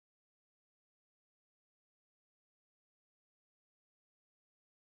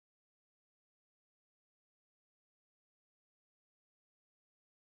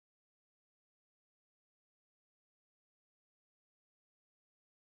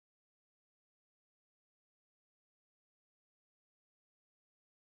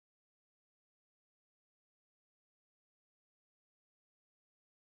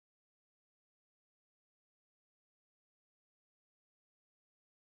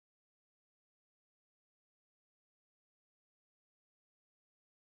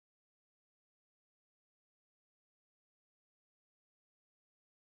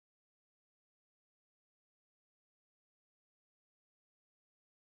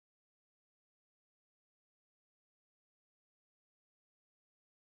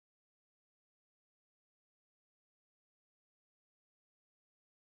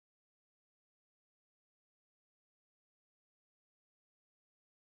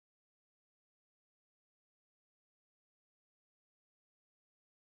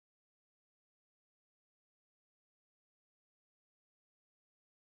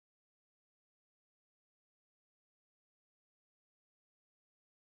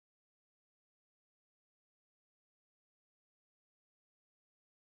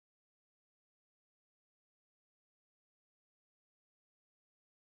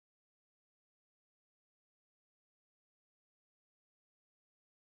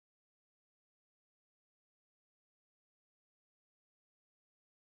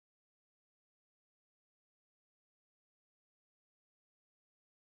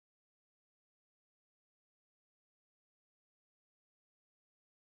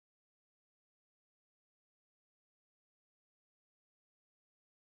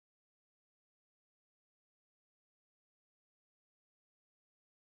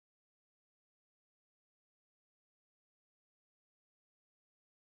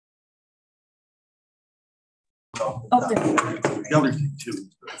Okay. The other thing too.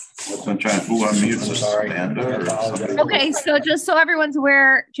 I'm trying to who unmutes us. Okay, so just so everyone's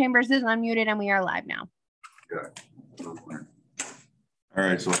aware, Chambers is unmuted and we are live now. Good. All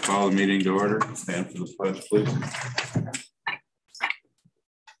right, so let's call the meeting to order. Stand for the pledge, please.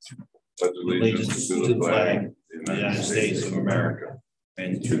 Pledge allegiance to the flag of the United States of America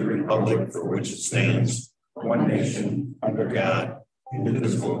and to the republic for which it stands, one nation, under God,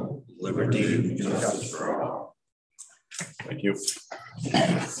 indivisible, liberty and justice for all. Thank you.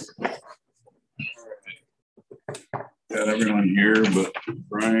 Got everyone here but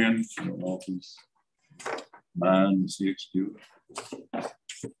Brian. I don't know if he's on CXQ.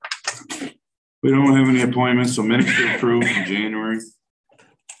 We don't have any appointments, so minutes to approve in January.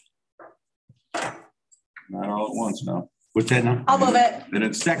 Not all at once now. What's that now? I'll move it. Then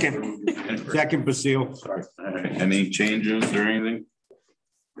it's Second Basile. sorry. All right. Any changes or anything?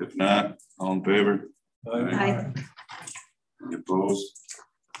 If not, all in favor? Aye. Any opposed?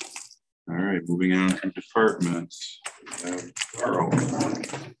 All right, moving on to departments. Carl,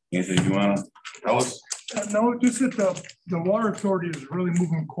 anything you want to tell us? No, just that the water authority is really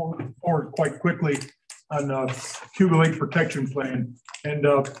moving forward quite quickly on Cayuga Lake Protection Plan. And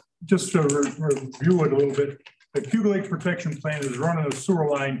just to review it a little bit, the Cayuga Lake Protection Plan is running a sewer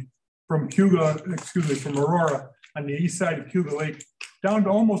line from Aurora on the east side of Cayuga Lake down to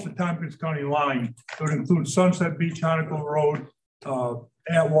almost the Tompkins County line. So it includes Sunset Beach, Honacle Road,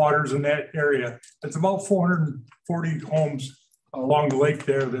 Atwaters in that area. It's about 440 homes along the lake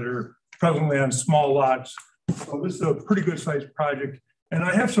there that are presently on small lots. So this is a pretty good sized project. And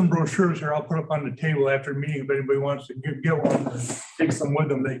I have some brochures here I'll put up on the table after the meeting. If anybody wants to get one and take some with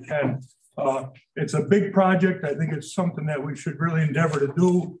them, they can. It's a big project. I think it's something that we should really endeavor to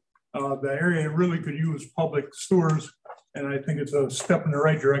do. The area really could use public sewers, and I think it's a step in the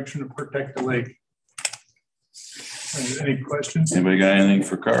right direction to protect the lake. Any questions? Anybody got anything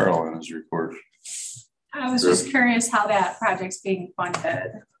for Carl on his report? I was just curious how that project's being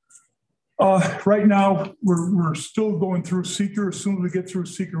funded. Right now, we're still going through seeker. As soon as we get through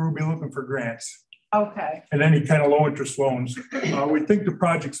seeker, we'll be looking for grants. Okay. And any kind of low interest loans. We think the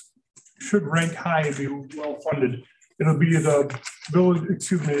projects should rank high and be well funded. It'll be the village,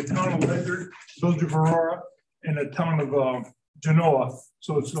 the town of Ledyard, village of Aurora, and the town of Genoa.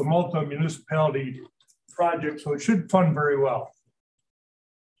 So it's a multi-municipality project, so it should fund very well.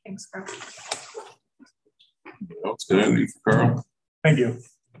 Thanks, Carl. Else got anything for Carl? Thank you.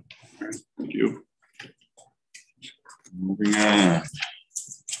 Thank you. Moving on.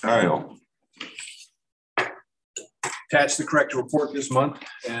 Kyle. Attached the correct report this month,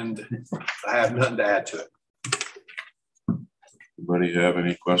 and I have nothing to add to it. Anybody have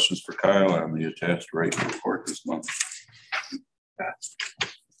any questions for Kyle on the attached rate report this month?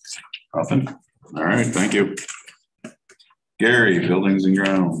 Nothing. All right, thank you. Gary, buildings and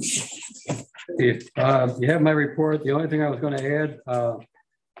grounds. You have my report. The only thing I was going to add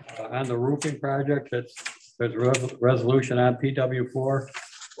on the roofing project, there's a resolution on PW4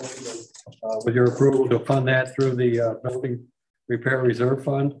 with your approval to fund that through the Building Repair Reserve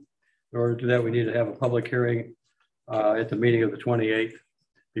Fund. In order to do that, we need to have a public hearing at the meeting of the 28th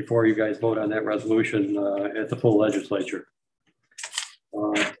before you guys vote on that resolution at the full legislature.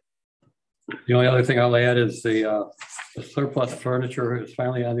 The only other thing I'll add is the surplus furniture is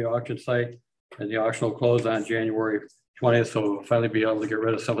finally on the auction site, and the auction will close on January 20th, so we'll finally be able to get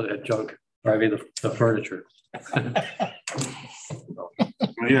rid of some of that junk, or I mean the furniture.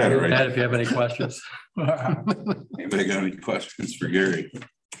 Yeah, right. That, if you have any questions. Anybody got any questions for Gary?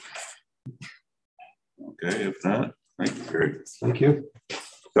 Okay, if not, thank you, Gary. Thank you.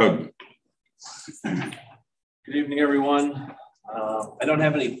 Doug. Good evening, everyone. I don't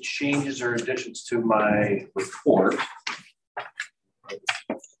have any changes or additions to my report. I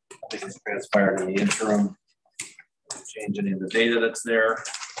think it's transpired in the interim. Change any of the data that's there.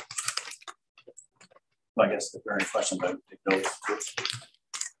 Well, I guess if there are any questions, I would take those.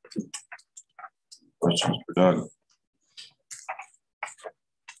 Questions for Doug?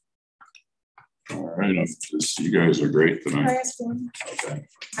 All right, you guys are great tonight. Okay.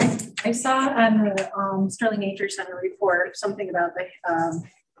 I saw on the Sterling Nature Center report something about the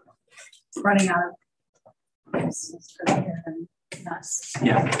running out of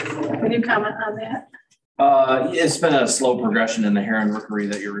Yeah. Can you comment on that? It's been a slow progression in the heron rookery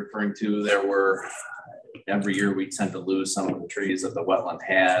that you're referring to. There were every year we tend to lose some of the trees that the wetland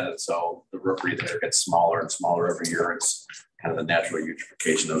had, and so the rookery there gets smaller and smaller every year. It's kind of the natural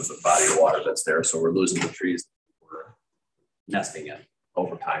eutrophication of the body of water that's there. So we're losing the trees we're nesting in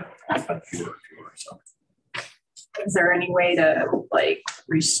over time. It's been fewer and fewer. So Is there any way to like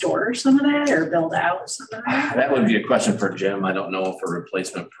restore some of that or build out some of that? That would be a question for Jim. I don't know if a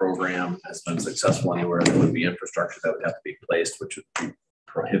replacement program has been successful anywhere. There would be infrastructure that would have to be placed, which would be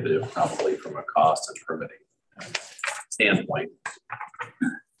prohibitive probably from a cost and permitting standpoint.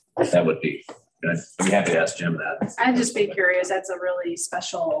 That would be. I'd be happy to ask Jim that. I'd just be curious. That's a really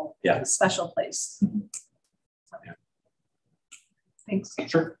special, special place. Yeah. Thanks.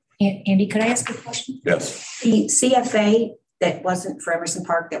 Sure. Andy, could I ask a question? Yes. The CFA that wasn't for Emerson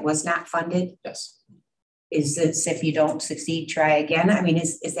Park, that was not funded, Yes. is this if you don't succeed, try again? I mean,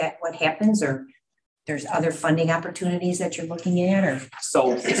 is that what happens, or there's other funding opportunities that you're looking at, or?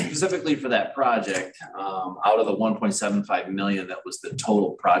 So specifically for that project, out of the 1.75 million, that was the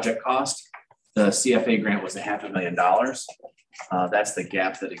total project cost. The CFA grant was $500,000. That's the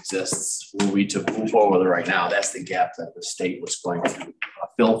gap that exists where we to move forward right now. That's the gap that the state was going to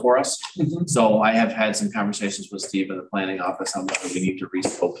fill for us. Mm-hmm. So I have had some conversations with Steve in the planning office on whether we need to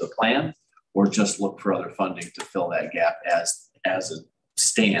rescope the plan or just look for other funding to fill that gap as it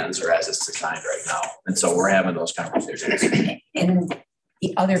stands or as it's designed right now. And so we're having those conversations. And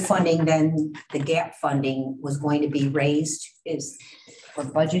the other funding, then the gap funding was going to be raised, or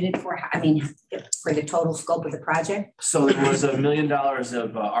budgeted for, I mean, for the total scope of the project? So there was $1 million of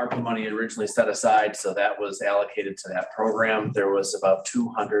ARPA money originally set aside. So that was allocated to that program. There was about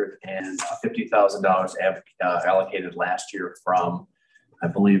 $250,000 allocated last year from, I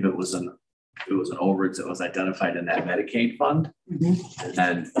believe it was an overage that was identified in that Medicaid fund. Mm-hmm.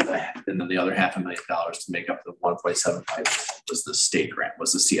 And then the other $500,000 to make up the 1.75 was the state grant,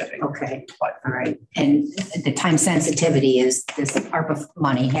 was the CFA. Okay, all right. And the time sensitivity is this ARPA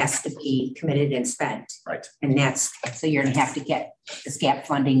money has to be committed and spent. Right. And so you're gonna have to get this gap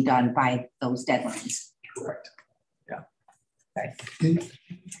funding done by those deadlines. Correct. Yeah. Okay. Can you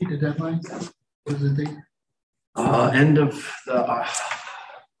see the deadline? What is the date? End of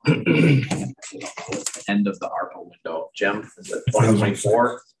the end of the ARPA window. Jim, is it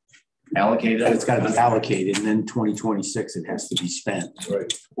 2024 allocated? It's got to be allocated, and then 2026 it has to be spent,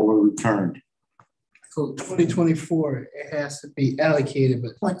 Right. or returned. So 2024, it has to be allocated,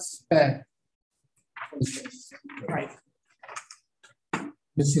 but what's spent? Right.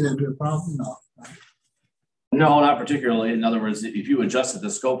 You see that be a problem? No. No, not particularly. In other words, if you adjusted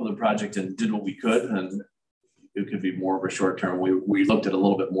the scope of the project and did what we could, and it could be more of a short term. We looked at a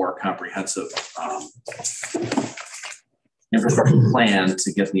little bit more comprehensive infrastructure plan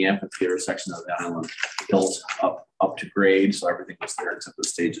to get the amphitheater section of the island built up to grade. So everything was there except the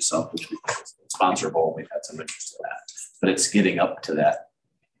stage itself, which we think is sponsorable. We've had some interest in that, but it's getting up to that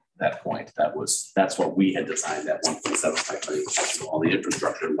point. That's what we had designed, that 1.75 million, all the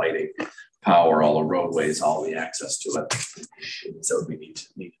infrastructure, lighting, power, all the roadways, all the access to it. So we need to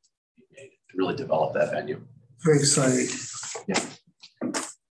really develop that venue. Very exciting. Yeah.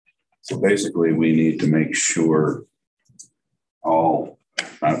 So basically, we need to make sure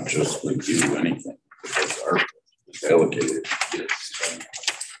not just review anything, because our allocated.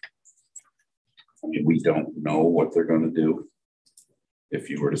 I mean, we don't know what they're going to do. If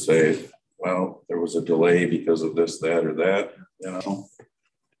you were to say, well, there was a delay because of this, that, or that,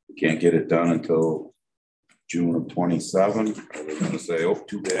 we can't get it done until June of 27. Are we going to say, oh,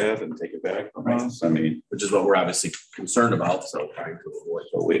 too bad, and take it back from us? I mean, which is what we're obviously concerned about. So trying to avoid.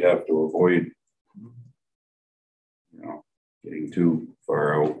 So we have to avoid, getting too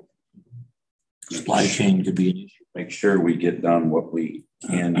far out. Supply chain could be an issue. Make sure we get done what we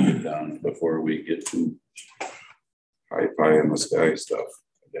can get done before we get too high pie in the sky stuff,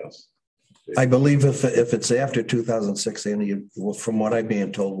 I guess. I believe if it's after 2006, Andy, from what I'm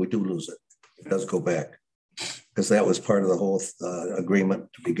being told, we do lose it. It does go back, because that was part of the whole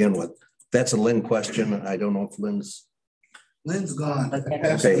agreement to begin with. That's a Lynn question. I don't know if Lynn's gone.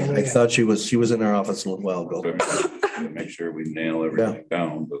 okay. I thought she was in her office a little while ago. Make sure we nail everything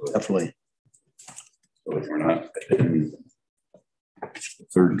down. Definitely. So if we're not in the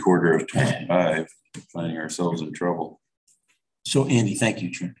third quarter of 25, finding ourselves in trouble. So Andy, thank you,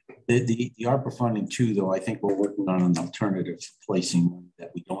 Chair. The ARPA funding too, though, I think we're working on an alternative placing money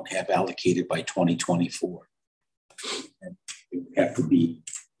that we don't have allocated by 2024. And we have to be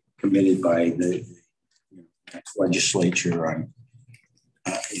committed by the next legislature on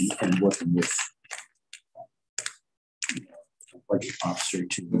and working with the budget officer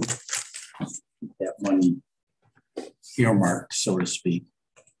to keep that money earmarked, so to speak,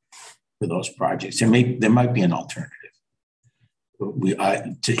 for those projects. There might be an alternative.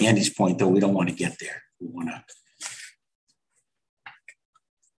 To Andy's point, though, we don't want to get there. We want to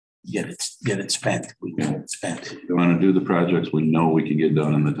get it spent. We get it spent. We want to do the projects we know we can get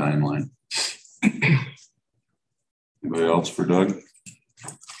done in the timeline. Anybody else for Doug?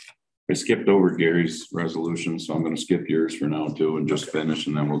 I skipped over Gary's resolution, so I'm going to skip yours for now too and just finish,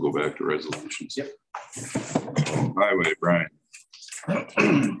 and then we'll go back to resolutions. Yep. Highway, Brian.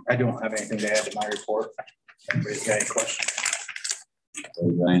 I don't have anything to add to my report. Anybody's got any questions?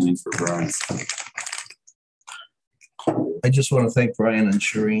 Anything for Brian? I just want to thank Brian and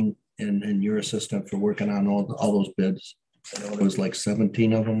Shireen and your assistant for working on all those bids. I know there was like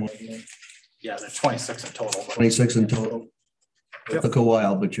 17 of them. Yeah, there's 26 in total. 26 in total. It took a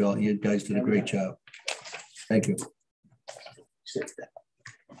while, but you guys did a great job. Thank you.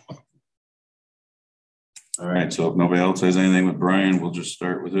 All right, so if nobody else has anything with Brian, we'll just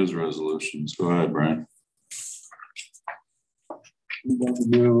start with his resolutions. Go ahead, Brian.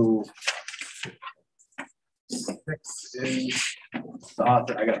 You six is the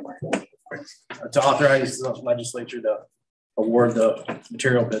author. I got it marked. To authorize the legislature to award the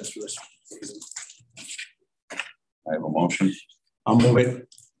material bids for this season. I have a motion. I'll move it.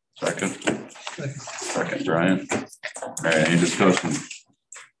 Second. Second, Brian. All right, any discussion?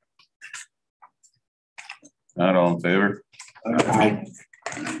 Not all in favor? Aye.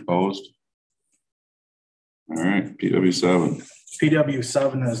 Opposed? All right, PW7.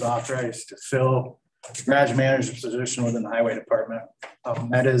 PW7 is authorized to fill garage manager's position within the highway department.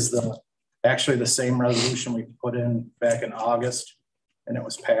 That is actually the same resolution we put in back in August, and it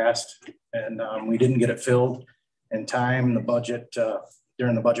was passed, and we didn't get it filled in time. The budget,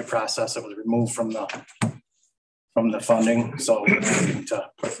 during the budget process, it was removed from the funding, so we're looking to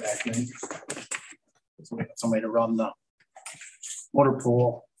put it back in. So we got somebody to run the motor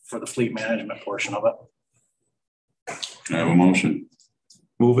pool for the fleet management portion of it. Can I have a motion?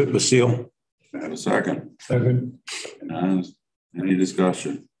 Move it, Basile. Can I have a second? Second. Any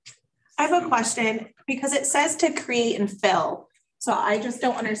discussion? I have a question because it says to create and fill. So I just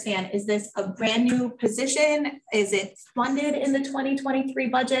don't understand. Is this a brand new position? Is it funded in the 2023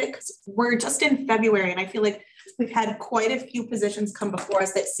 budget? Because we're just in February and I feel like we've had quite a few positions come before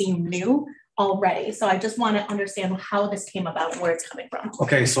us that seem new already. So I just want to understand how this came about and where it's coming from.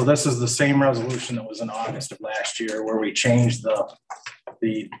 Okay, so this is the same resolution that was in August of last year where we changed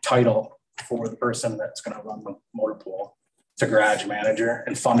the title for the person that's going to run the motor pool to garage manager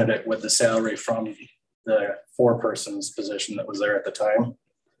and funded it with the salary from the four-person's position that was there at the time.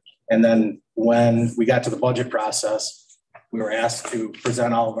 And then when we got to the budget process, we were asked to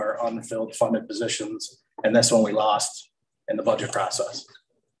present all of our unfilled funded positions, and this one we lost in the budget process.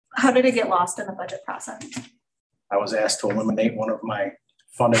 How did it get lost in the budget process? I was asked to eliminate one of my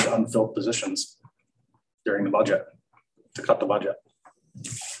funded unfilled positions during the budget, to cut the budget.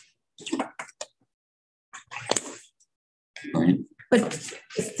 But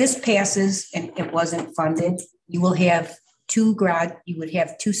if this passes and it wasn't funded, you will have you would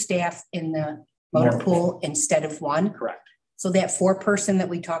have two staff in the motor pool instead of one. Correct. So that four-person that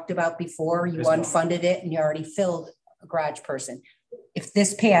we talked about before, you unfunded it and you already filled a garage person. If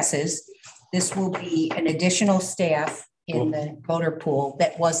this passes, this will be an additional staff in the motor pool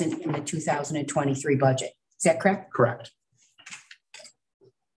that wasn't in the 2023 budget. Is that correct? Correct.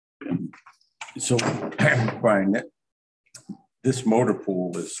 So, Brian, this motor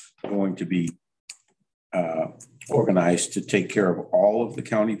pool is going to be organized to take care of all of the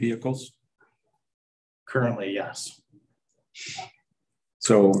county vehicles? Currently, yes.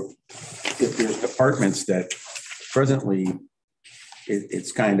 So if there's departments that presently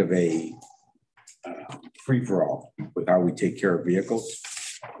it's kind of a free-for-all with how we take care of vehicles.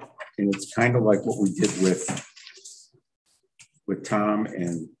 And it's kind of like what we did with Tom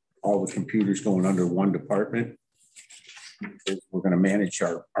and all the computers going under one department. We're going to manage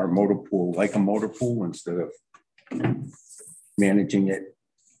our motor pool like a motor pool instead of managing it.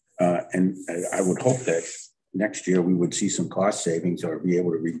 And I would hope that next year we would see some cost savings or be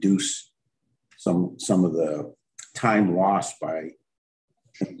able to reduce some of the time lost by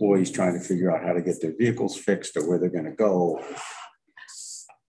employees trying to figure out how to get their vehicles fixed or where they're going to go.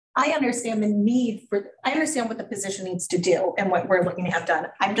 I understand the need I understand what the position needs to do and what we're looking to have done.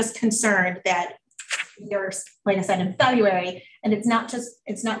 I'm just concerned that there's, like I said, in February, and it's not just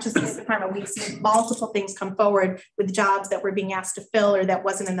this department. We've seen multiple things come forward with jobs that we're being asked to fill or that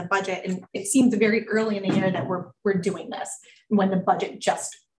wasn't in the budget. And it seems very early in the year that we're doing this when the budget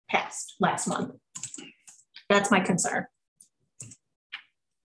just passed last month. That's my concern.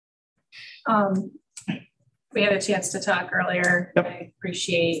 We had a chance to talk earlier. Yep. I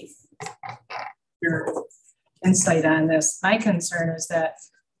appreciate your insight on this. My concern is that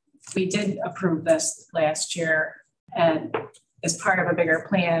we did approve this last year and as part of a bigger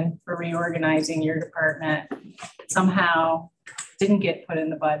plan for reorganizing your department, somehow didn't get put in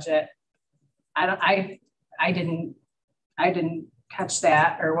the budget. I didn't I didn't catch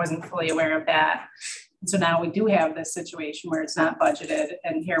that or wasn't fully aware of that. And so now we do have this situation where it's not budgeted,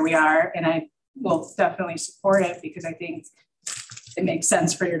 and here we are. And I will definitely support it because I think it makes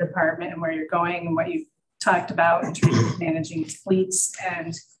sense for your department and where you're going and what you talked about in terms of managing fleets.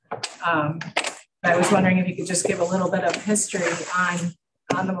 And I was wondering if you could just give a little bit of history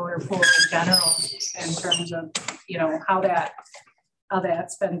on the motor pool in general, in terms of, you know, how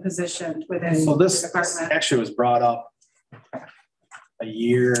that's been positioned within So this the department. actually was brought up a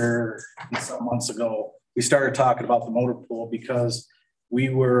year and some months ago. We started talking about the motor pool because we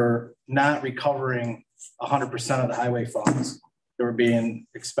were not recovering 100% of the highway funds that were being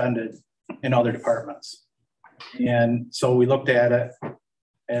expended in other departments. And so we looked at it,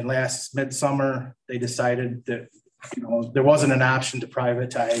 and last midsummer, they decided that, you know, there wasn't an option to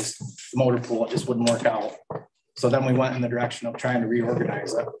privatize the motor pool. It just wouldn't work out. So then we went in the direction of trying to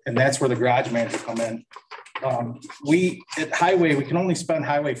reorganize it. And that's where the garage manager come in. We at highway, we can only spend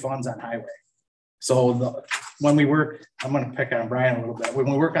highway funds on highway. So when we work, I'm going to pick on Brian a little bit. When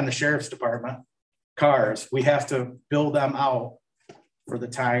we work on the sheriff's department cars, we have to bill them out for the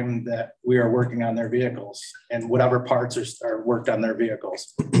time that we are working on their vehicles and whatever parts are worked on their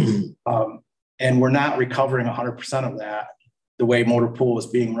vehicles. And we're not recovering 100% of that the way motor pool was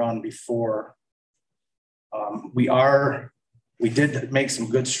being run before. We did make some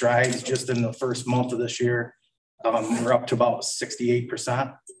good strides just in the first month of this year. We're up to about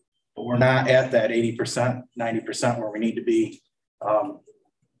 68%, but we're not at that 80%, 90% where we need to be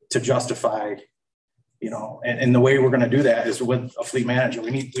to justify, you know, and the way we're going to do that is with a fleet manager.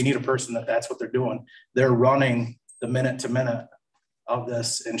 We need a person that's what they're doing. They're running the minute to minute of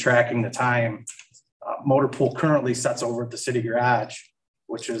this and tracking the time. Motor pool currently sits over at the city garage,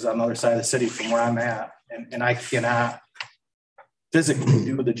 which is on the other side of the city from where I'm at. And I cannot physically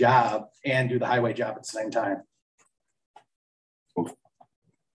do the job and do the highway job at the same time.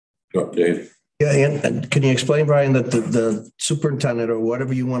 Go, Dave. Yeah, and can you explain, Brian, that the superintendent or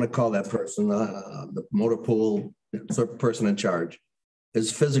whatever you want to call that person, the motor pool person in charge,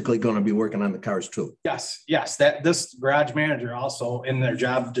 is physically going to be working on the cars too? Yes. That this garage manager also in their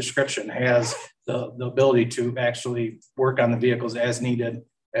job description has the ability to actually work on the vehicles as needed,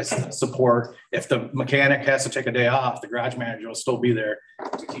 as support. If the mechanic has to take a day off, the garage manager will still be there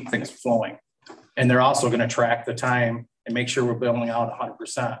to keep things flowing. And they're also going to track the time and make sure we're billing out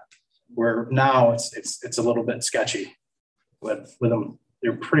 100%. Where now it's a little bit sketchy with them.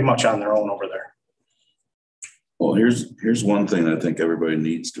 They're pretty much on their own over there. Well, here's one thing I think everybody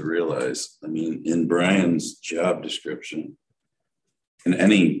needs to realize. I mean, in Brian's job description, in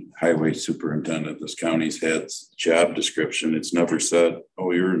any highway superintendent this county's had job description, it's never said,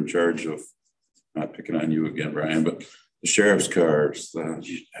 oh, you're in charge of, not picking on you again, Brian, but the sheriff's cars,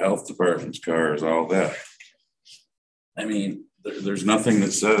 the health department's cars, all that. I mean, there's nothing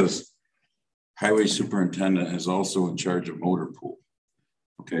that says highway superintendent is also in charge of motor pool.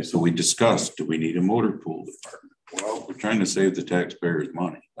 Okay, so we discussed, do we need a motor pool department? Well, we're trying to save the taxpayers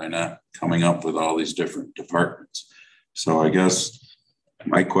money by not coming up with all these different departments. So I guess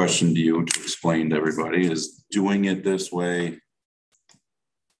my question to you to explain to everybody is, doing it this way,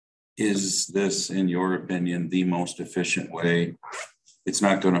 is this, in your opinion, the most efficient way? It's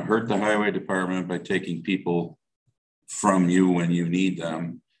not going to hurt the highway department by taking people from you when you need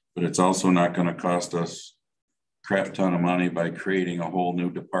them, but it's also not going to cost us a crap ton of money by creating a whole new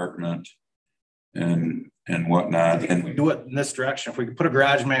department and whatnot. And we do it in this direction. If we could put a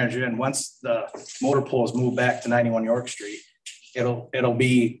garage manager in, once the motor pool is moved back to 91 York Street, it'll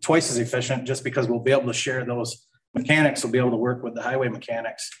be twice as efficient, just because we'll be able to share those mechanics. Will be able to work with the highway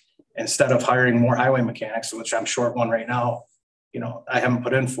mechanics instead of hiring more highway mechanics, which I'm short one right now. You know, I haven't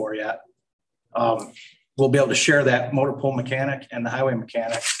put in for yet. We'll be able to share that motor pool mechanic and the highway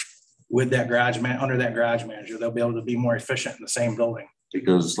mechanic with that under that garage manager. They'll be able to be more efficient in the same building.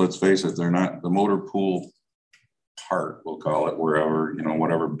 Because let's face it, they're not the motor pool part, we'll call it, wherever, you know,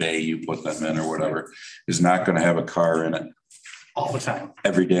 whatever bay you put them in or whatever, is not going to have a car in it all the time,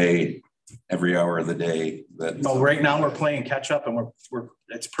 every day, every hour of the day. Right now we're playing catch up, and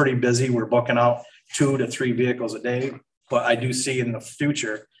it's pretty busy. We're booking out 2 to 3 vehicles a day, but I do see in the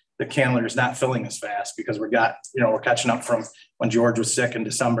future the calendar is not filling as fast because we're catching up from when George was sick in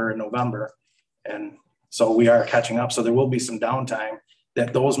December and November, and so we are catching up. So there will be some downtime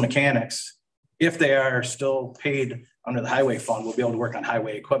that those mechanics, if they are still paid under the highway fund, will be able to work on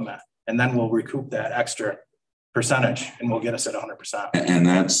highway equipment, and then we'll recoup that extra percentage and we'll get us at 100%. And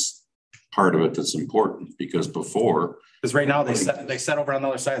that's part of it that's important, because right now they set over on the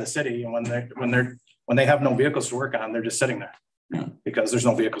other side of the city, and when they have no vehicles to work on, they're just sitting there. Yeah. Because there's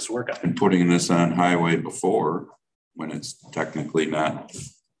no vehicles to work on. And putting this on highway before when it's technically not,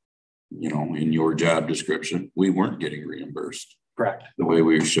 you know, in your job description, we weren't getting reimbursed. Correct. The way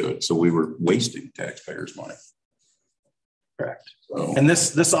we should. So we were wasting taxpayers' money. Correct. So. And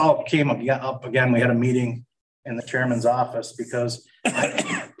this all came up again. We had a meeting in the chairman's office because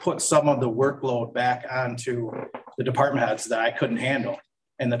I put some of the workload back onto the department heads that I couldn't handle.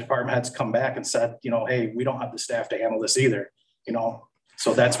 And the department heads come back and said, you know, hey, we don't have the staff to handle this either, you know.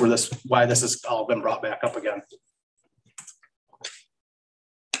 So that's where why this has all been brought back up again.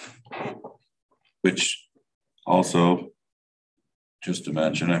 Which also, just to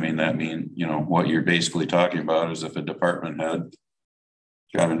mention, I mean, that mean, you know, what you're basically talking about is if a department head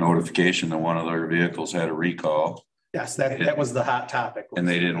got a notification that one of their vehicles had a recall. Yes, that was the hot topic. And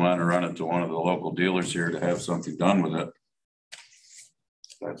they didn't want to run it to one of the local dealers here to have something done with it.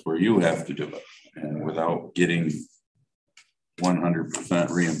 That's where you have to do it. And without getting 100%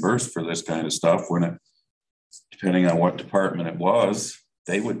 reimbursed for this kind of stuff, when it, depending on what department it was,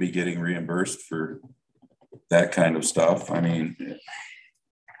 they would be getting reimbursed for that kind of stuff. I mean,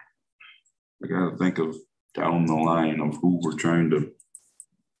 I got to think of down the line of who we're trying to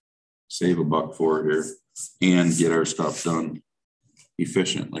save a buck for here and get our stuff done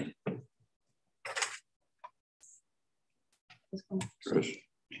efficiently. Trish.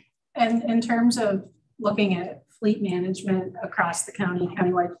 And in terms of looking at fleet management across the county,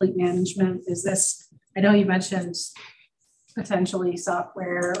 countywide fleet management, is this, I know you mentioned potentially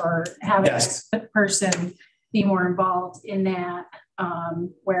software or having a person be more involved in that,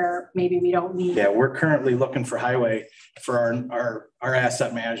 where maybe we don't need. Yeah, we're currently looking for highway for our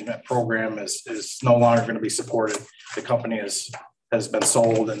asset management program is no longer going to be supported. The company has been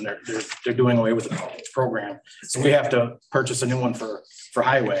sold and they're doing away with the program. So we have to purchase a new one for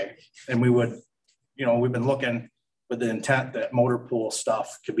highway. And we would, you know, we've been looking with the intent that motor pool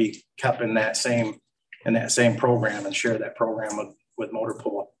stuff could be kept in that same program and share that program with motor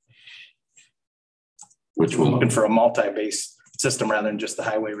pool. Which we're looking for a multi-base system rather than just the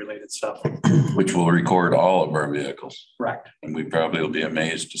highway related stuff. Which will record all of our vehicles. Correct. And we probably will be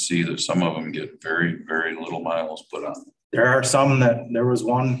amazed to see that some of them get very, very little miles put on. There are some there was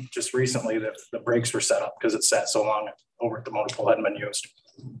one just recently that the brakes were set up because it sat so long over at the motor pool hadn't been used.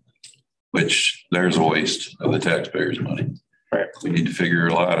 Which there's a waste of the taxpayers' money. Right. We need to figure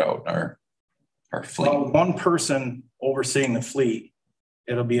a lot out in our fleet. Well, one person overseeing the fleet,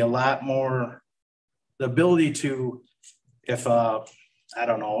 it'll be a lot more, the ability to, if I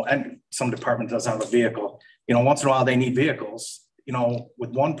don't know, and some department doesn't have a vehicle, you know, once in a while they need vehicles, you know,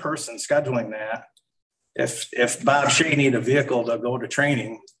 with one person scheduling that, if Bob Shea need a vehicle to go to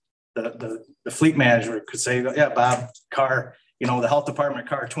training, the fleet manager could say, yeah, Bob, car, you know, the health department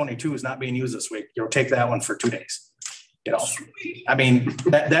car 22 is not being used this week. You'll take that one for 2 days. You know, I mean,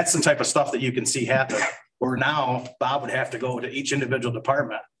 that's the type of stuff that you can see happen. Where now Bob would have to go to each individual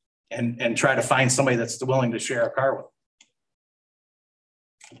department and try to find somebody that's willing to share a car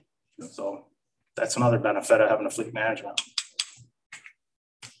with. So that's another benefit of having a fleet management.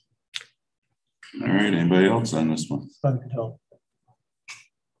 All right, anybody else on this one?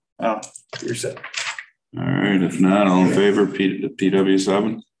 Oh, you're set. All right, if not, all in favor,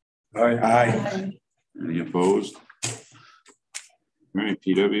 PW7? Aye. Any opposed? All right,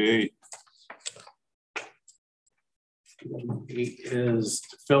 PW8. Eight is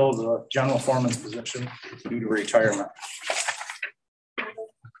to fill the general foreman's position due to retirement.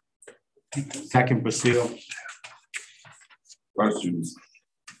 Second, Basile. Questions?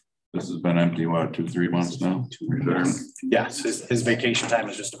 This has been empty, what, 2-3 months now? Yes, his vacation time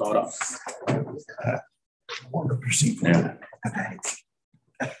is just about up. Yeah.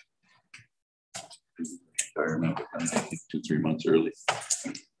 Retirement, 2-3 months early.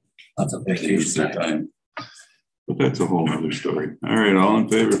 That's a vacation time. But that's a whole other story. All right, all in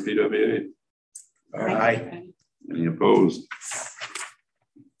favor of PW8? Aye. Any opposed?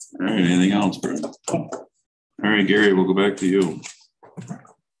 All right, anything else, Brent? All right, Gary, we'll go back to you.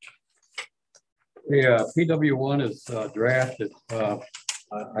 The PW1 is drafted.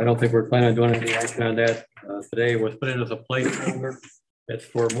 I don't think we're planning on doing any action on that today. It was put in as a placeholder. It's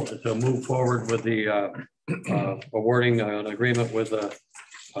to move forward with the awarding an agreement with the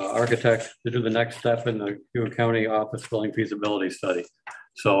architect to do the next step in the Cayuga County office building feasibility study.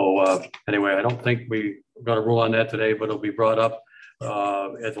 So anyway, I don't think we're going to rule on that today, but it'll be brought up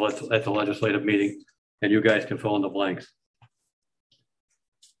at the legislative meeting, and you guys can fill in the blanks.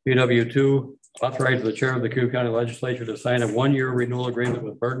 PW2, authorize the chair of the Cayuga County Legislature to sign a 1-year renewal agreement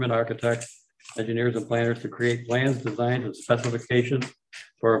with Bergman Architects, Engineers and Planners to create plans, designs, and specifications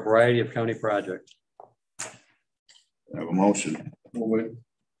for a variety of county projects. I have a motion.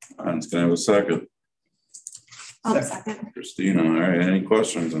 Hans, can I have a second? Second. Christina, all right, any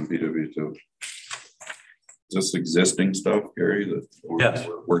questions on PW2? Is this existing stuff, Gary, that Yes.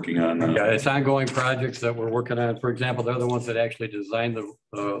 we're working on now? Yeah, it's ongoing projects that we're working on. For example, they're the ones that actually designed the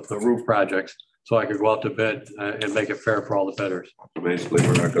roof projects. So I could go out to bid and make it fair for all the bidders. So basically,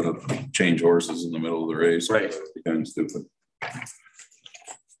 we're not gonna change horses in the middle of the race. Right. It'd be kind of stupid.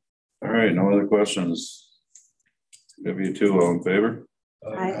 All right, no other questions? PW2, all in favor?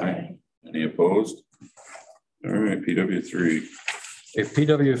 Aye. Any opposed? All right, PW3. A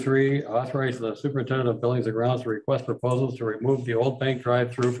PW3 authorizes the superintendent of buildings and grounds to request proposals to remove the old bank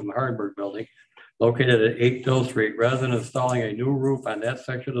drive-through from the Hardenberg building located at 8 Dill Street, rather than installing a new roof on that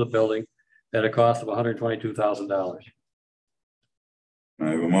section of the building at a cost of $122,000. I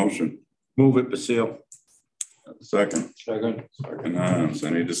have a motion. Move it, Basile. Second. Second. Hans,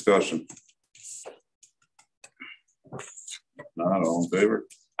 any discussion? Not all in favor?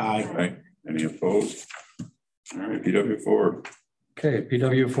 Aye. Any opposed? All right, PW4. Okay,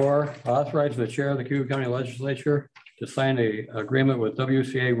 PW4, authorize the chair of the Cayuga County Legislature to sign a agreement with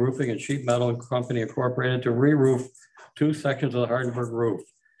WCA Roofing and Sheet Metal Company Incorporated to re-roof 2 sections of the Hardenberg roof,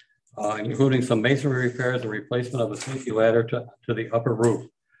 including some masonry repairs and replacement of a safety ladder to the upper roof.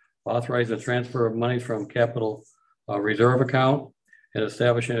 Authorize the transfer of monies from capital reserve account and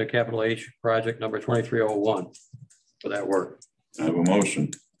establishing a capital H project number 2301 for that work. I have a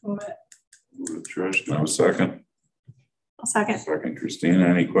motion. Move it. Move it, Trish. Can I have a second? I'll second. Second, Christina.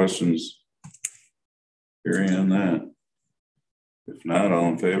 Any questions? Carry on that. If not, all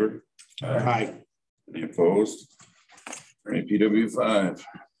in favor? Aye. Any opposed? All right, PW5.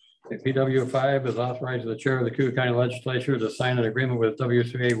 The PW5 is authorizing the chair of the Cayuga County Legislature to sign an agreement with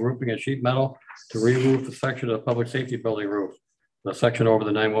WCA Roofing and Sheet Metal to re-roof the section of the public safety building roof, the section over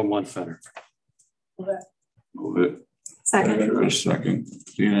the 911 center. Move it. Move it. Second. Second.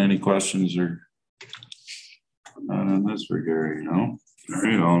 Christina, any questions or not on this for Gary? No? All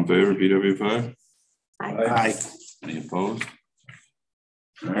right, all in favor, PW5? Aye. Any opposed?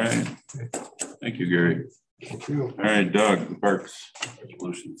 All right. Thank you, Gary. Thank you. All right, Doug, the parks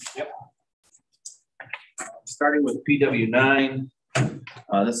resolution. Yep. Starting with PW9,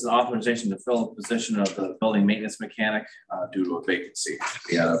 this is authorization to fill a position of the building maintenance mechanic due to a vacancy.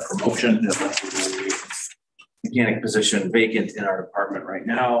 We had a promotion of the mechanic position vacant in our department right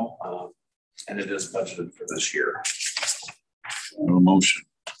now, and it is budgeted for this year. No motion.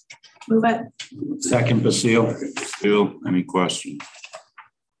 Move it. Second, Basile. Still, any questions?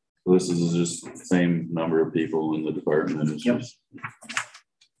 So this is just the same number of people in the department. It's Yep. just...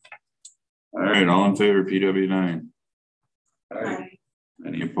 All right, all in favor, PW9? Aye.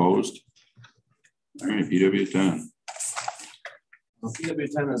 Any opposed? All right, PW10.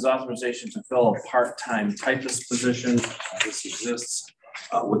 PW10 is authorization to fill a part-time typist position. This exists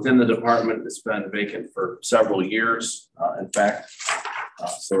within the department. It's been vacant for several years. In fact,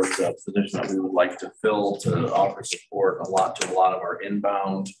 so it's a position that we would like to fill to offer support to a lot of our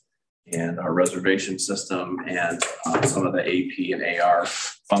inbound and our reservation system and some of the AP and AR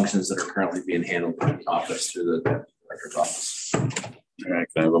functions that are currently being handled in the office through the director's office. All right,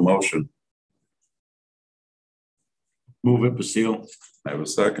 can I have a motion? Move it, Basile. I have a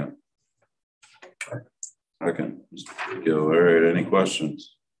second. Second, Mr. Gill. All right, any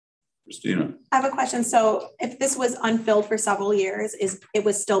questions? Christina. I have a question. So if this was unfilled for several years, it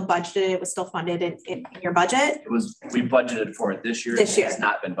was still budgeted, it was still funded in your budget? We budgeted for it this year. This year. It has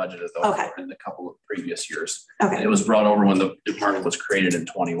not been budgeted though in the couple of previous years. Okay. And it was brought over when the department was created in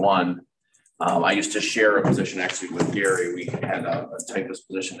 21. I used to share a position actually with Gary. We had a typist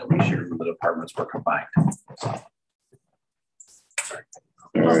position that we shared when the departments were combined.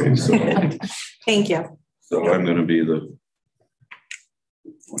 All right, so, Thank you. so I'm going to be the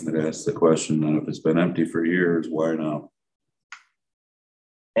one that asks the question, and if it's been empty for years, why now?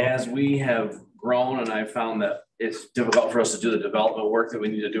 As we have grown, and I found that it's difficult for us to do the development work that we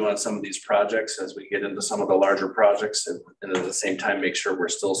need to do on some of these projects as we get into some of the larger projects, and at the same time make sure we're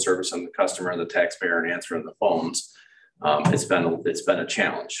still servicing the customer and the taxpayer and answering the phones. It's been a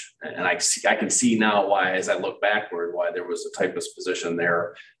challenge, and I can see now why, as I look backward, why there was a typist position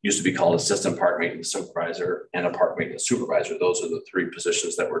there. Used to be called assistant park maintenance supervisor and a park maintenance supervisor. Those are the three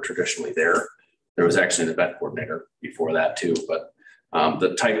positions that were traditionally there. There was actually an event coordinator before that too, but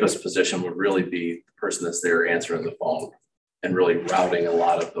the typist position would really be the person that's there answering the phone and really routing a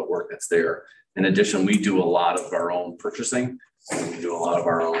lot of the work that's there. In addition, we do a lot of our own purchasing. And we do a lot of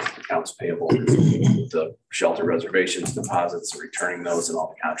our own accounts payable, the shelter reservations, deposits, returning those, and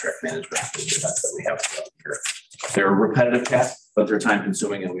all the contract management that we have here. They're repetitive tasks, but they're time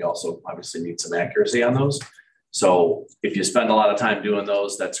consuming, and we also obviously need some accuracy on those. So if you spend a lot of time doing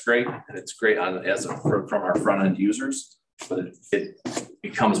those, that's great. And it's great from our front end users, but it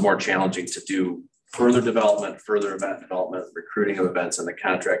becomes more challenging to do further development, further event development, recruiting of events, and the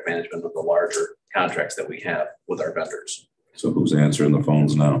contract management of the larger contracts that we have with our vendors. So who's answering the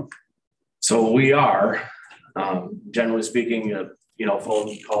phones now? So we are, generally speaking,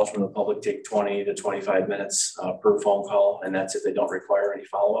 phone calls from the public take 20 to 25 minutes per phone call, and that's if they don't require any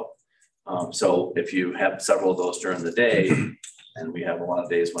follow-up. So if you have several of those during the day, and we have a lot of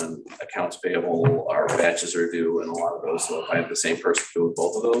days when accounts payable, our batches are due, and a lot of those. So if I have the same person doing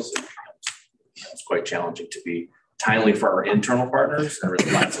both of those, it's quite challenging to be timely for our internal partners and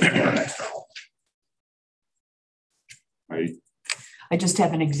responsive for our external. Right. I just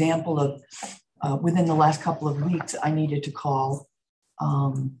have an example of within the last couple of weeks, I needed to call,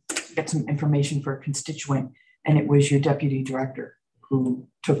 get some information for a constituent, and it was your deputy director who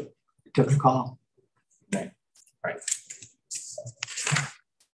took the call. Right. Right.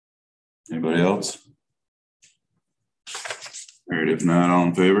 Anybody else? All right, if not, all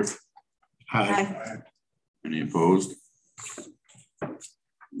in favor? Aye. Any opposed?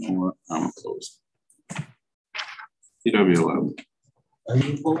 You know what? I'm opposed. TW11. Are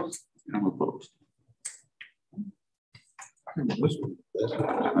you opposed? I'm opposed. I didn't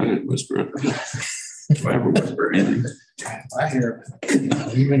whisper it. If I ever whisper anything. I hear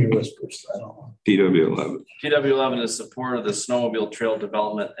even your whispers. I don't know. TW11. TW11 is support of the Snowmobile Trail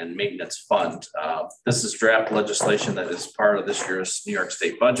Development and Maintenance Fund. This is draft legislation that is part of this year's New York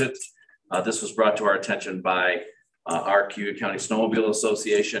State budget. This was brought to our attention by our Cayuga County Snowmobile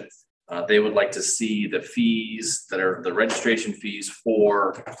Association. They would like to see the fees that are the registration fees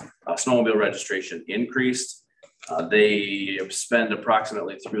for snowmobile registration increased. They spend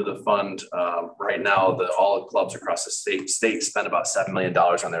approximately through the fund right now, all the clubs across the state spend about $7 million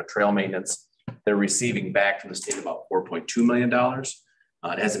on their trail maintenance. They're receiving back from the state about $4.2 million.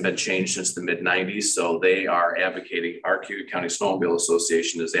 It hasn't been changed since the mid-90s. So they are advocating, our Cayuga County Snowmobile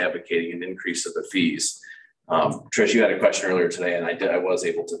Association is advocating an increase of the fees. Trish, you had a question earlier today, and I was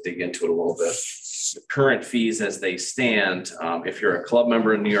able to dig into it a little bit. The current fees as they stand, if you're a club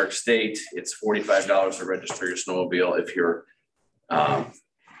member in New York State, it's $45 to register your snowmobile. If you're a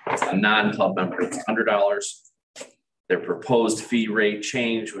non-club member, it's $100. Their proposed fee rate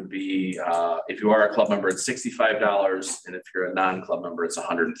change would be, if you are a club member, it's $65. And if you're a non-club member, it's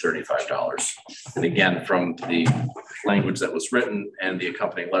 $135. And again, from the language that was written and the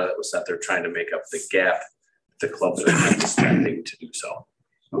accompanying letter that was sent, they're trying to make up the gap the clubs are spending to do so.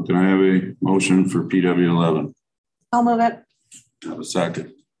 So can I have a motion for PW11? I'll move it. Have a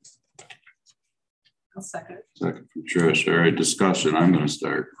second. I'll second. Second from Trish. All right, discussion. I'm going to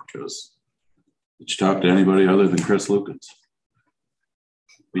start because did you talk to anybody other than Chris Lukens?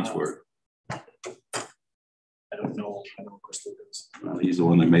 Beach work. I don't know Chris Lukens. Well, he's the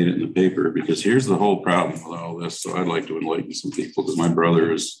one that made it in the paper because here's the whole problem with all this. So I'd like to enlighten some people because my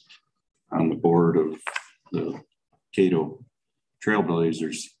brother is on the board of the Cato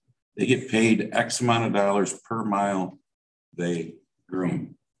Trailblazers. They get paid X amount of dollars per mile they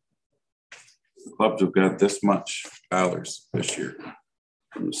groom. The clubs have got this much dollars this year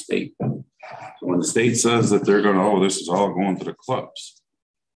from the state. So when the state says that they're going to, oh, this is all going to the clubs.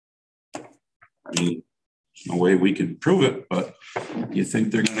 I mean, there's no way we can prove it, but you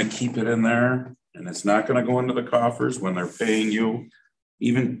think they're going to keep it in there and it's not going to go into the coffers when they're paying you?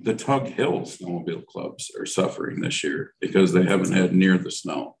 Even the Tug Hill snowmobile clubs are suffering this year because they haven't had near the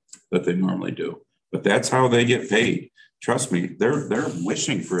snow that they normally do. But that's how they get paid. Trust me, they're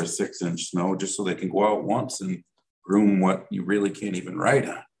wishing for a 6-inch snow just so they can go out once and groom what you really can't even ride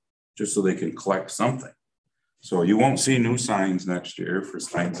on, just so they can collect something. So you won't see new signs next year for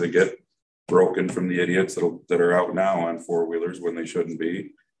signs that get broken from the idiots that are out now on four-wheelers when they shouldn't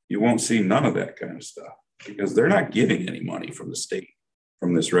be. You won't see none of that kind of stuff because they're not getting any money from the state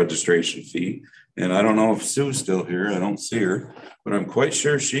from this registration fee. And I don't know if Sue's still here. I don't see her, but I'm quite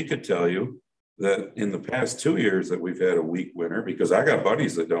sure she could tell you that in the past 2 years that we've had a weak winter, because I got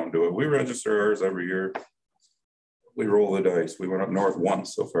buddies that don't do it. We register ours every year. We roll the dice. We went up north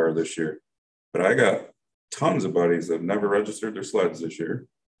once so far this year, but I got tons of buddies that have never registered their sleds this year.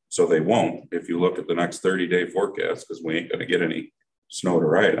 So they won't if you look at the next 30-day forecast, because we ain't going to get any snow to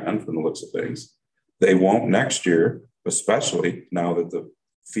ride on from the looks of things. They won't next year, especially now that the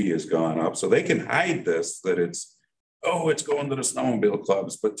fee has gone up. So they can hide this, that it's, oh, it's going to the snowmobile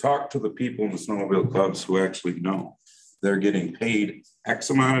clubs, but talk to the people in the snowmobile clubs who actually know. They're getting paid X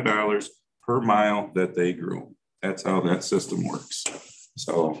amount of dollars per mile that they groom. That's how that system works.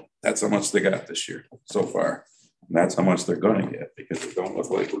 So that's how much they got this year so far. And that's how much they're going to get because it don't look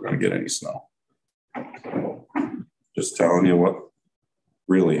like we're going to get any snow. Just telling you what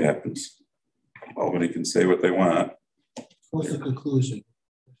really happens. Nobody can say what they want. What's the conclusion?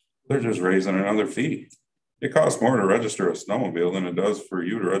 They're just raising another fee. It costs more to register a snowmobile than it does for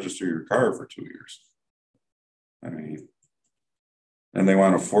you to register your car for 2 years. I mean, and they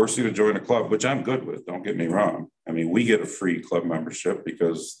want to force you to join a club, which I'm good with. Don't get me wrong. I mean, we get a free club membership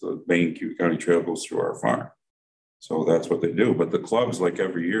because the main Cayuga County Trail goes through our farm. So that's what they do. But the clubs, like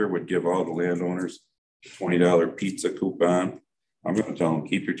every year, would give all the landowners a $20 pizza coupon. I'm going to tell them,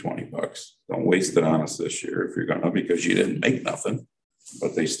 keep your $20. Don't waste it on us this year if you're going to, because you didn't make nothing.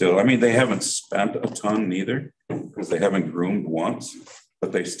 But they still, I mean, they haven't spent a ton neither because they haven't groomed once,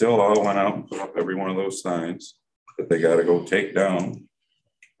 but they still all went out and put up every one of those signs that they got to go take down.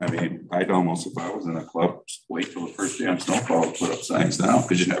 I mean, I'd almost, if I was in a club, just wait till the first damn snowfall to put up signs now,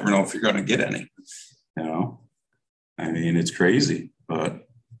 because you never know if you're going to get any, you know? I mean, it's crazy, but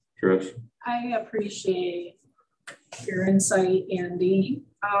Trish. I appreciate your insight, Andy.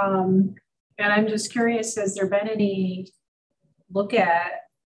 And I'm just curious, has there been any look at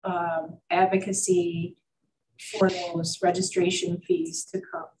advocacy for those registration fees to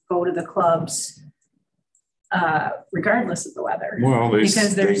go to the clubs regardless of the weather? Well,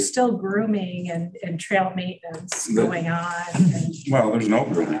 because there's still grooming and trail maintenance going on. Well, there's no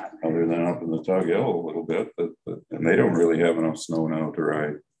grooming other than up in the Tug Hill a little bit, and they don't really have enough snow now to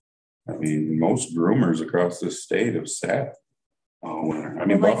ride. I mean, most groomers across this state have sat all winter. I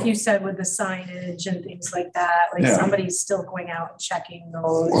mean, like you said, with the signage and things like that, like somebody's still going out and checking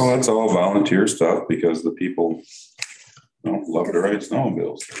those. Well, that's all volunteer stuff because the people don't love to ride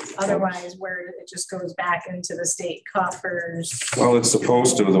snowmobiles. Otherwise, where it just goes back into the state coffers. Well, it's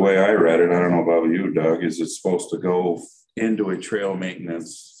supposed to, the way I read it, I don't know about you, Doug, is it's supposed to go into a trail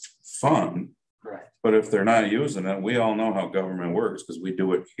maintenance fund. Right. But if they're not using it, we all know how government works because we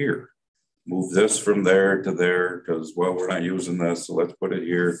do it here. Move this from there to there because, well, we're not using this, so let's put it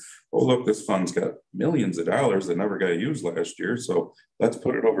here. Oh, look, this fund's got millions of dollars that never got used last year, so let's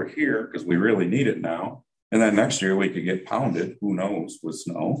put it over here because we really need it now. And then next year we could get pounded, who knows, with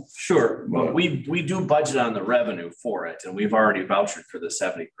snow. Sure, but we do budget on the revenue for it, and we've already vouchered for the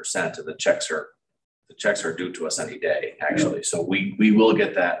 70% of the checks are due to us any day, actually. Yeah. So we will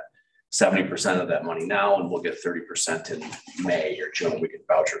get that 70% of that money now, and we'll get 30% in May or June. We can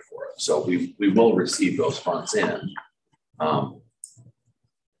voucher for it. So we will receive those funds in.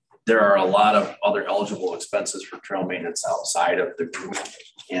 There are a lot of other eligible expenses for trail maintenance outside of the grooming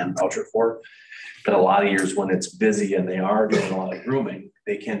and voucher for. But a lot of years when it's busy and they are doing a lot of grooming,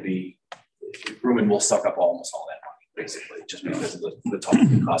 grooming will suck up almost all that money, basically, just because of the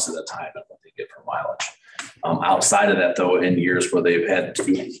total cost of the time and what they get for mileage. Outside of that, though, in years where they've had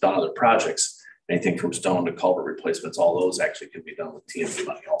to done other projects, anything from stone to culvert replacements, all those actually can be done with TMV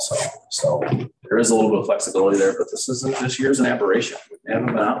money also. So there is a little bit of flexibility there, but this year's an aberration. We haven't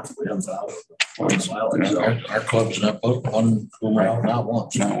been out for a while. Our club's not put one around, not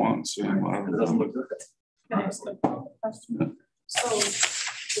once. Not once. Yeah, it doesn't look good. Can I ask a question? So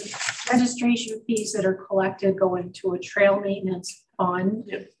the registration fees that are collected go into a trail maintenance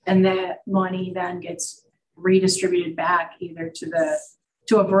fund, and that money then gets redistributed back either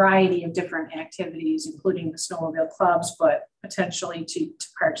to a variety of different activities, including the snowmobile clubs, but potentially to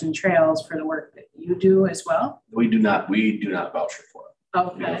parks and trails for the work that you do as well. We do not voucher for it.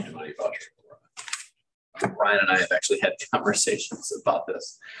 Okay. We don't do any voucher for it. Brian and I have actually had conversations about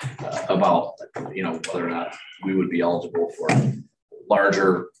this, about whether or not we would be eligible for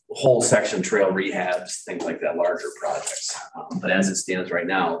larger whole section trail rehabs, things like that, larger projects. But as it stands right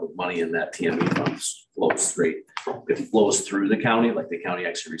now, the money in that TME fund flows straight. It flows through the county, like the county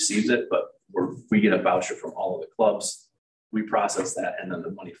actually receives it, but we get a voucher from all of the clubs. We process that, and then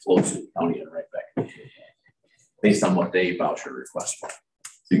the money flows through the county and right back based on what they voucher request for.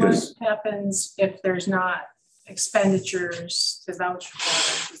 Because what happens if there's not expenditures to vouch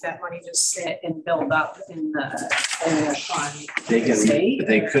for? Does that money just sit and build up in the fund?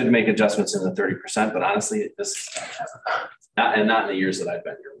 They could make adjustments in the 30%, but honestly, this not in the years that I've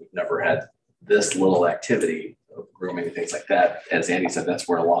been here, we've never had this little activity of grooming and things like that. As Andy said, that's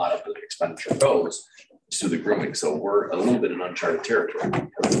where a lot of the expenditure goes to the grooming. So we're a little bit in uncharted territory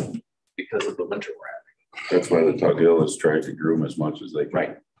because of the winter we're having. That's why the Tug Hill has tried to groom as much as they can.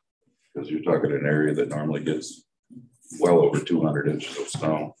 Right. Because you're talking an area that normally gets well over 200 inches of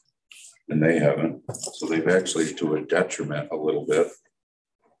snow, and they haven't. So they've actually, to a detriment a little bit,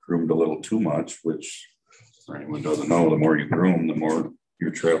 groomed a little too much, which for anyone doesn't know, the more you groom, the more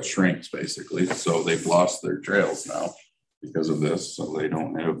your trail shrinks, basically. So they've lost their trails now because of this. So they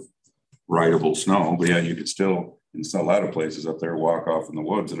don't have rideable snow. But yeah, you could still, in a lot of places up there, walk off in the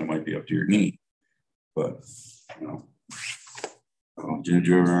woods and it might be up to your knee. But, Oh, did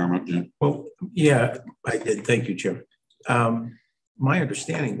you ever, Well, yeah, I did. Thank you, Chair. My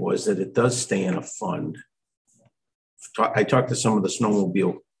understanding was that it does stay in a fund. I talked to some of the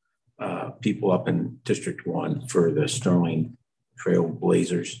snowmobile people up in District 1 for the Sterling Trail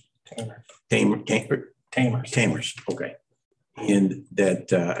Blazers. Tamers. Okay. And that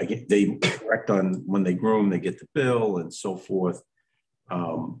they correct on when they groom, they get the bill and so forth.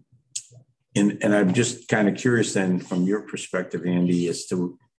 And I'm just kind of curious then from your perspective, Andy, as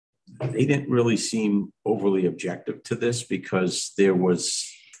to they didn't really seem overly objective to this because there was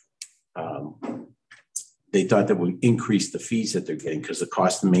they thought that would increase the fees that they're getting because the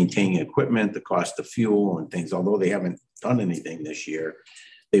cost of maintaining equipment, the cost of fuel and things, although they haven't done anything this year,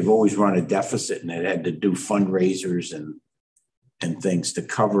 they've always run a deficit and it had to do fundraisers and things to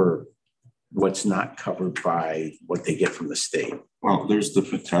cover what's not covered by what they get from the state. well, there's the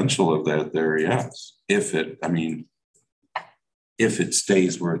potential of that there, yes. If it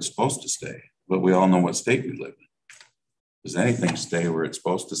stays where it's supposed to stay, but we all know what state we live in. Does anything stay where it's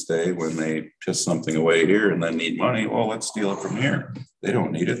supposed to stay when they piss something away here and then need money? Well, let's steal it from here. They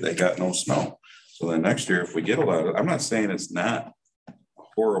don't need it. They got no snow. So then next year, if we get a lot of, I'm not saying it's not a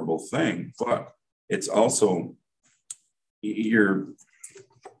horrible thing, but it's also, they're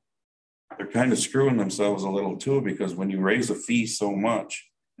kind of screwing themselves a little too, because when you raise a fee so much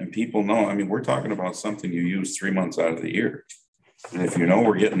and people know, I mean, we're talking about something you use 3 months out of the year. And if you know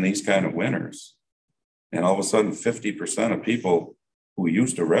we're getting these kind of winters, and all of a sudden 50% of people who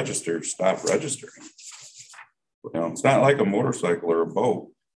used to register stop registering. You know, it's not like a motorcycle or a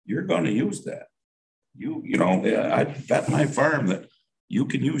boat. You're going to use that. You know, I bet my farm that you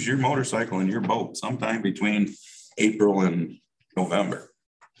can use your motorcycle and your boat sometime between April and November.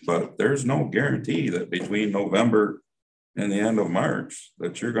 But there's no guarantee that between November and the end of March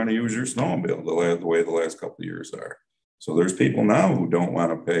that you're going to use your snowmobile the way the last couple of years are. So there's people now who don't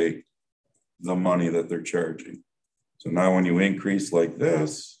want to pay the money that they're charging. So now when you increase like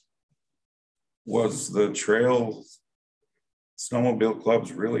this, was the trail snowmobile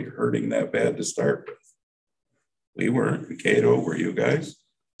clubs really hurting that bad to start with? We weren't. Cato, were you guys?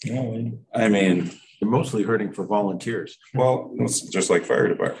 No, I mean, they're mostly hurting for volunteers. Well, it's just like fire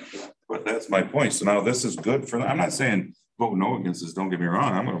department. But that's my point. So now this is good for them. I'm not saying vote no against this. Don't get me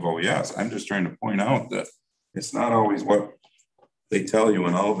wrong. I'm going to vote yes. I'm just trying to point out that it's not always what they tell you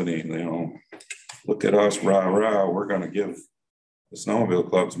in Albany, you know, look at us, rah, rah, we're going to give the snowmobile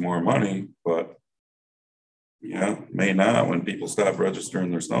clubs more money, but yeah, may not when people stop registering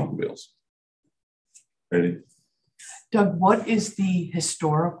their snowmobiles. Ready? Doug, what is the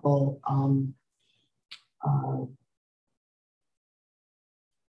historical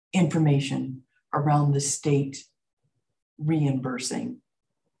information around the state reimbursing?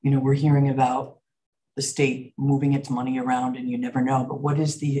 You know, we're hearing about the state moving its money around and you never know, but what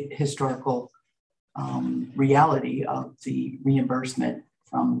is the historical reality of the reimbursement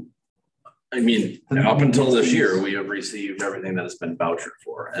from? I mean, up until this year, we have received everything that has been vouchered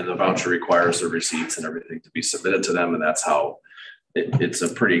for, and the voucher requires the receipts and everything to be submitted to them. And that's how it's a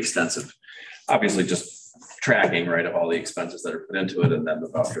pretty extensive, obviously just tracking, right, of all the expenses that are put into it. And then the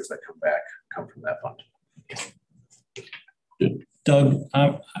vouchers that come from that fund. Doug,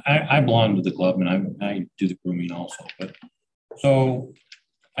 I belong to the club and I do the grooming also, but so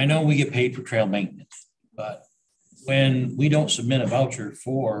I know we get paid for trail maintenance, but when we don't submit a voucher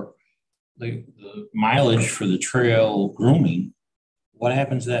for the mileage for the trail grooming, what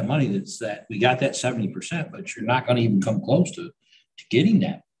happens to that money? That's that we got that 70%, but you're not going to even come close to getting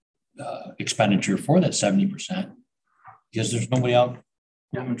that expenditure for that 70% because there's nobody out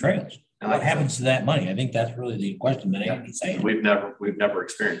on the trails. What happens to that money? I think that's really the question that Andy's saying. We've never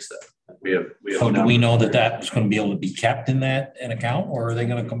experienced that. We have. So do we know that that's going to be able to be kept in an account, or are they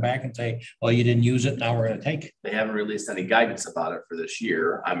going to come back and say, well, you didn't use it, now we're going to take it? They haven't released any guidance about it for this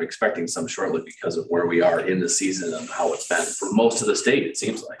year. I'm expecting some shortly because of where we are in the season and how it's been for most of the state, it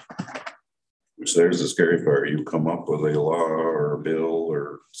seems like. Which there's the scary part. You come up with a law or a bill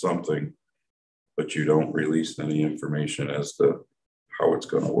or something, but you don't release any information as to how it's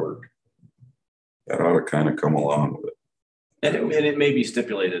going to work. That ought to kind of come along with it. And it may be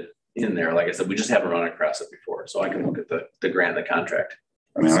stipulated in there. Like I said, we just haven't run across it before. So I can look at the grant, the contract.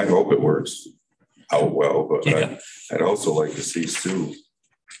 I mean, I hope it works out well, but yeah. I'd also like to see Sue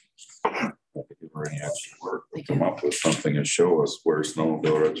give her any extra work to come up with something and show us where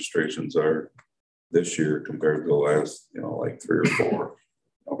snowmobile registrations are this year compared to the last, like 3 or 4.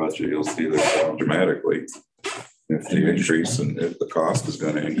 I bet you'll see this down dramatically. If the increase and if the cost is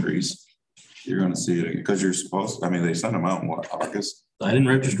going to increase, you're going to see it because you're supposed to, I mean, they sent them out in what, August? I didn't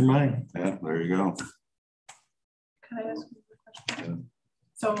register mine. Yeah, there you go. can I ask you a question?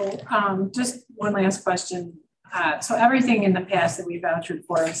 So just one last question. So everything in the past that we vouchered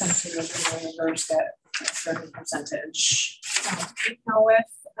for essentially was reimbursed at a certain percentage.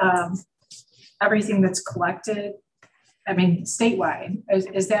 With everything that's collected, I mean, statewide,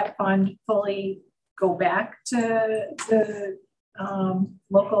 is that fund fully go back to the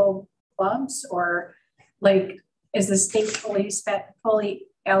local clubs, or like is the state fully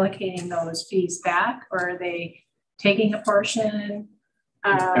allocating those fees back, or are they taking a portion?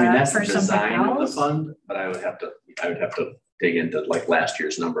 I mean, that's for the something design of the else? fund, but I would have to dig into like last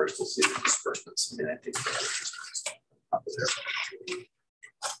year's numbers to see the disbursements. I mean, I think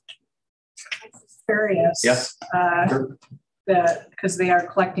curious. Yes. Because they are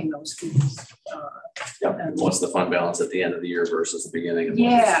collecting those fees. Yep. And what's the fund balance at the end of the year versus the beginning of the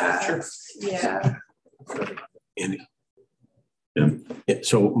year? Sure. Yeah. Andy. Yeah.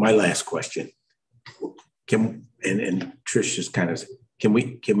 So my last question, and Trish just kind of, can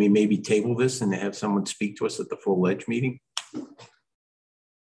we maybe table this and have someone speak to us at the full ledge meeting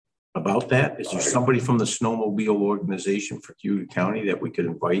about that? Is there somebody from the snowmobile organization for Cayuga County that we could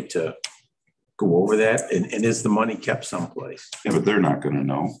invite to go over that? And is the money kept someplace? Yeah, but they're not going to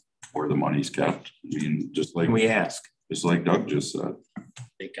know where the money's kept. I mean, just like we ask, just like Doug just said.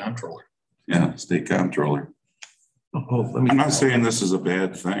 State comptroller. Yeah, state comptroller. Oh, I'm not saying this is a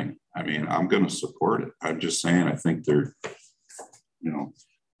bad thing. I mean, I'm going to support it. I'm just saying I think they're, you know,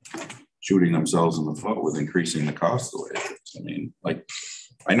 shooting themselves in the foot with increasing the cost the way it is. I mean, like,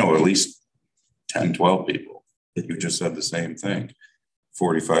 I know at least 10, 12 people that you just said the same thing.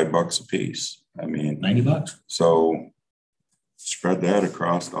 $45 a piece. I mean, $90. So spread that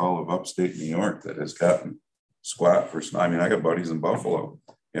across all of upstate New York that has gotten squat for snow. I mean, I got buddies in Buffalo.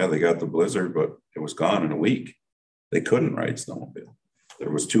 Yeah, they got the blizzard, but it was gone in a week. They couldn't ride snowmobile. There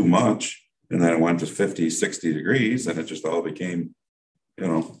was too much. And then it went to 50, 60 degrees and it just all became, you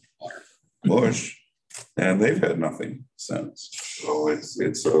know, mush. And they've had nothing since.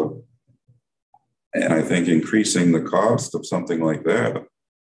 So and I think increasing the cost of something like that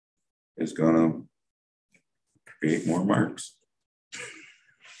is going to create more marks.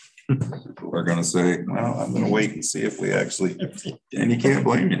 We're going to say, well, I'm going to wait and see if we actually, and you can't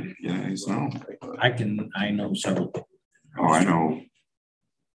blame you. You know, so I know several. Oh, I know.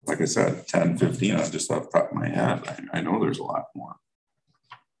 Like I said, 10, 15, just off the top of my head. I know there's a lot more.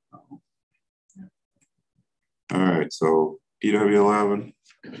 All right, so PW11,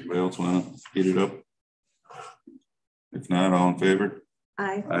 anybody else want to heat it up? If not, all in favor?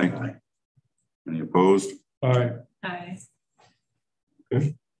 Aye. Aye. Any opposed? Aye. Aye.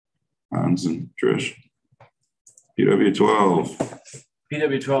 Okay. Hans and Trish. PW12.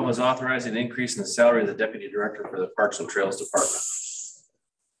 PW12 was authorizing an increase in the salary of the Deputy Director for the Parks and Trails Department.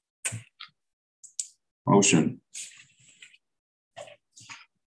 Motion.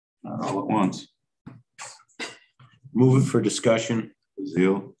 Not all at once. Move it for discussion.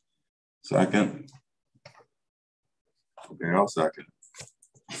 Zeal. Second. Okay, I'll second.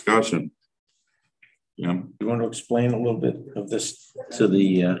 Discussion. Jim, you want to explain a little bit of this to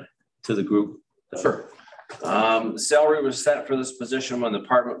the group? Sure. The salary was set for this position when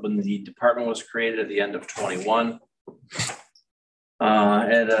the department was created at the end of 21.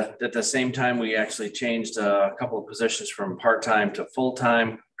 At the same time, we actually changed a couple of positions from part-time to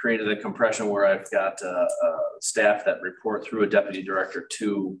full-time, created a compression where I've got staff that report through a deputy director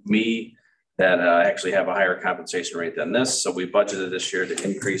to me that actually have a higher compensation rate than this. So we budgeted this year to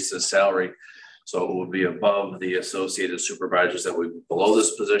increase the salary. So it would be above the associated supervisors that would be below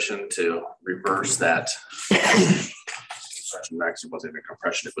this position to reverse that. Actually wasn't even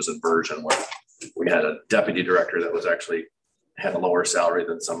compression, it was inversion where we had a deputy director that was actually had a lower salary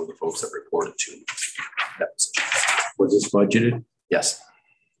than some of the folks that reported to that position. Was this budgeted? Yes.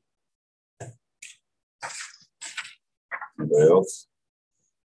 anybody else?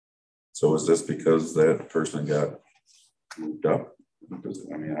 So is this because that person got moved up? Because,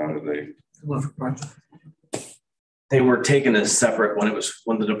 I mean, how did they? They were taken as separate when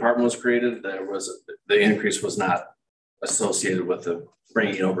the department was created. The increase was not associated with the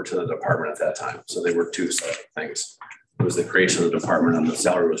bringing it over to the department at that time. So they were two separate things. It was the creation of the department, and the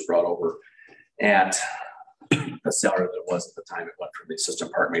salary was brought over at the salary that it was at the time. It went from the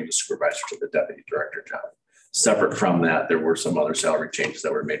assistant park maintenance supervisor to the deputy director job. Separate from that, there were some other salary changes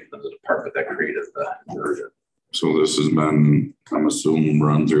that were made in the department that created the inversion. So this has been, I'm assuming,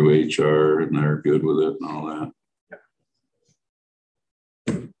 run through HR and they're good with it and all that.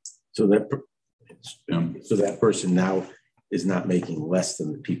 So that person now is not making less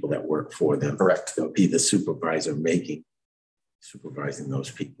than the people that work for them. Correct. They'll be the supervisor making supervising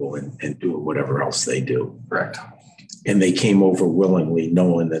those people and doing whatever else they do. Correct. And they came over willingly,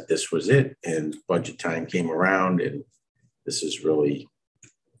 knowing that this was it, and budget time came around, and this is really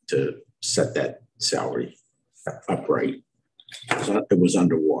to set that salary upright. So it was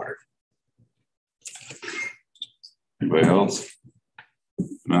underwater. Anybody else?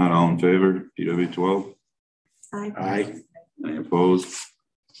 Not all in favor, PW 12? Aye. Aye. Any opposed?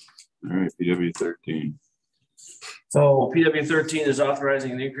 All right, PW 13. So PW 13 is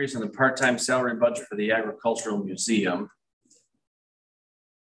authorizing an increase in the part-time salary budget for the Agricultural Museum.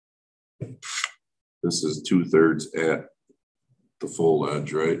 This is 2/3 at the full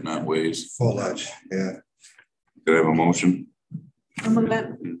edge, right? Not ways. Full edge, yeah. Could I have a motion? I'll move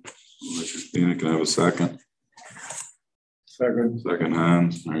it. Christina, can I have a second? Second,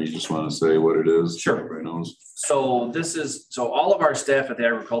 Hans, or you just want to say what it is? Sure. Everybody knows. So all of our staff at the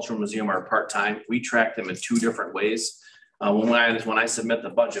Agricultural Museum are part-time. We track them in two different ways. When I submit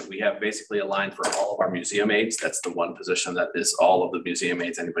the budget, we have basically a line for all of our museum aides. That's the one position that is all of the museum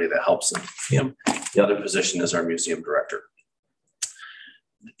aides, anybody that helps in the museum. The other position is our museum director.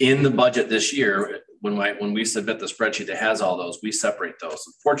 In the budget this year, when we submit the spreadsheet that has all those, we separate those.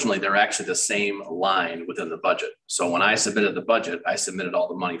 Unfortunately, they're actually the same line within the budget. So when I submitted the budget, I submitted all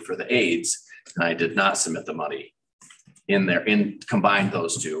the money for the aides, and I did not submit the money in there, combined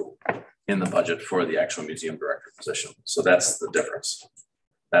those two in the budget for the actual museum director position. So that's the difference.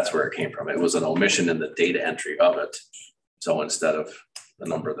 That's where it came from. It was an omission in the data entry of it. So instead of the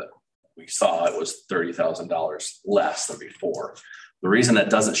number that we saw, it was $30,000 less than before. The reason that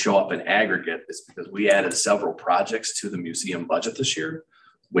doesn't show up in aggregate is because we added several projects to the museum budget this year,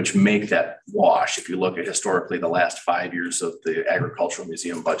 which make that wash. If you look at historically the last 5 years of the Agricultural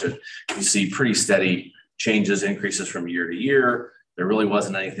Museum budget, you see pretty steady changes, increases from year to year. There really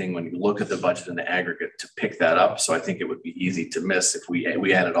wasn't anything when you look at the budget in the aggregate to pick that up. So I think it would be easy to miss if we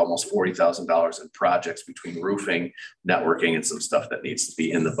added almost $40,000 in projects between roofing, networking, and some stuff that needs to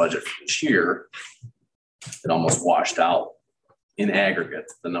be in the budget for this year. It almost washed out in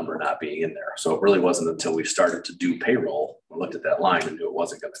aggregate, the number not being in there. So it really wasn't until we started to do payroll, we looked at that line and knew it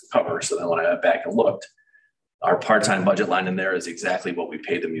wasn't going to cover. So then when I went back and looked, our part-time budget line in there is exactly what we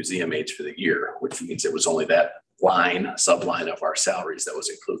paid the museum aides for the year, which means it was only that line, subline of our salaries that was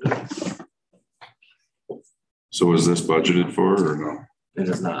included. So is this budgeted for or no? It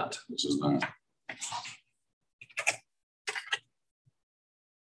is not. This is not.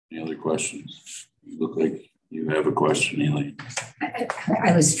 Any other questions? You look like you have a question, Ely.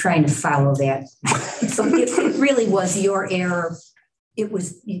 I was trying to follow that. So it really was your error. It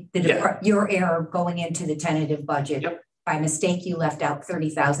was your error going into the tentative budget. Yep. By mistake, you left out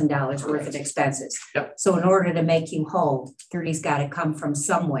 $30,000 worth of expenses. Yep. So in order to make you whole, 30's got to come from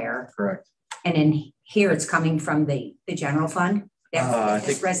somewhere. Correct. And in here, it's coming from the general fund. That's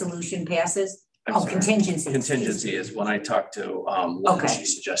this resolution passes. Contingency. Contingency is when I talked to Lynn, she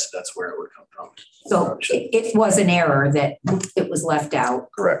suggested that's where it would come from. So it was an error that it was left out.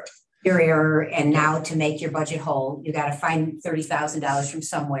 Correct. Your error, and now to make your budget whole, you got to find $30,000 from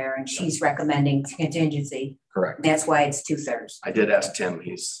somewhere, and she's recommending contingency. Correct. That's why it's 2/3. I did ask Tim;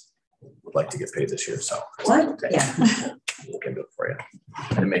 would like to get paid this year, so what? Okay. Yeah, we'll do it for you. I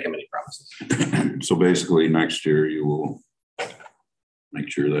didn't make him any promises. So basically, next year you will make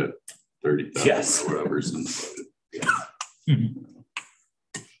sure that 30,000 yes. or whatever's in the budget.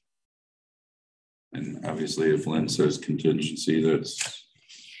 And obviously, if Lynn says contingency, that's.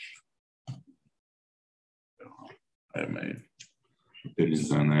 I have my opinions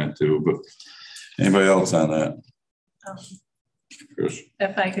on that too, but anybody else on that? Chris?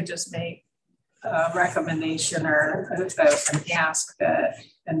 If I could just make a recommendation or an ask that,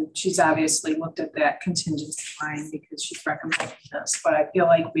 and she's obviously looked at that contingency line because she's recommending this, but I feel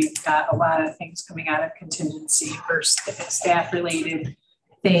like we've got a lot of things coming out of contingency for staff related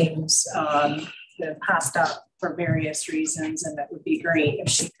things that popped up for various reasons. And that would be great if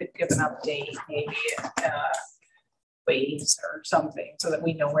she could give an update, maybe ways or something, so that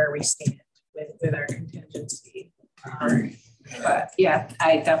we know where we stand with our contingency. But yeah,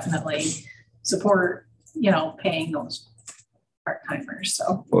 I definitely support, paying those part-timers.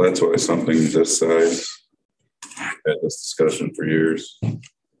 So Well, that's why something this size, had this discussion for years.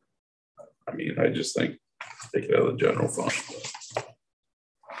 I mean, I just think take it out of the general fund.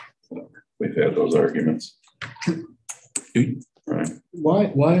 We've had those arguments. Right.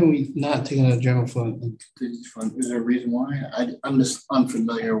 Why are we not taking a general fund and contingency fund? Is there a reason why? I'm just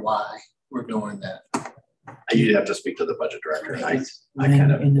unfamiliar why we're doing that. You'd have to speak to the budget director.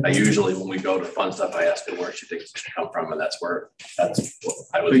 I usually, when we go to fund stuff, I ask her where she thinks it should come from, and that's what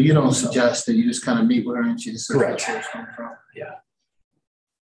I would. But you don't suggest that, you just kind of meet with her and she decides Correct. where it's coming from. Yeah.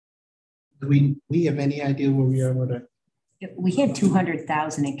 Do we have any idea where we are with it? We had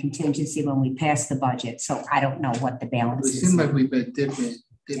 200,000 in contingency when we passed the budget, so I don't know what the balance It is. seemed like we've been dipping.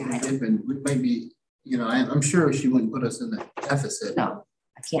 We might be, you know, I'm sure she wouldn't put us in the deficit. No,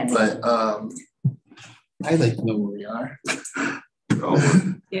 I can't. But I'd like to know where we are.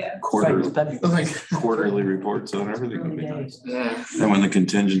 Yeah. Quarterly reports on everything would be nice. Yeah. And when the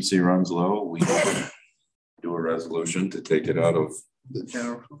contingency runs low, we do a resolution to take it out of The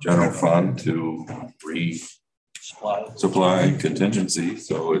general fund to supply contingency.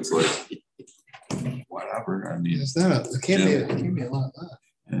 So it's like, whatever, I mean. It's not, it can't be a lot left.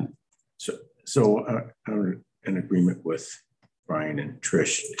 Yeah. So I'm in agreement with Brian and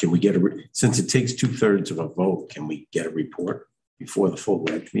Trish. Can we get since it takes 2/3 of a vote, can we get a report before the full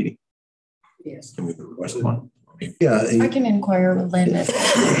reg meeting? Yes. Can we request one? Yeah. I can inquire with Lynn.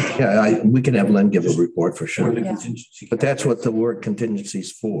 Yeah, we can have Len give a report for sure. The contingency. But that's what the word contingency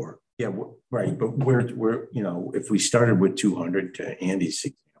is for. Yeah, right. But we're, you know, if we started with 200 to Andy's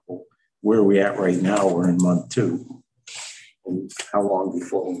example, where are we at right now? We're in month 2. And how long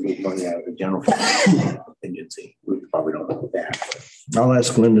before we move money out of the general fund contingency? We probably don't know that. But I'll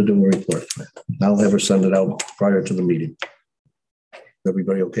ask Lynn to do a report. I'll have her send it out prior to the meeting.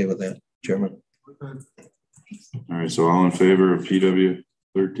 Everybody okay with that, Chairman? All right, so all in favor of PW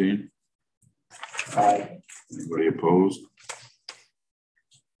 13? Aye. Anybody opposed?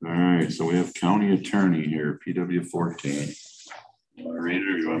 All right, so we have county attorney here, PW 14. You want to read it,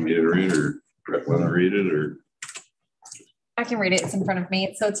 or you want me to read it, or Brett want to read it, or? I can read it. It's in front of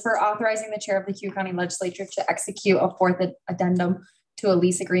me. So it's for authorizing the chair of the Cayuga County Legislature to execute a 4th addendum to a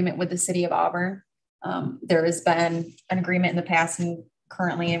lease agreement with the city of Auburn. There has been an agreement in the past and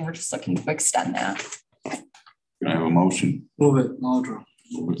currently, and we're just looking to extend that. Can I have a motion? Move it, Muldrow.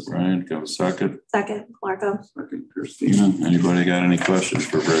 Move it, Brian. Can I have a second? Second, Marco. Second, Christina. Anybody got any questions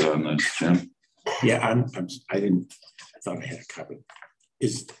for Brett on this, Jim? Yeah, I thought I had a copy.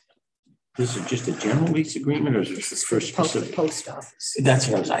 Is this just a general lease agreement, or is this for specific? Post office. That's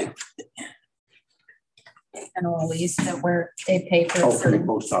what I was like. General lease that where they pay for. Oh, for the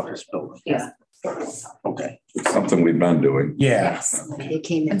post office building. Yeah. Okay. It's something we've been doing. Yeah. Yes. It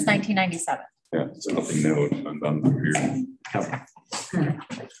came in. Since 1997. Yeah, it's nothing new. It's been done for years.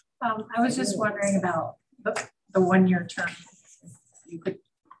 I was just wondering about the 1-year term. You could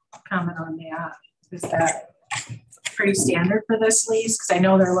comment on that. Is that pretty standard for this lease? Because I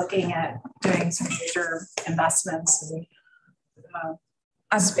know they're looking at doing some major investments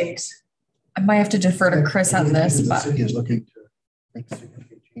in space. I might have to defer to Chris on this, The but city is looking to make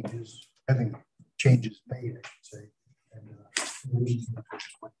significant changes, having changes made, I should say. And,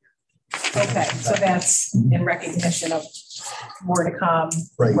 Okay, so that's in recognition of more to come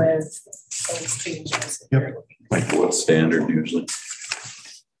Right. with those changes. Yep. Like what's standard usually?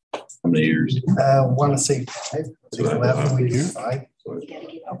 How many years? Want to say 5. I think the last one we do 5.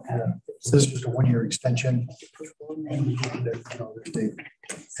 So this is just a 1-year extension. And, you know, they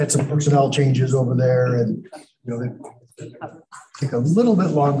had some personnel changes over there, and you know they take a little bit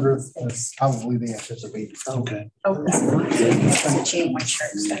longer than probably they anticipated. Okay. I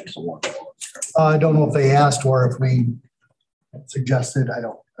don't know if they asked or if we suggested. I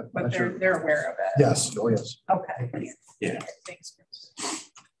don't. But they're aware of it. Yes. Oh, yes. Okay. Yeah. Thanks, Chris.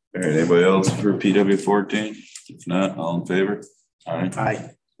 All right, anybody else for PW 14? If not, all in favor? Aye.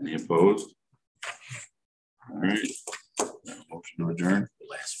 Aye. Any opposed? All right. Motion to adjourn.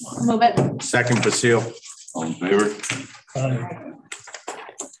 Last one. move it. Second, Basile. All in favor?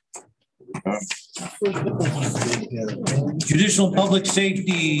 Judicial public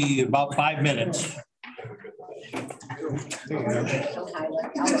safety, about 5 minutes. We're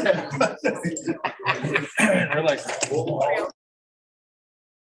like,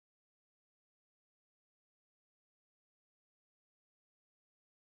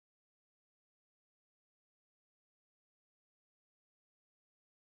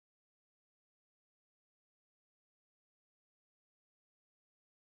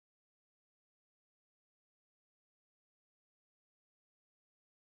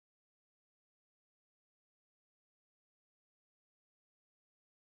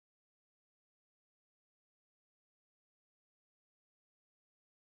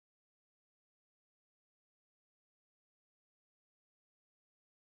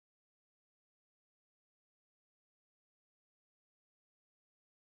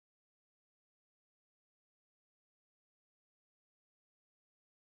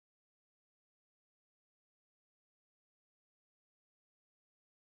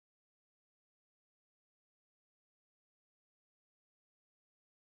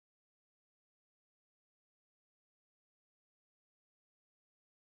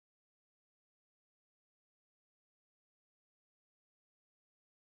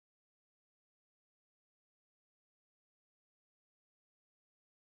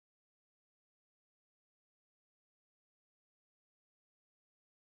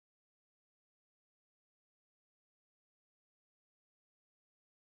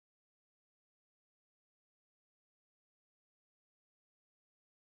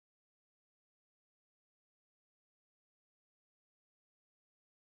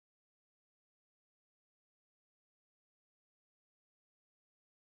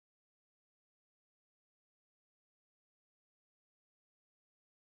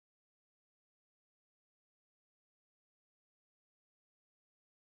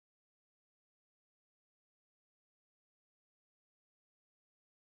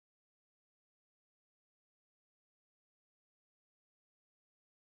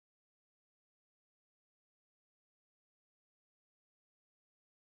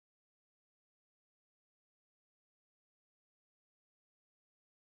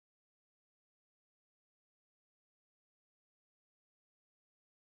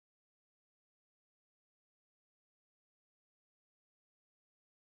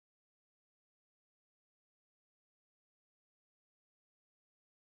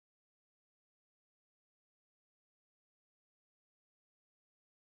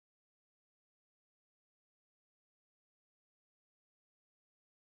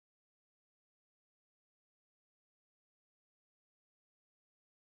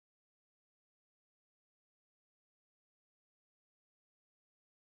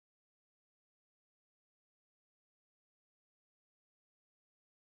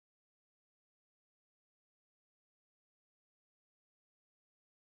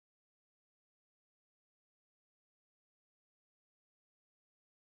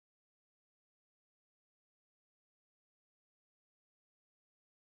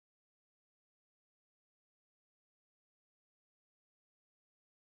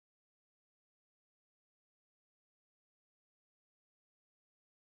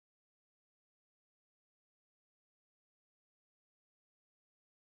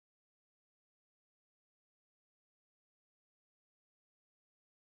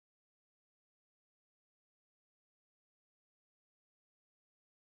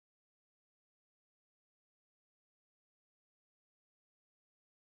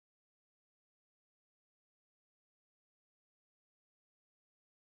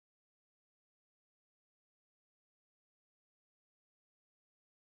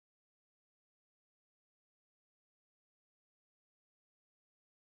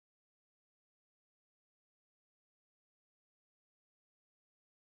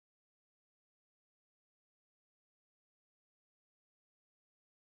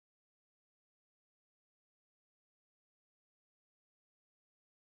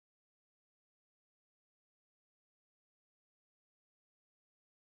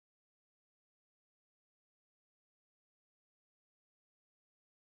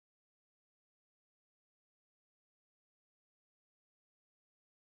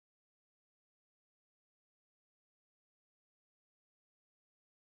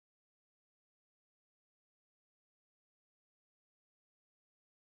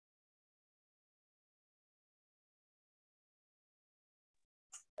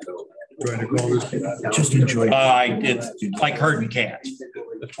 Just enjoy. It's like herding cats.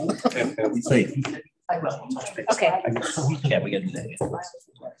 Safe. Okay. Yeah, we got to do that.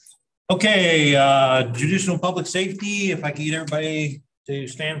 Okay, judicial and public safety, if I can get everybody to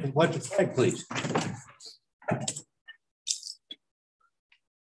stand for the pledge of flag, please.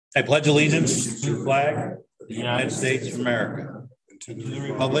 I pledge allegiance to the flag of the United States of America, to the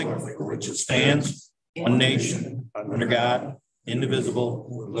republic for which it stands, one nation, under God, indivisible,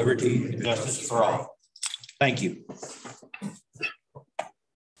 with liberty and justice for all. Thank you.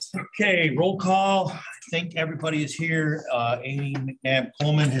 Okay, roll call. I think everybody is here. Amy McNabb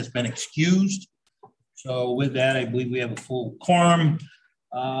Coleman has been excused. So with that, I believe we have a full quorum.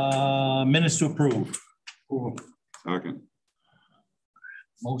 Minutes to approve. Second.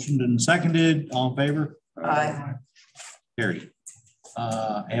 Motioned and seconded. All in favor? Aye. Carried.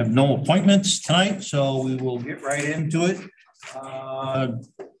 I have no appointments tonight, so we will get right into it.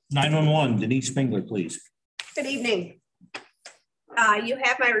 911, Denise Spengler, please. Good evening. You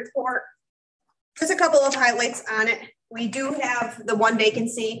have my report. Just a couple of highlights on it. We do have the one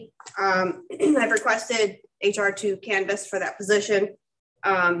vacancy. I've requested HR to canvass for that position.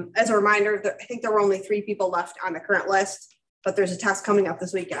 As a reminder, I think there were only 3 people left on the current list, but there's a test coming up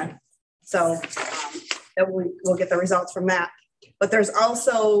this weekend. So we'll get the results from that. But there's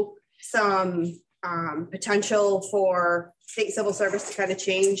also some potential for state civil service to kind of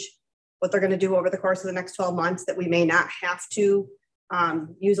change what they're going to do over the course of the next 12 months, that we may not have to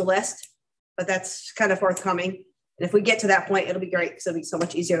use a list, but that's kind of forthcoming. And if we get to that point, it'll be great because it'll be so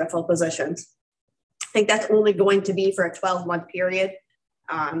much easier to fill positions. I think that's only going to be for a 12-month period.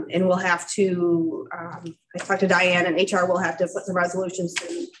 And we'll have to, I talked to Diane, and HR will have to put some resolutions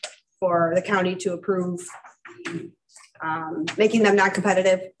for the county to approve making them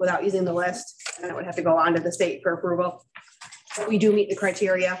non-competitive without using the list. And it would have to go on to the state for approval. But we do meet the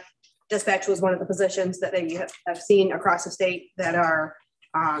criteria. Dispatch was one of the positions that they have seen across the state that are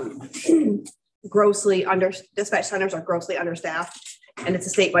dispatch centers are grossly understaffed, and it's a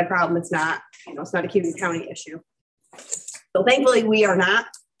statewide problem. It's not, it's not a Cayuga County issue. So thankfully we are not.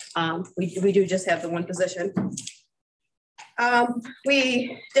 We do just have the one position.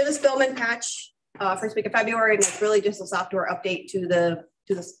 We did a Spillman patch first week of February, and it's really just a software update to the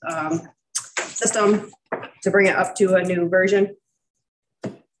system to bring it up to a new version.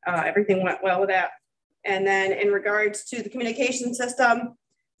 Everything went well with that. And then in regards to the communication system,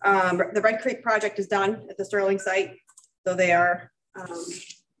 the Red Creek project is done at the Sterling site. So they are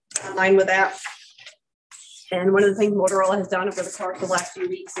online with that. And one of the things Motorola has done over the course of the last few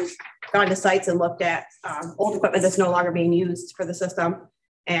weeks is gone to sites and looked at old equipment that's no longer being used for the system.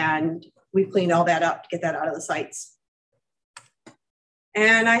 And we've cleaned all that up to get that out of the sites.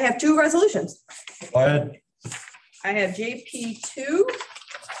 And I have 2 resolutions. Go ahead. I have JP2.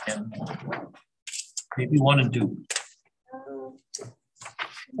 And JP1 and 2.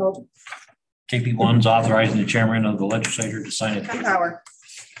 JP1's authorizing the chairman of the legislature to sign it. Penn Tower.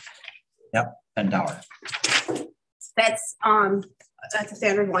 Yep, Penn Tower. That's a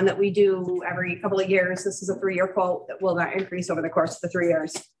standard one that we do every couple of years. This is a 3-year quote that will not increase over the course of the 3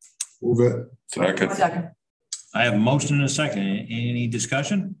 years. Move it. Second. I have a motion and a second. Any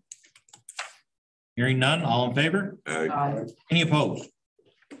discussion? Hearing none. All in favor? Aye. Any opposed?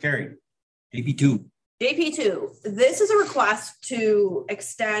 Carried. JP2. JP2, this is a request to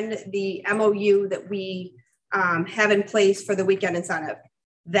extend the MOU that we have in place for the weekend incentive.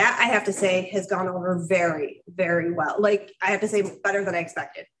 That, I have to say, has gone over very, very well. Like, I have to say, better than I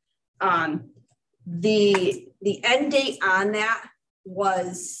expected. The end date on that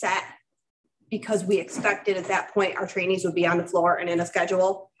was set because we expected at that point our trainees would be on the floor and in a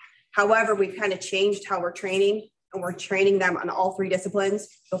schedule. However, we've kind of changed how we're training, and we're training them on all 3 disciplines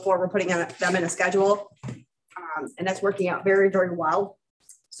before we're putting them in a schedule. And that's working out very, very well.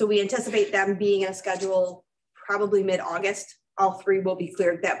 So we anticipate them being in a schedule probably mid-August. All 3 will be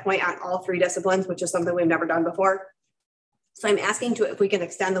cleared at that point on all 3 disciplines, which is something we've never done before. So I'm asking if we can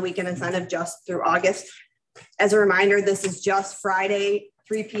extend the weekend incentive just through August. As a reminder, this is just Friday,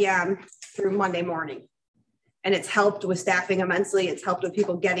 3 p.m. through Monday morning. And it's helped with staffing immensely. It's helped with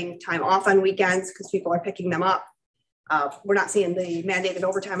people getting time off on weekends because people are picking them up. We're not seeing the mandated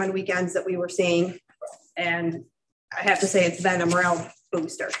overtime on weekends that we were seeing. And I have to say it's been a morale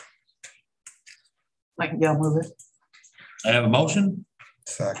booster. Yeah, move it. I have a motion.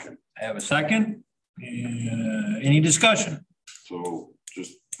 Second. I have a second. Any discussion? So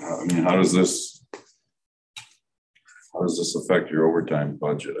just, I mean, how does this affect your overtime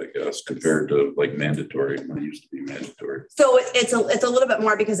budget, I guess, compared to like mandatory when it used to be mandatory? So it's a little bit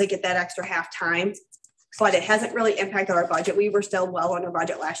more because they get that extra half time. but it hasn't really impacted our budget. We were still well under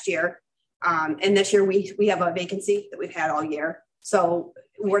budget last year. And this year we have a vacancy that we've had all year. So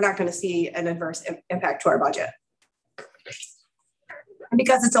we're not going to see an adverse impact to our budget.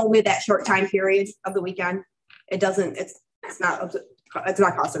 Because it's only that short time period of the weekend, it's not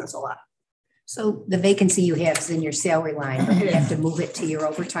costing us a lot. So the vacancy you have is in your salary line, but you have to move it to your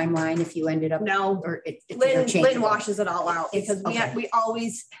overtime line if you ended up. No, or it's Lynn washes it all out because we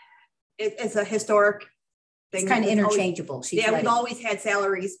always, it's a historic thing. It's kind of interchangeable. Always, we've always had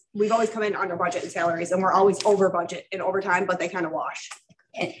salaries. We've always come in under budget and salaries, and we're always over budget and overtime, but they kind of wash.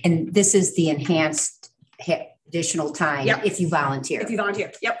 And this is the enhanced additional time if you volunteer. If you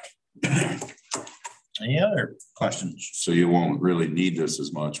volunteer, yep. Any other questions? So you won't really need this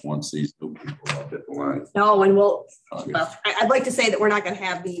as much once these new people up at the line. No, and I'd like to say that we're not going to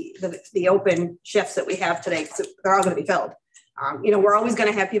have the open shifts that we have today because they're all going to be filled. We're always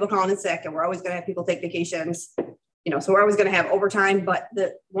going to have people calling in sick, and we're always going to have people take vacations. So we're always going to have overtime, but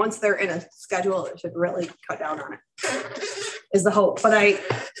once they're in a schedule, it should really cut down on it. Is the hope, but I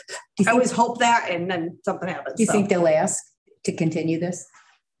always hope that, and then something happens. Do you think they'll ask to continue this?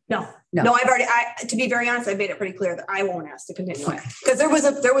 No, to be very honest, I made it pretty clear that I won't ask to continue it because there was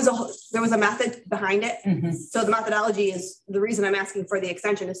a method behind it. Mm-hmm. So the methodology is the reason I'm asking for the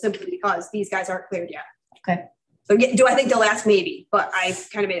extension is simply because these guys aren't cleared yet. Okay. So do I think they'll ask? Maybe, but I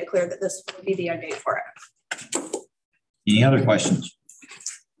kind of made it clear that this would be the end date for it. Any other questions?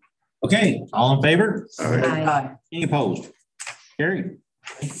 Okay, all in favor? Aye. Any opposed? Carried.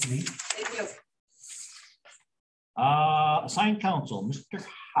 Thank you. Assigned counsel, Mr.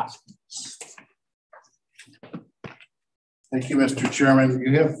 Hoskins. Thank you, Mr. Chairman.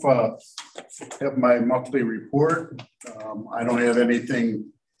 You have my monthly report. I don't have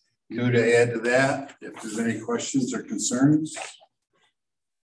anything new to add to that. If there's any questions or concerns.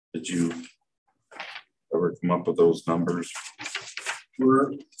 Did you ever come up with those numbers?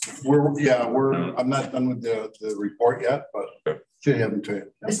 I'm not done with the report yet, but should have them to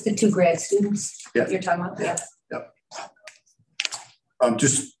you. It's the 2 grad students you're talking about? Yeah. Yep.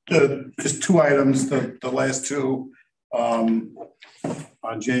 Just 2 items, the last 2. On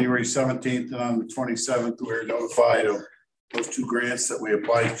January 17th and on the 27th, we were notified of those 2 grants that we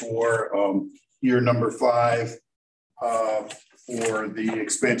applied for. Year number 5 for the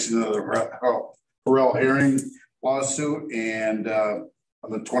expansion of the Harrell Herring lawsuit, and on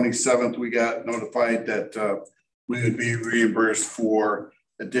the 27th, we got notified that we would be reimbursed for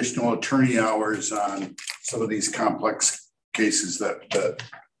additional attorney hours on some of these complex cases that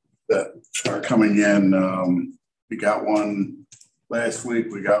are coming in. We got one last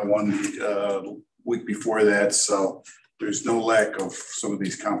week. We got one week before that. So there's no lack of some of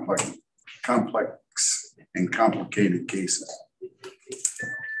these complex and complicated cases.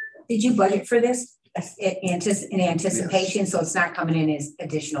 Did you budget for this in anticipation? Yes. So it's not coming in as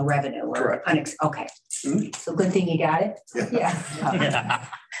additional revenue? Correct. Okay. Mm-hmm. So good thing you got it. Yeah.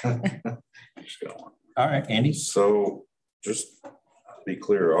 All right, Andy. So just to be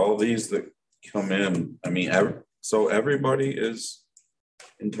clear, all these that come in, I mean, so everybody is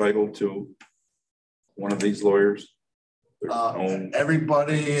entitled to one of these lawyers?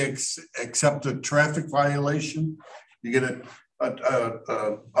 Everybody except a traffic violation. You get a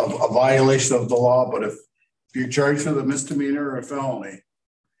violation of the law, but if you're charged with a misdemeanor or a felony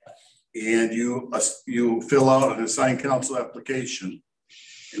and you fill out an assigned counsel application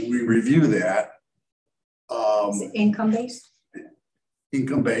and we review that. Is it income based?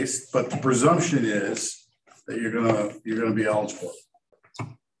 Income based, but the presumption is that you're gonna be eligible.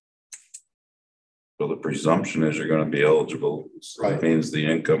 So the presumption is you're going to be eligible. So right. That means the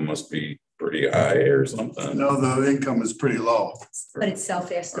income must be pretty high or something. No, the income is pretty low. But it's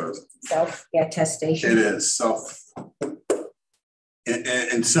self-attestation. It is self.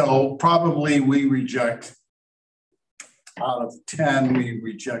 And so probably we reject, out of 10, we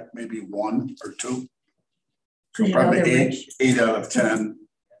reject maybe 1 or 2. So probably 8 out of 10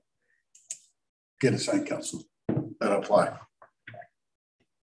 get assigned counsel that apply.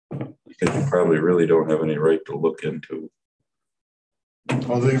 Because you probably really don't have any right to look into.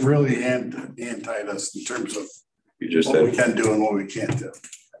 Well, they really hand-tied us in terms of what we can do and what we can't do.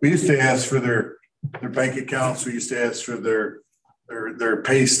 We used to ask for their bank accounts. We used to ask for their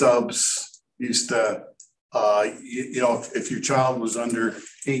pay stubs. We used to, if your child was under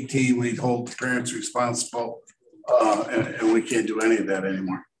 18, we'd hold the parents responsible, and we can't do any of that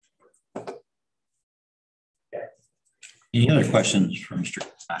anymore. Any other questions for Mr.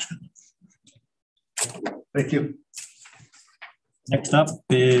 Hoskins? Thank you. Next up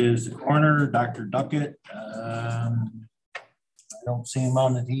is the coroner, Dr. Duckett. don't see him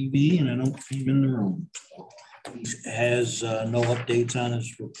on the TV and I don't see him in the room. He has no updates on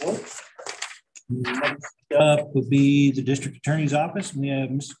his report. Next up would be the district attorney's office. We have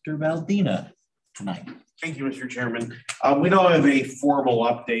Mr. Valdina tonight. Thank you, Mr. Chairman. We don't have a formal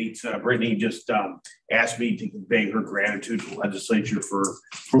update. Brittany just asked me to convey her gratitude to the legislature for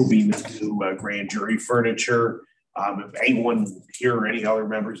approving the new grand jury furniture. If anyone here or any other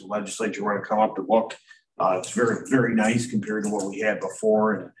members of the legislature want to come up to look, it's very, very nice compared to what we had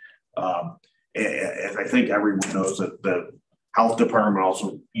before. And as I think everyone knows, that the health department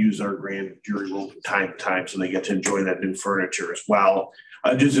also use our grand jury room from time to time, so they get to enjoy that new furniture as well.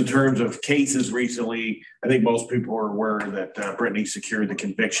 Just in terms of cases recently, I think most people are aware that Brittany secured the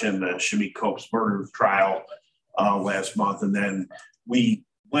conviction, the Shamik Cope's murder trial last month. And then we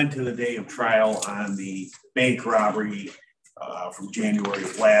went to the day of trial on the bank robbery from January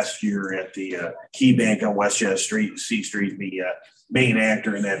of last year at the Key Bank on Westchester Street, C Street. The main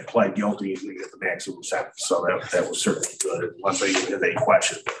actor in that pled guilty and we get the maximum sentence. So that was certainly good. Unless I have any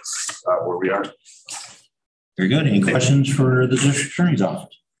questions, where we are. Very good. Any questions for the district attorney's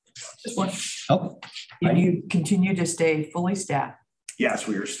office? Just one. Oh, do you continue to stay fully staffed? Yes,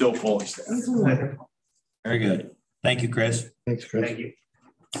 we are still fully staffed. Very good. Thank you, Chris. Thanks, Chris. Thank you.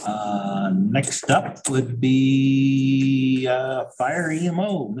 Next up would be Fire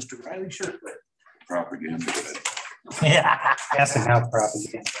EMO, Mr. Riley Shirtley. Propaganda. Yeah, passing out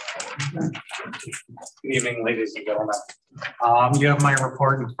propaganda. Good evening, ladies and gentlemen. You have my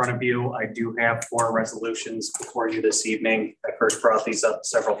report in front of you. I do have 4 resolutions before you this evening. I first brought these up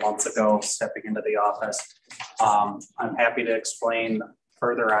several months ago, stepping into the office. I'm happy to explain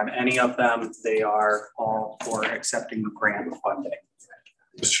further on any of them. They are all for accepting grant funding.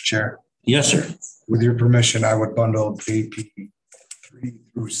 Mr. Chair. Yes, sir. With your permission, I would bundle JP 3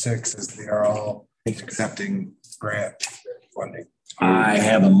 through 6 as they are all accepting grant funding. I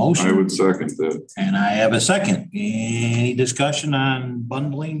have a motion. I would second that. And I have a second. Any discussion on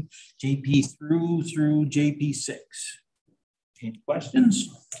bundling JP through JP6? Any questions?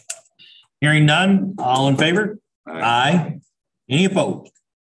 Hearing none, all in favor? Aye. Any opposed?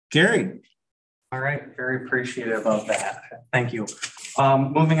 Carried. All right, very appreciative of that. Thank you.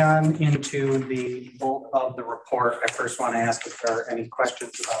 Moving on into the bulk of the report, I first want to ask if there are any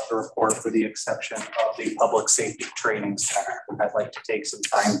questions about the report with the exception of the Public Safety Training Center. I'd like to take some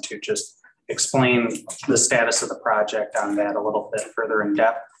time to just explain the status of the project on that a little bit further in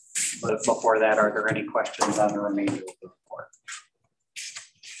depth. But before that, are there any questions on the remainder of the report?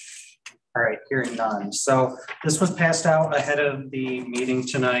 All right, hearing none. So this was passed out ahead of the meeting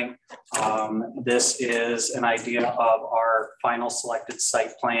tonight. This is an idea of our final selected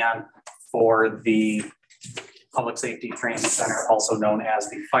site plan for the Public Safety Training Center, also known as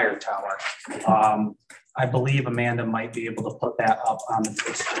the Fire Tower. I believe Amanda might be able to put that up on the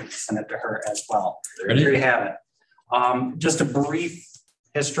screen and send it to her as well. Ready? There you have it. Just a brief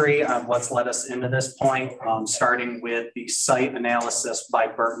history of what's led us into this point, starting with the site analysis by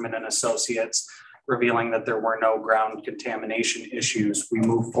Bergman and Associates, revealing that there were no ground contamination issues. We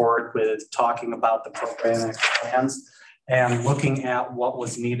moved forward with talking about the programming plans and looking at what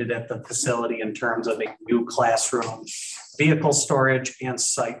was needed at the facility in terms of a new classroom, vehicle storage, and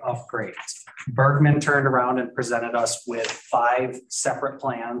site upgrades. Bergman turned around and presented us with 5 separate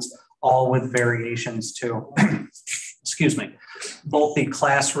plans, all with variations to excuse me, both the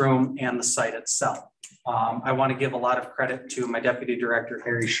classroom and the site itself. I want to give a lot of credit to my Deputy Director,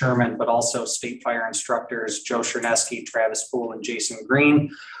 Harry Sherman, but also state fire instructors, Joe Chernesky, Travis Poole, and Jason Green.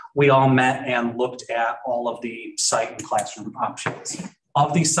 We all met and looked at all of the site and classroom options.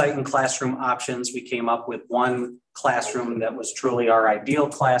 Of the site and classroom options, we came up with one classroom that was truly our ideal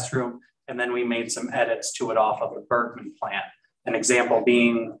classroom, and then we made some edits to it off of the Bergman plan. An example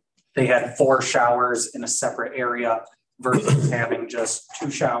being they had 4 showers in a separate area versus having just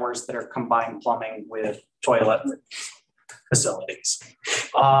 2 showers that are combined plumbing with toilet facilities.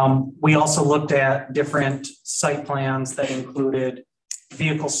 We also looked at different site plans that included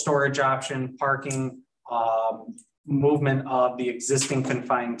vehicle storage option, parking, movement of the existing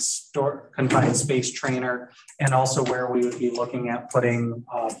confined space trainer, and also where we would be looking at putting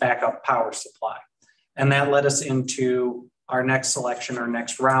backup power supply. And that led us into our next selection or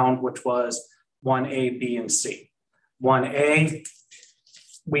next round, which was 1A, B, and C. 1A,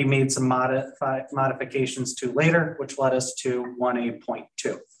 we made some modifications to later, which led us to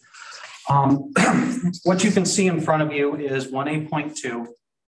 1A.2. What you can see in front of you is 1A.2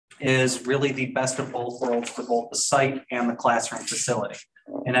 is really the best of both worlds for both the site and the classroom facility.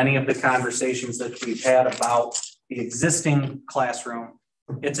 In any of the conversations that we've had about the existing classroom,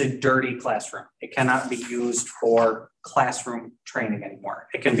 It's a dirty classroom. It cannot be used for classroom training anymore.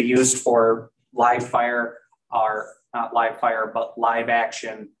 It can be used for live fire, or not live fire, but live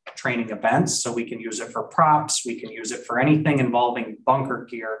action training events. So we can use it for props. We can use it for anything involving bunker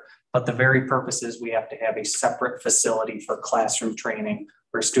gear. But the very purpose is we have to have a separate facility for classroom training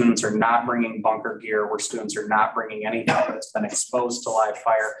where students are not bringing bunker gear, where students are not bringing anything that's been exposed to live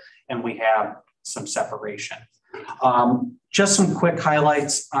fire, and we have some separation. Just some quick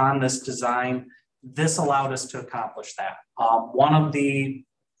highlights on this design. This allowed us to accomplish that. One of the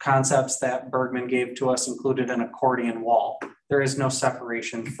concepts that Bergman gave to us included an accordion wall. There is no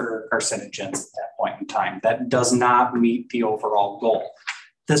separation for carcinogens at that point in time. That does not meet the overall goal.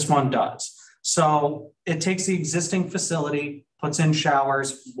 This one does. So it takes the existing facility, puts in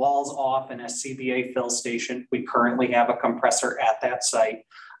showers, walls off in a CBA fill station. We currently have a compressor at that site,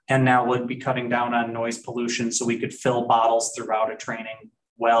 and now would be cutting down on noise pollution so we could fill bottles throughout a training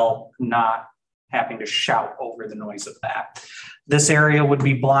while not having to shout over the noise of that. This area would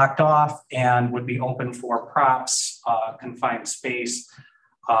be blocked off and would be open for props, confined space,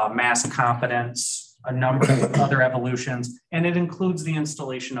 mass competence, a number of other evolutions, and it includes the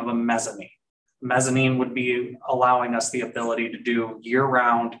installation of a mezzanine. Mezzanine would be allowing us the ability to do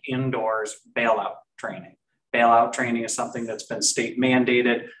year-round indoors bailout training. Bailout training is something that's been state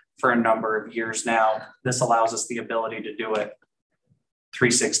mandated for a number of years now. This allows us the ability to do it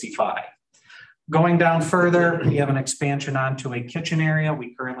 365. Going down further, we have an expansion onto a kitchen area.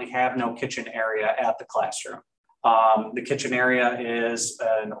 We currently have no kitchen area at the classroom. The kitchen area is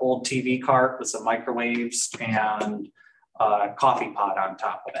an old TV cart with some microwaves and a coffee pot on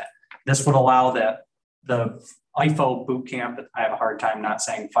top of it. This would allow the IFO boot camp, I have a hard time not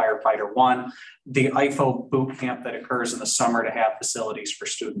saying firefighter one, the IFO boot camp that occurs in the summer to have facilities for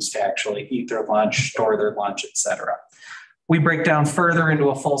students to actually eat their lunch, store their lunch, etc. We break down further into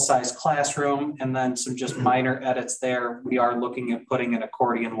a full-size classroom and then some just minor edits there. We are looking at putting an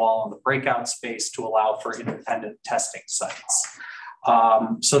accordion wall in the breakout space to allow for independent testing sites.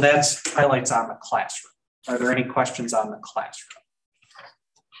 So that's highlights on the classroom. Are there any questions on the classroom?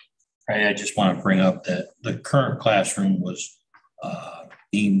 I just want to bring up that the current classroom was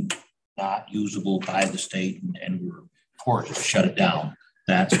deemed not usable by the state, and we're forced to shut it down.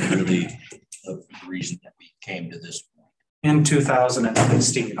 That's really the reason that we came to this point. In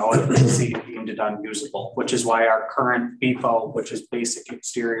 2016, OFC deemed it unusable, which is why our current BFO, which is basic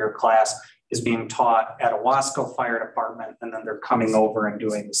exterior class, is being taught at a Wasco Fire Department, and then they're coming over and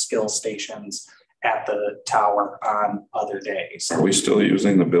doing the skill stations at the tower on other days. Are we still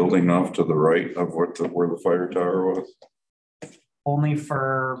using the building off to the right of where the fire tower was? Only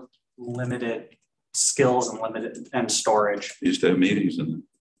for limited skills and limited and storage. Used to have meetings in it.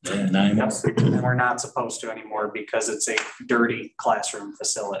 Yes, and we're not supposed to anymore because it's a dirty classroom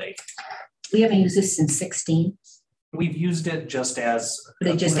facility. We haven't used this since 16. We've used it just as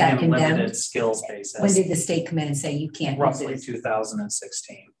but it just got condemned. Limited skills basis. When did the state come in and say you can't use it? Roughly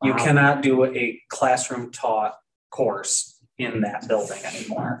 2016. Wow. You cannot do a classroom taught course in that building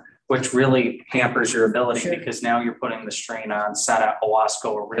anymore, which really hampers your ability because now you're putting the strain on Senate,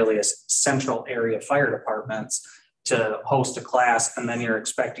 Owasco, or really a central area fire departments to host a class, and then you're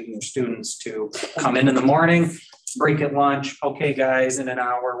expecting your students to come in the morning, break at lunch. Okay, guys, in an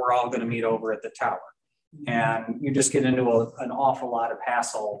hour, we're all going to meet over at the tower. And you just get into an awful lot of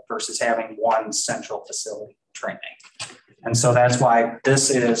hassle versus having one central facility training. And so that's why this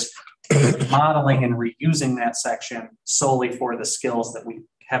is modeling and reusing that section solely for the skills that we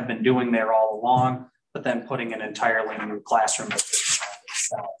have been doing there all along, but then putting an entirely new classroom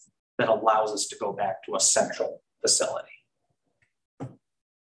that allows us to go back to a central facility.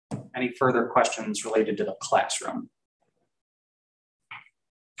 Any further questions related to the classroom?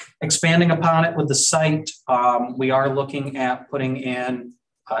 Expanding upon it with the site, we are looking at putting in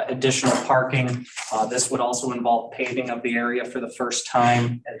additional parking. This would also involve paving of the area for the first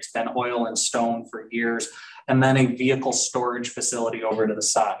time. It's been oil and stone for years, and then a vehicle storage facility over to the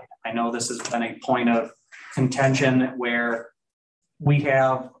side. I know this has been a point of contention where we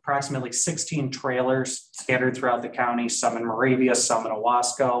have approximately 16 trailers scattered throughout the county, some in Moravia, some in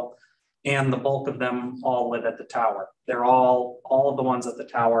Owasco, and the bulk of them all live at the tower. They're all of the ones at the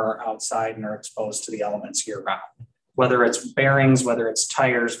tower are outside and are exposed to the elements year round. Whether it's bearings, whether it's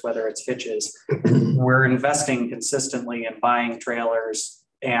tires, whether it's hitches, we're investing consistently in buying trailers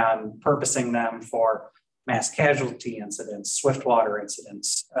and purposing them for mass casualty incidents, swift water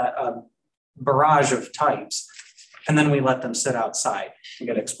incidents, a barrage of types. And then we let them sit outside and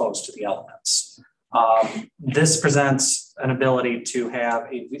get exposed to the elements. This presents an ability to have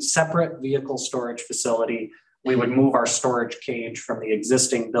a separate vehicle storage facility We would move our storage cage from the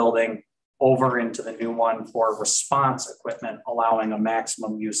existing building over into the new one for response equipment, allowing a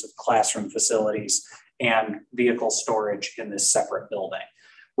maximum use of classroom facilities and vehicle storage in this separate building.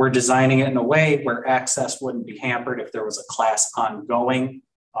 We're designing it in a way where access wouldn't be hampered if there was a class ongoing,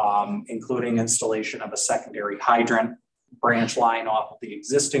 including installation of a secondary hydrant branch line off of the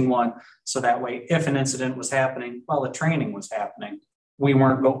existing one. So that way, if an incident was happening while the training was happening, we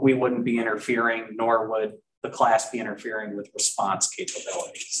wouldn't be interfering, nor would the class be interfering with response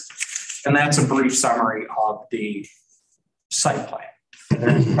capabilities. And that's a brief summary of the site plan. Are there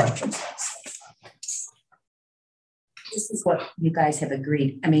any questions? This is what you guys have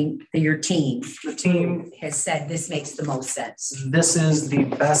agreed. I mean, your team. The team has said this makes the most sense. This is the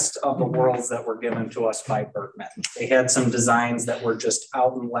best of the worlds that were given to us by Bergman. They had some designs that were just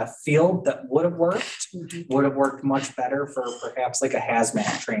out in left field that would have worked much better for perhaps like a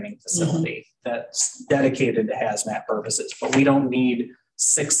hazmat training facility that's dedicated to hazmat purposes. But we don't need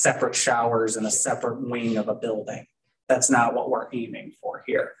 6 separate showers in a separate wing of a building. That's not what we're aiming for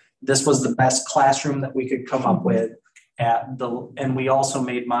here. This was the best classroom that we could come up with. And we also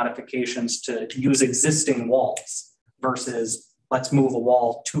made modifications to use existing walls versus let's move a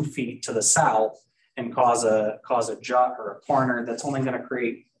wall 2 feet to the south and cause a jut or a corner that's only going to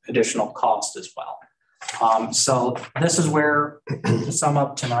create additional cost as well. So this is where, to sum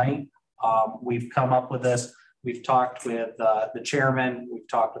up tonight, we've come up with this. We've talked with the chairman, we've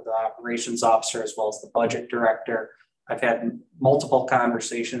talked with the operations officer as well as the budget director. I've had multiple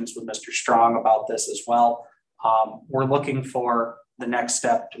conversations with Mr. Strong about this as well. We're looking for the next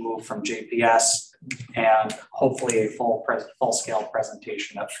step to move from JPS and hopefully a full-scale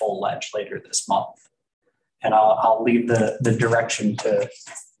presentation at Full Ledge later this month. And I'll leave the direction to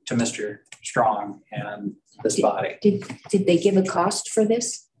Mr. Strong and this body. Did they give a cost for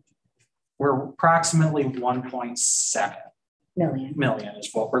this? We're approximately 1.7 million is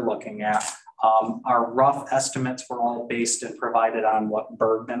what we're looking at. Our rough estimates were all based and provided on what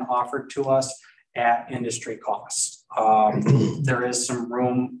Bergman offered to us at industry costs. There is some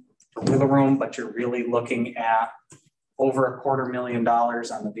room for wiggle room, but you're really looking at over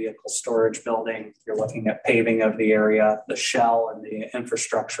 $250,000 on the vehicle storage building. You're looking at paving of the area, the shell and the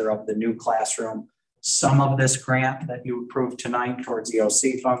infrastructure of the new classroom. Some of this grant that you approved tonight towards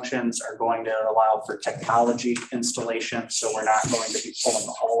EOC functions are going to allow for technology installation. So we're not going to be pulling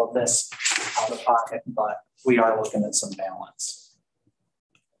all of this out of pocket, but we are looking at some balance.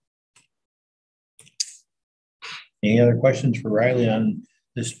 Any other questions for Riley on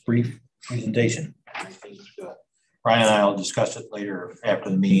this brief presentation? Brian and I will discuss it later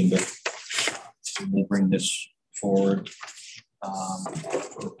after the meeting, but we'll bring this forward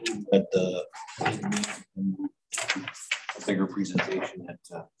at the a bigger presentation at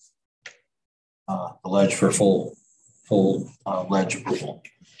the ledge for full ledge approval.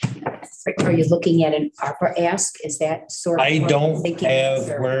 Are you looking at an ARPA ask? Is that sort of? I don't have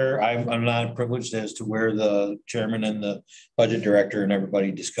where I'm not privileged as to where the chairman and the budget director and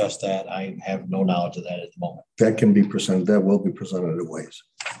everybody discussed that. I have no knowledge of that at the moment. That can be presented. That will be presented in ways.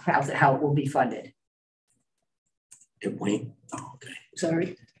 How it will be funded? It won't. Oh, okay.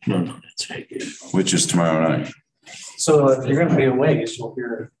 Sorry. No, that's right. Which is tomorrow night. So if you're going to be away, you'll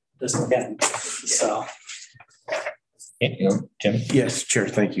hear this again. So. Tim? Yes, Chair,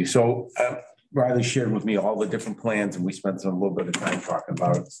 thank you. So Riley shared with me all the different plans and we spent a little bit of time talking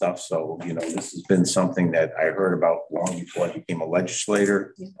about it and stuff. So, this has been something that I heard about long before I became a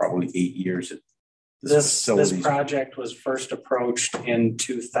legislator, probably 8 years. This project was first approached in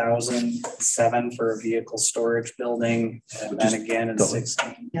 2007 for a vehicle storage building, and then again in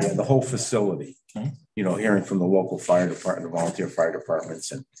 2016. Yeah, the whole facility, hearing from the local fire department, the volunteer fire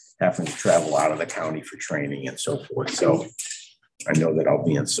departments, and having to travel out of the county for training and so forth. So I know that I'll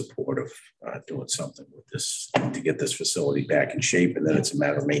be in support of doing something with this to get this facility back in shape, and then it's a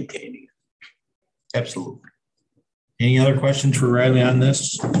matter of maintaining it. Absolutely. Any other questions for Riley on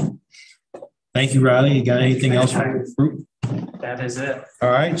this? Thank you, Riley. You got anything else for your group? That is it.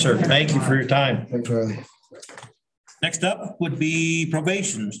 All right, sir. Thank you for your time. Thanks, Riley. Next up would be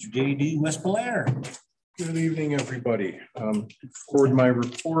probation, Mr. J.D. West-Belair. Good evening, everybody. Forward my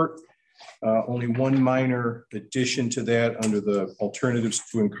report. Only one minor addition to that under the alternatives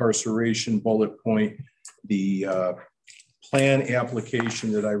to incarceration bullet point. The plan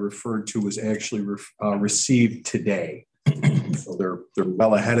application that I referred to was actually received today. So they're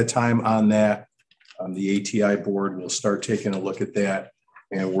well ahead of time on that. The ATI board will start taking a look at that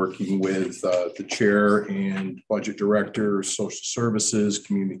and working with the chair and budget director, social services,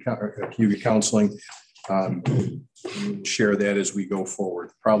 community counseling share that as we go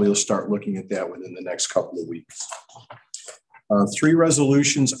forward. Probably will start looking at that within the next couple of weeks. 3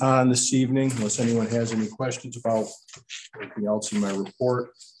 resolutions on this evening, unless anyone has any questions about anything else in my report.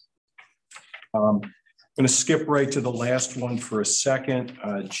 I'm going to skip right to the last one for a second,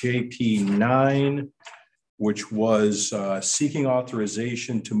 JP 9, which was seeking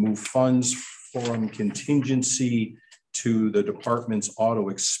authorization to move funds from contingency to the department's auto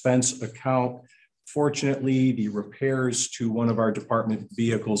expense account. Fortunately, the repairs to one of our department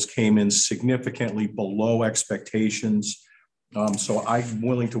vehicles came in significantly below expectations. So I'm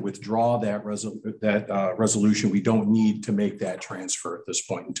willing to withdraw that resolution. We don't need to make that transfer at this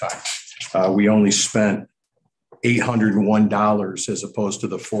point in time. We only spent $801 as opposed to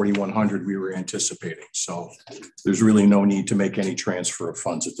the $4,100 we were anticipating. So there's really no need to make any transfer of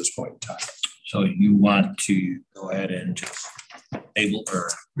funds at this point in time. So you want to go ahead and just table, or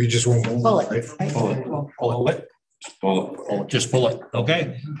we just won't pull it, right? Pull it. Just pull it.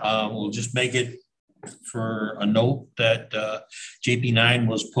 Okay. We'll just make it for a note that JP9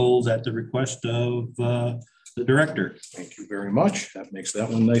 was pulled at the request of the director. Thank you very much. That makes that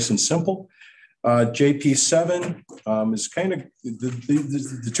one nice and simple. JP7 is kind of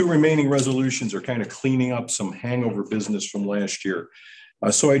the 2 remaining resolutions are kind of cleaning up some hangover business from last year.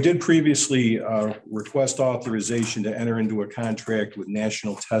 So I did previously request authorization to enter into a contract with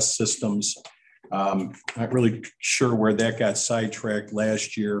National Test Systems. Not really sure where that got sidetracked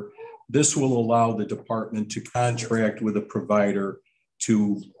last year. This will allow the department to contract with a provider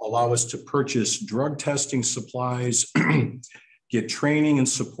to allow us to purchase drug testing supplies, get training and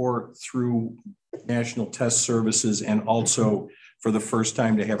support through National Test Services, and also for the first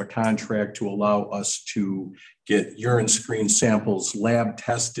time to have a contract to allow us to get urine screen samples lab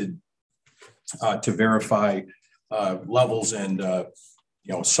tested to verify levels and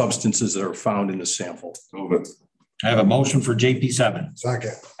substances that are found in the sample. Move it. I have a motion for JP7.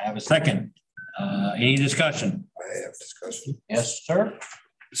 Second. I have a second. Any discussion? I have discussion. Yes, sir.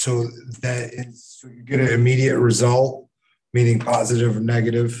 So that is, you get an immediate result, meaning positive or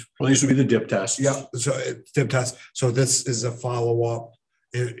negative. Well, these would be the dip tests. Yeah. So dip test. So this is a follow-up,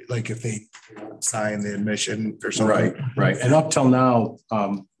 like if they sign the admission or something. Right. And up till now,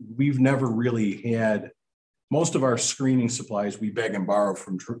 we've never really had, most of our screening supplies we beg and borrow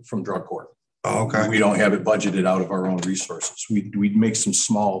from drug court. Oh, okay. We don't have it budgeted out of our own resources. We'd make some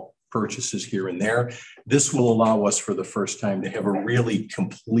small purchases here and there. This will allow us for the first time to have a really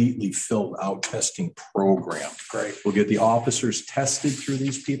completely filled out testing program. Great. We'll get the officers tested through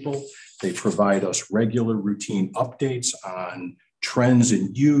these people. They provide us regular routine updates on trends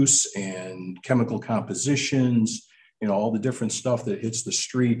in use and chemical compositions, all the different stuff that hits the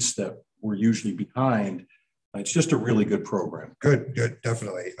streets that we're usually behind. It's just a really good program. Good,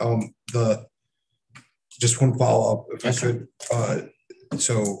 definitely. Just one follow-up, if I could.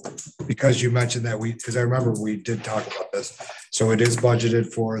 So because you mentioned that because I remember we did talk about this. So it is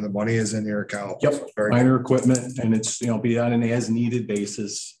budgeted for, the money is in your account. Yep, so minor equipment, and it's, be on an as needed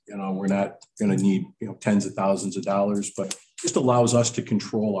basis. We're not going to need, tens of thousands of dollars, but just allows us to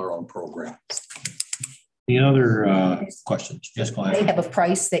control our own program. Any other questions? Yes, go ahead. They have a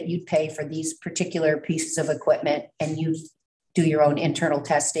price that you'd pay for these particular pieces of equipment, and you do your own internal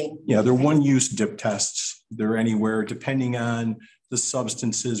testing? Yeah, they're one-use dip tests. They're anywhere, depending on the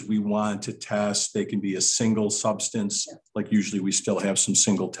substances we want to test. They can be a single substance, like usually we still have some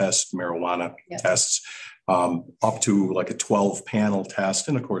single test marijuana tests, up to like a 12-panel test.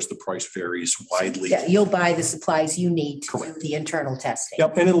 And of course, the price varies widely. Yeah, you'll buy the supplies you need to do the internal testing.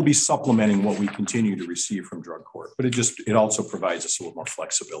 Yep, and it'll be supplementing what we continue to receive from drug court, but it also provides us a little more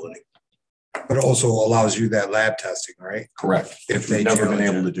flexibility. But it also allows you that lab testing, right? Correct. If they've never been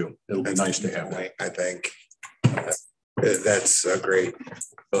able to do. It'll be nice to have that. I think that's a great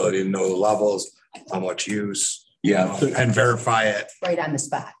ability to know the levels, how much use. Yeah. And verify it. Right on the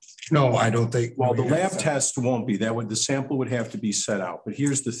spot. No, I don't think. Well, the lab test won't be. The sample would have to be set out. But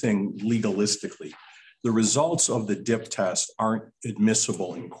here's the thing, legalistically. The results of the dip test aren't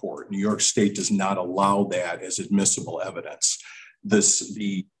admissible in court. New York State does not allow that as admissible evidence.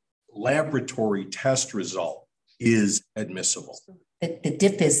 The laboratory test result is admissible. The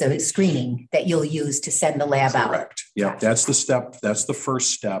dip is the screening that you'll use to send the lab out. Correct. Yeah, that's the step. That's the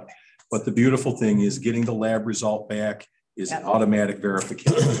first step. But the beautiful thing is getting the lab result back is an automatic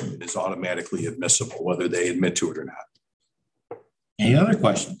verification. It is automatically admissible, whether they admit to it or not. Any other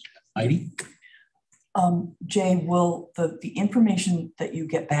questions? Heidi? Jay, will the information that you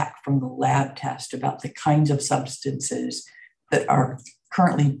get back from the lab test about the kinds of substances that are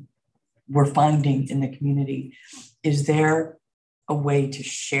currently we're finding in the community, is there a way to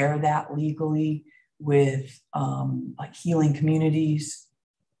share that legally with like healing communities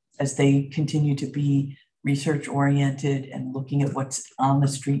as they continue to be research oriented and looking at what's on the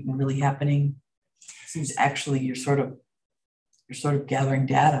street and really happening? It seems actually you're sort of gathering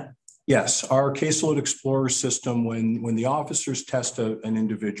data. Yes, our Caseload Explorer system, when the officers test an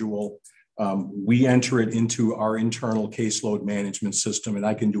individual, we enter it into our internal caseload management system, and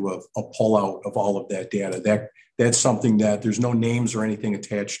I can do a pull out of all of that data. That's something that there's no names or anything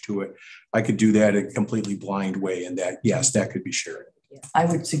attached to it. I could do that in a completely blind way, and that, yes, that could be shared. I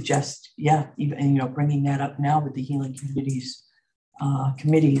would suggest, yeah, even, bringing that up now with the Healing Communities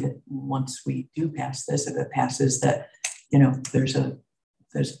Committee, that once we do pass this, if it passes, that, there's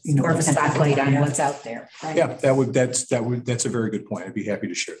more of a spotlight on what's out there. Right? Yeah, that's a very good point. I'd be happy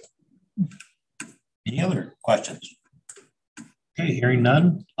to share that. Any other questions? Okay, hearing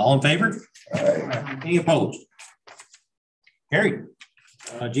none. All in favor? Any opposed? Carried.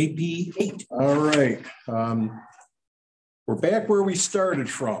 JP 8. All right. We're back where we started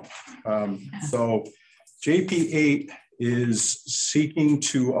from. So JP 8 is seeking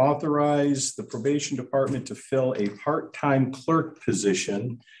to authorize the probation department to fill a part-time clerk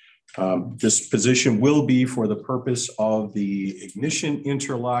position. This position will be for the purpose of the ignition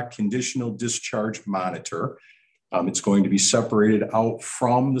interlock conditional discharge monitor. It's going to be separated out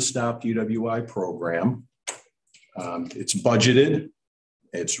from the Stop DWI program. It's budgeted.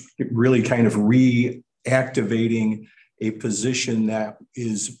 It's really kind of reactivating a position that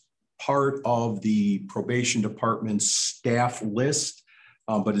is part of the probation department's staff list,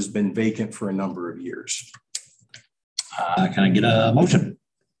 but has been vacant for a number of years. Can I get a motion?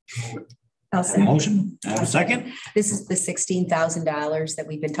 I'll second. Motion. I have a second. This is the $16,000 that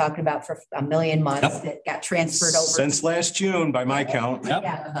we've been talking about for a million months that got transferred over since last June, by my count. Yep.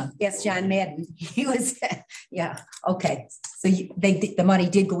 Yeah. Yes, John Madden. He was. Yeah. Okay. So the money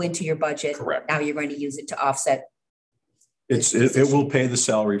did go into your budget. Correct. Now you're going to use it to offset. It will pay the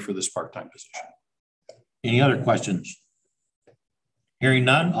salary for this part-time position. Any other questions? Hearing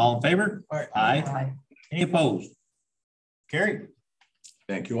none. All in favor? Aye. Any opposed? Carried.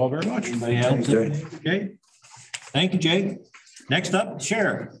 Thank you all very much. Anybody else? Okay. Thank you, Jake. Next up,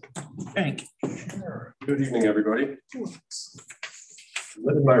 Sheriff. Thank you. Good evening, everybody.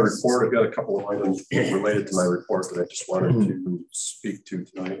 In my report, I've got a couple of items related to my report that I just wanted to speak to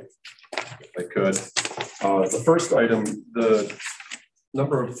tonight, if I could. The first item, the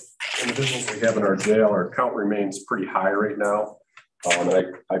number of individuals we have in our jail, our count remains pretty high right now.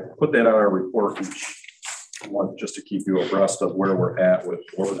 And I put that on our report each month just to keep you abreast of where we're at with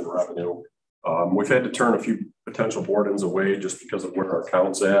warden revenue. We've had to turn a few potential wardens away just because of where our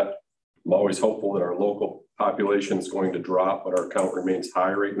count's at. I'm always hopeful that our local population is going to drop, but our count remains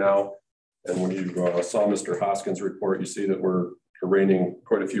high right now. And when you saw Mr. Hoskins' report, you see that we're arraigning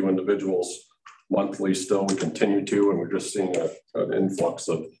quite a few individuals monthly still. We continue to, and we're just seeing an influx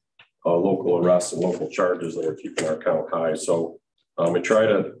of local arrests and local charges that are keeping our count high. So we try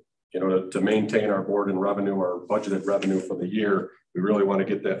to, to maintain our warden revenue, our budgeted revenue for the year. We really want to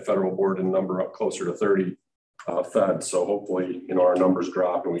get that federal warden number up closer to 30 feds. So hopefully, our numbers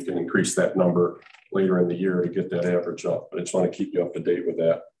drop and we can increase that number later in the year to get that average up. But I just want to keep you up to date with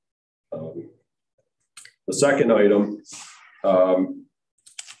that. The second item, on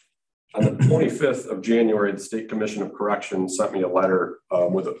the 25th of January, the State Commission of Corrections sent me a letter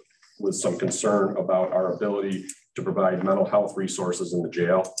with some concern about our ability to provide mental health resources in the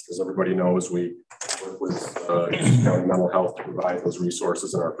jail. As everybody knows, we work with county mental health to provide those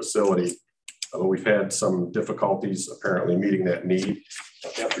resources in our facility. But we've had some difficulties apparently meeting that need.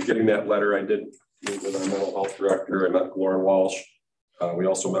 After getting that letter, I did meet with our mental health director. I met with Lauren Walsh. We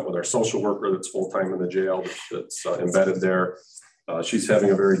also met with our social worker that's full-time in the jail that's embedded there. She's having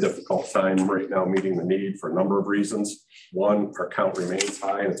a very difficult time right now meeting the need for a number of reasons. One, our count remains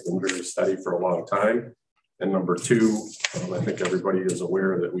high and it's been very steady for a long time. And number two, I think everybody is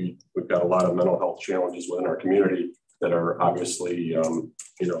aware that we've got a lot of mental health challenges within our community that are obviously,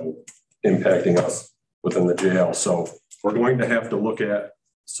 impacting us within the jail. So we're going to have to look at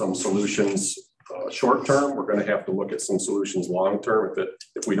some solutions short term. We're going to have to look at some solutions long term.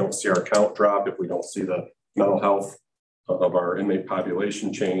 If we don't see our count drop, if we don't see the mental health of our inmate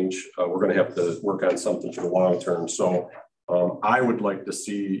population change, we're going to have to work on something for the long term. So I would like to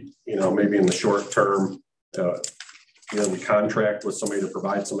see, maybe in the short term, we contract with somebody to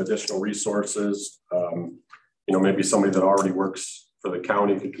provide some additional resources. Maybe somebody that already works for the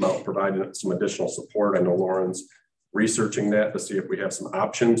county could come out and provide some additional support. I know Lauren's researching that to see if we have some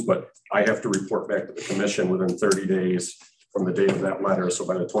options, but I have to report back to the commission within 30 days from the date of that letter. So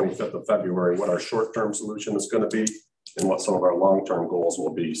by the 25th of February, what our short-term solution is going to be and what some of our long-term goals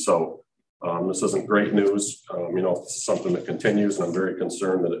will be. So This isn't great news. You know, it's something that continues, and I'm very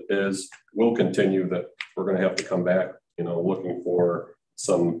concerned that it will continue, that we're going to have to come back, you know, looking for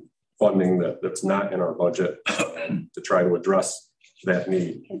some funding that's not in our budget to try to address that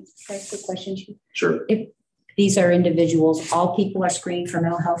need. Can I ask a question? Sure. If these are individuals, all people are screened for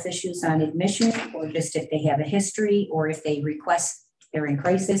mental health issues on admission, or just if they have a history, or if they request they're in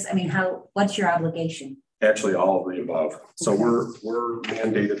crisis? I mean, what's your obligation? Actually, all of the above. So we're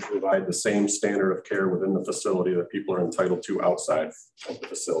mandated to provide the same standard of care within the facility that people are entitled to outside of the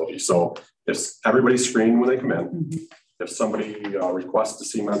facility. So if everybody's screened when they come in, if somebody requests to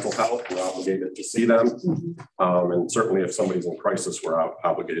see mental health, we're obligated to see them. And certainly if somebody's in crisis, we're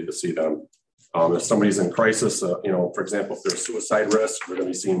obligated to see them. If somebody's in crisis, you know, for example, if there's suicide risk, we're going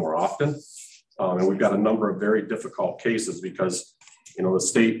to be seen more often. And we've got a number of very difficult cases because, you know, the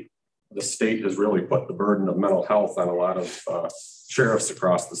state has really put the burden of mental health on a lot of sheriffs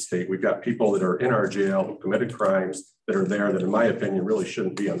across the state. We've got people that are in our jail who committed crimes that are there that, in my opinion, really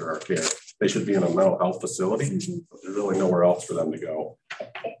shouldn't be under our care. They should be in a mental health facility. There's really nowhere else for them to go.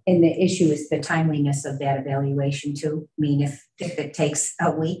 And the issue is the timeliness of that evaluation too. I mean, if it takes a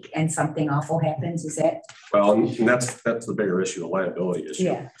week and something awful happens, is that? Well, and that's the bigger issue, the liability issue.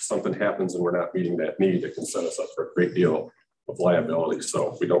 Yeah. If something happens and we're not meeting that need, it can set us up for a great deal of liability.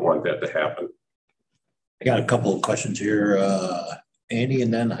 So we don't want that to happen. I got a couple of questions here, Andy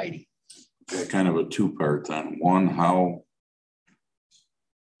and then Heidi. Kind of a two-part on one, how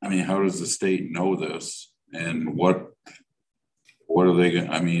does the state know this, and what are they going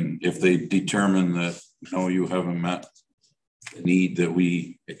to, I mean, if they determine that, no, you haven't met the need that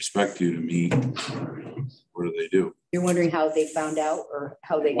we expect you to meet, what do they do? You're wondering how they found out, or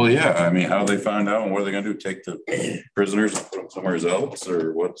how they? Well, yeah, I mean, how they found out, and what are they going to do? Take the prisoners and put them somewhere else,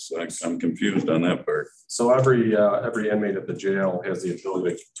 or what's? I'm confused on that part. So every inmate at the jail has the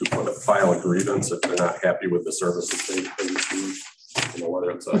ability to file a grievance if they're not happy with the services they receive. You know,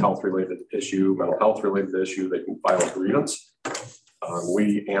 whether it's a health-related issue, mental health-related issue, they can file a grievance.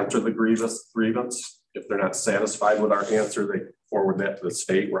 We answer the grievance. If they're not satisfied with our answer, they forward that to the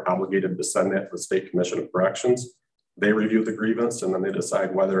state. We're obligated to send that to the State Commission of Corrections. They review the grievance, and then they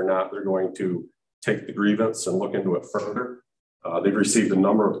decide whether or not they're going to take the grievance and look into it further. They've received a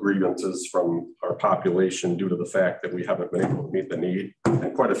number of grievances from our population due to the fact that we haven't been able to meet the need.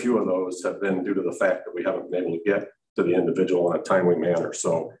 And quite a few of those have been due to the fact that we haven't been able to get to the individual in a timely manner.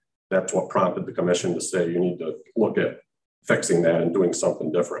 So that's what prompted the commission to say you need to look at fixing that and doing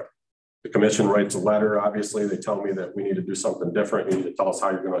something different. The commission writes a letter. Obviously, they tell me that we need to do something different. You need to tell us how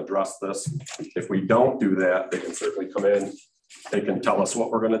you're going to address this. If we don't do that, they can certainly come in. They can tell us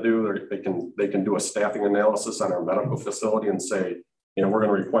what we're going to do. They can do a staffing analysis on our medical facility and say, you know, we're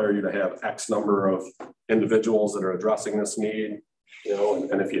going to require you to have X number of individuals that are addressing this need. You know,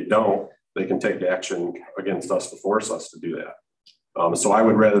 and if you don't, they can take action against us to force us to do that. So I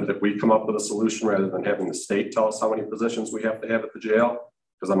would rather that we come up with a solution rather than having the state tell us how many positions we have to have at the jail,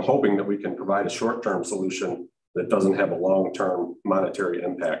 because I'm hoping that we can provide a short-term solution that doesn't have a long-term monetary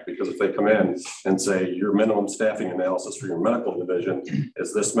impact. Because if they come in and say your minimum staffing analysis for your medical division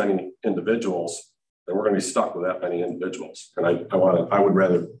is this many individuals, then we're going to be stuck with that many individuals. And I would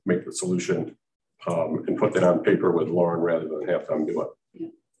rather make the solution and put that on paper with Lauren rather than have them do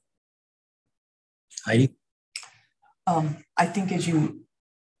it. Heidi? I think as you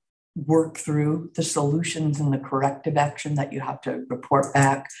work through the solutions and the corrective action that you have to report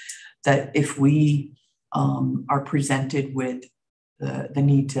back, that if we are presented with the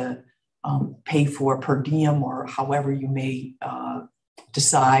need to pay for per diem or however you may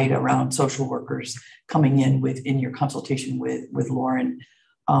decide around social workers coming in your consultation with Lauren,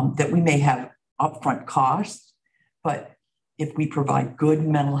 that we may have upfront costs, but if we provide good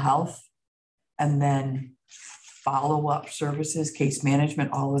mental health and then follow-up services, case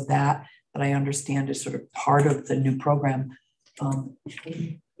management, all of that I understand is sort of part of the new program.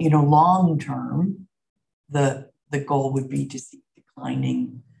 You know, long-term, the goal would be to see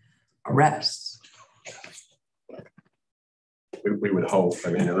declining arrests. We would hope.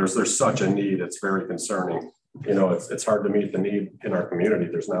 I mean, there's such a need. It's very concerning. You know, it's hard to meet the need in our community.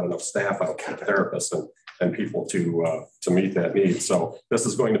 There's not enough staff out there, therapists and people to meet that need. So this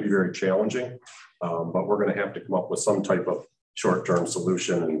is going to be very challenging. But we're going to have to come up with some type of short-term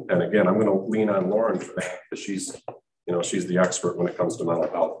solution. And again, I'm going to lean on Lauren for that because she's the expert when it comes to mental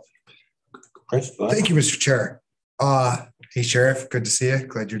health. Chris, thank you, Mr. Chair. Hey, Sheriff, good to see you.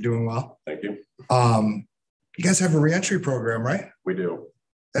 Glad you're doing well. Thank you. You guys have a reentry program, right? We do.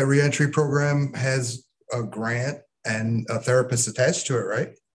 That reentry program has a grant and a therapist attached to it,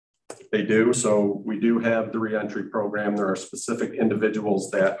 right? They do. So we do have the reentry program. There are specific individuals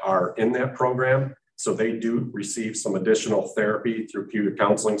that are in that program. So they do receive some additional therapy through Cayuga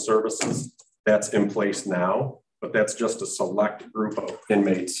Counseling Services. That's in place now, but that's just a select group of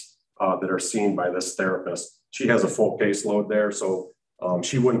inmates that are seen by this therapist. She has a full caseload there. So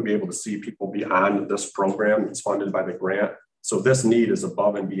she wouldn't be able to see people beyond this program. It's funded by the grant. So this need is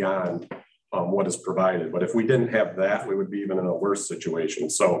above and beyond what is provided. But if we didn't have that, we would be even in a worse situation.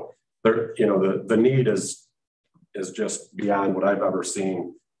 So there, you know, the need is just beyond what I've ever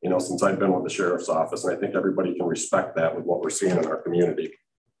seen, you know, since I've been with the sheriff's office. And I think everybody can respect that with what we're seeing in our community.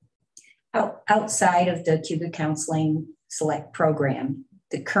 Outside of the Cayuga Counseling Select Program,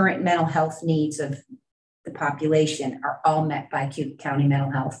 the current mental health needs of the population are all met by Cayuga County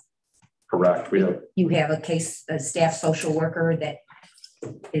Mental Health. Correct. You have a staff social worker that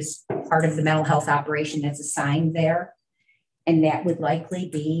is part of the mental health operation that's assigned there. And that would likely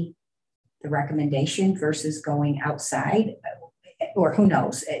be the recommendation versus going outside, or who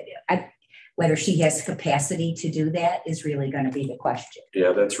knows. Whether she has capacity to do that is really going to be the question.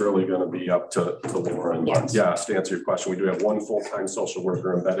 Yeah, that's really going to be up to Lauren. Yes. Yes, to answer your question, we do have one full-time social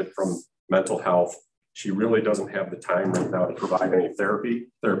worker embedded from mental health. She really doesn't have the time right now to provide any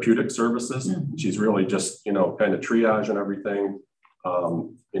therapeutic services. Mm-hmm. She's really just, you know, kind of triaging everything,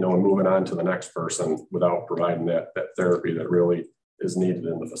 you know, and moving on to the next person without providing that therapy that really is needed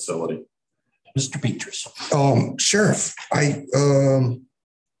in the facility. Mr. Peters. Sheriff, I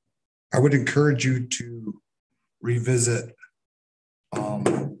would encourage you to revisit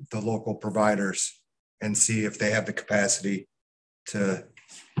the local providers and see if they have the capacity to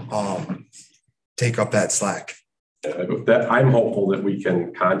take up that slack. I'm hopeful that we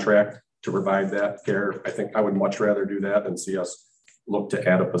can contract to provide that care. I think I would much rather do that than see us look to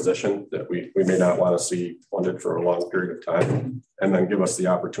add a position that we may not want to see funded for a long period of time, and then give us the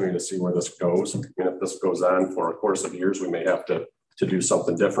opportunity to see where this goes. I mean, if this goes on for a course of years, we may have to do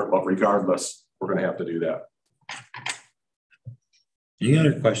something different, but regardless, we're going to have to do that. Any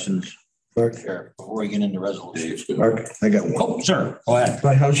other questions? Mark, before we get into resolutions. Mark, I got one. Oh, sir, go ahead.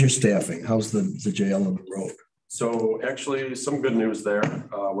 How's your staffing? How's the jail on the road? So actually some good news there.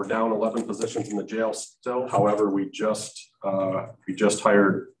 We're down 11 positions in the jail still. However, we just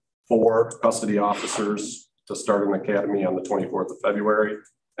hired 4 custody officers to start an academy on the 24th of February.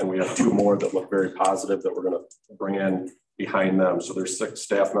 And we have 2 more that look very positive that we're going to bring in behind them. So there's 6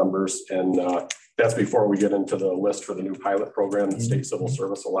 staff members, and that's before we get into the list for the new pilot program that State Civil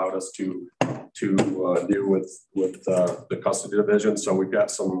Service allowed us to do with the custody division. So we've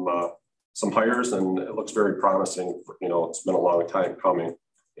got some hires, and it looks very promising. You know, it's been a long time coming,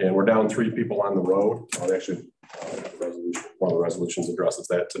 and we're down 3 people on the road. Actually, one of the resolutions addresses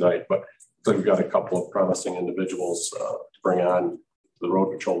that tonight, but so we've got a couple of promising individuals to bring on the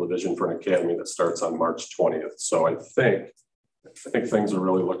road patrol division for an academy that starts on March 20th. So I think things are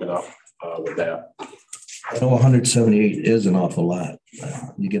really looking up with that. I know 178 is an awful lot.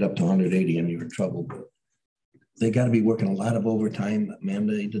 You get up to 180 and you're in trouble. But they got to be working a lot of overtime,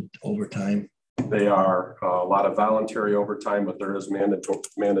 mandated overtime. They are a lot of voluntary overtime, but there is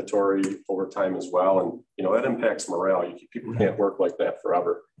mandatory overtime as well. And, you know, that impacts morale. People can't work like that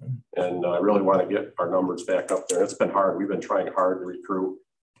forever. And I really want to get our numbers back up there. It's been hard. We've been trying hard to recruit.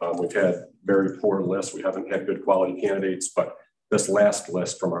 We've had very poor lists. We haven't had good quality candidates, but this last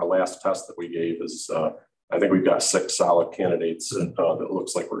list from our last test that we gave is, I think we've got 6 solid candidates that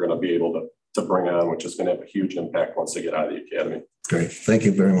looks like we're going to be able to bring on, which is going to have a huge impact once they get out of the academy. Great. Thank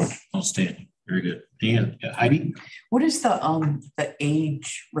you very much. Outstanding. Very good. Dan, Heidi? What is the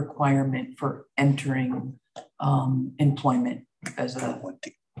age requirement for entering employment as a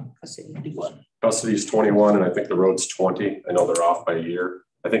custody is 21, and I think the road's 20. I know they're off by a year.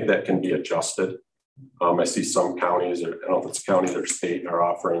 I think that can be adjusted. I see some counties, or I don't know if it's county or state, are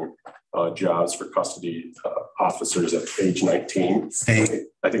offering jobs for custody officers at age 19.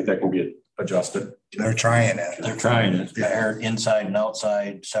 I think that can be adjusted. They're trying it. They're trying it. They're inside and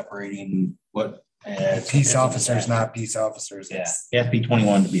outside separating what peace officers, not peace officers. Yeah, you have to be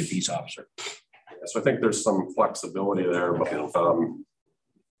 21 to be a peace officer. So I think there's some flexibility there, but I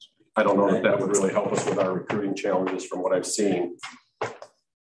don't know if that would really help us with our recruiting challenges from what I've seen.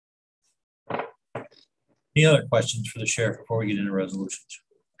 Any other questions for the sheriff before we get into resolutions?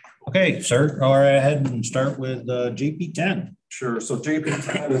 Okay, sir, go right ahead and start with JP10. Sure. So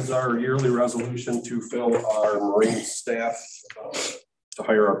JP10 is our yearly resolution to fill our Marine staff, to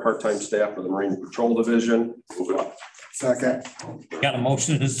hire our part-time staff for the Marine Patrol Division. Move it up. Second. Got a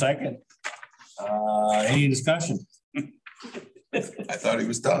motion in a second. Any discussion? I thought he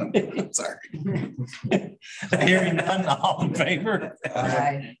was done. Sorry. Hearing none, all in favor?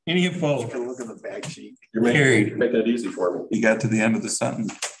 Aye. Any opposed? Look at the back sheet. You're making it easy for me. He got to the end of the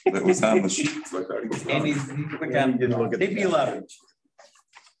sentence that was on the sheet. Andy, click on JP 11.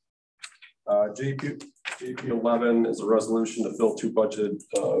 JP 11 is a resolution to fill 2 budgeted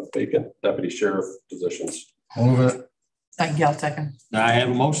vacant deputy sheriff positions. Move it. Thank you, I'll second. I have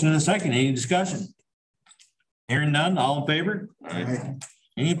a motion and a second. Any discussion? Hearing none, all in favor? Aye.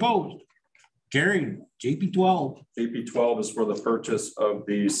 Any opposed? Carried. JP 12. JP 12 is for the purchase of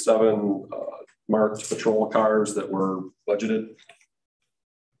the 7 marked patrol cars that were budgeted.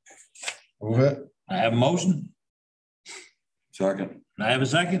 Move it. I have a motion. Second. I have a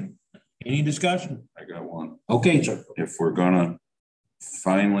second. Any discussion? I got one. Okay, sir. If we're gonna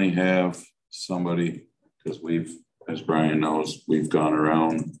finally have somebody, because we've, as Brian knows, we've gone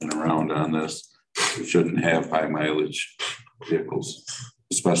around and around on this, we shouldn't have high mileage vehicles,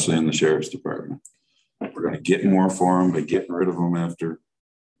 especially in the sheriff's department. We're gonna get more for them by getting rid of them after,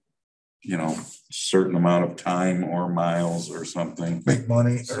 you know, certain amount of time or miles or something. Make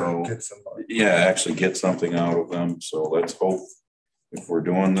money. So, get somebody. yeah, actually get something out of them. So let's hope if we're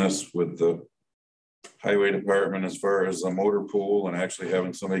doing this with the highway department as far as a motor pool and actually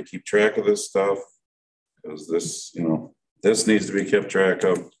having somebody keep track of this stuff, because this, you know, this needs to be kept track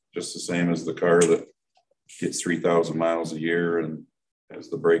of just the same as the car that gets 3,000 miles a year and has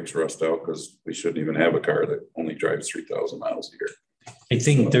the brakes rust out, because we shouldn't even have a car that only drives 3,000 miles a year. I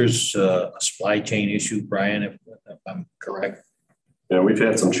think there's a supply chain issue, Brian, if I'm correct. Yeah, we've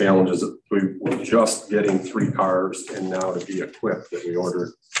had some challenges. We're just getting 3 cars and now to be equipped that we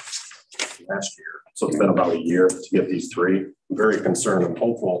ordered last year. So it's been about a year to get these 3. I'm very concerned. I'm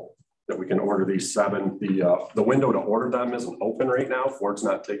hopeful that we can order these 7. The window to order them isn't open right now. Ford's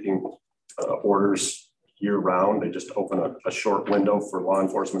not taking orders year round. They just open a short window for law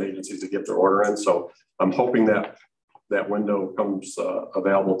enforcement agencies to get their order in. So I'm hoping that that window comes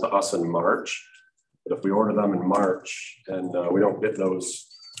available to us in March. But if we order them in March and we don't get those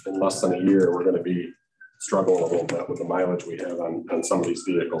in less than a year, we're going to be struggling a little bit with the mileage we have on some of these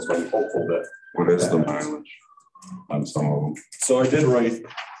vehicles. But I'm hopeful that. What is the mileage on some of them? So I did write,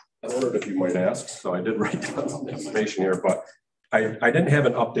 I wondered if you might ask, so I did write down some information here, but I didn't have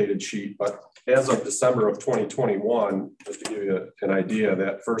an updated sheet, but as of December of 2021, just to give you an idea,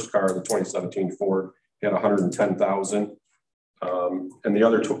 that first car, the 2017 Ford, had 110,000. And the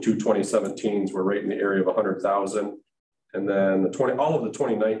other two 2017s were right in the area of 100,000. And then all of the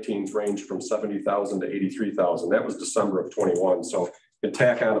 2019s ranged from 70,000 to 83,000. That was December of 21. So you can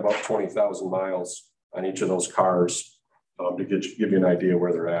tack on about 20,000 miles on each of those cars to give you an idea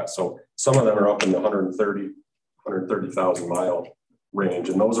where they're at. So some of them are up in the 130,000 mile range.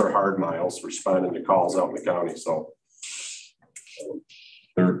 And those are hard miles responding to calls out in the county. So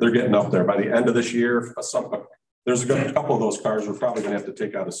they're getting up there. By the end of this year, there's a couple of those cars we're probably going to have to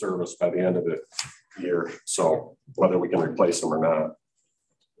take out of service by the end of the year. So whether we can replace them or not.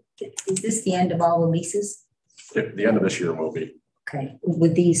 Is this the end of all the leases? The end of this year will be. Okay.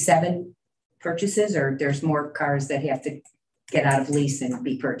 With these 7 purchases, or there's more cars that have to get out of lease and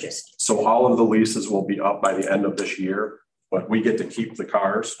be purchased? So all of the leases will be up by the end of this year, but we get to keep the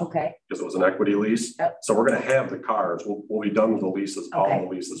cars. Okay. Because it was an equity lease. Yep. So we're going to have the cars. We'll be done with the leases, all the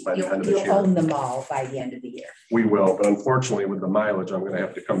leases by the end of this year. You'll own them all by the end of the year. We will, but unfortunately with the mileage, I'm going to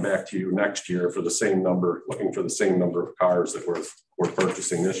have to come back to you next year for the same number, looking for the same number of cars that we're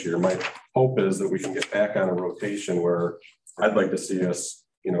purchasing this year. My hope is that we can get back on a rotation where I'd like to see us,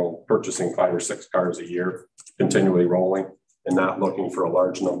 you know, purchasing 5 or 6 cars a year, continually rolling and not looking for a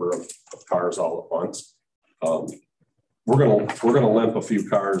large number of cars all at once. We're gonna limp a few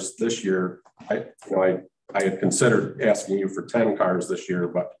cars this year. I had considered asking you for 10 cars this year,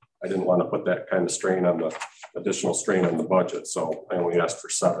 but I didn't want to put that kind of strain on the additional strain on the budget. So I only asked for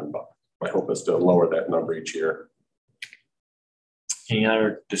 7, but my hope is to lower that number each year. Any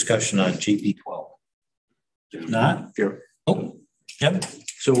other discussion on JP 12? If not, oh, yep.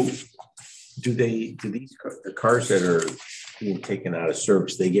 So do the cars that are being taken out of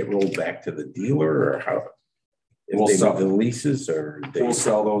service, they get rolled back to the dealer, or how? We'll sell the leases, or we'll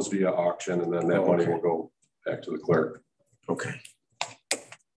sell those via auction, and then that money will go back to the clerk. Okay.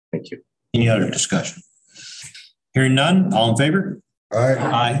 Thank you. Any other discussion? Hearing none, all in favor? Aye.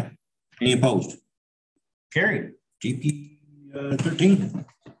 Aye. Any opposed? Carried. JP 13.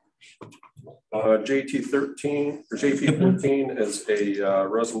 JT 13 or JP 13 is a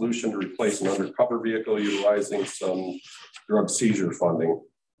resolution to replace an undercover vehicle utilizing some drug seizure funding.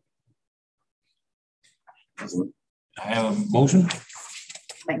 I have a motion.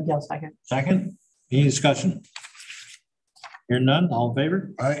 Thank you, second. Second. Any discussion? Hearing none, all in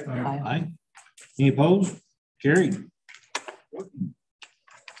favor? Aye. Aye. Any opposed? Carried.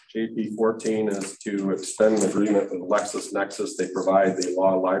 JP 14 is to extend an agreement with LexisNexis. They provide the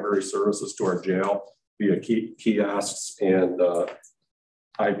law library services to our jail via kiosks and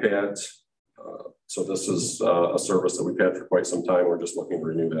iPads. So this is a service that we've had for quite some time. We're just looking to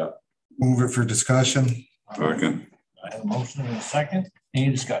renew that. Move it for discussion. Second. I have a motion and a second. Any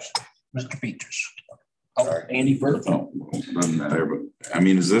discussion? Mr. Peters. Oh, Andy first. No, doesn't matter, but I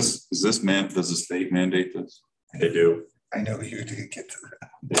mean, does the state mandate this? They do. I know you did get to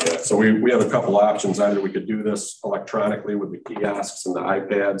that. Yeah, so we have a couple options. Either we could do this electronically with the kiosks and the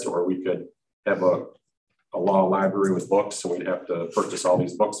iPads, or we could have a law library with books, and we'd have to purchase all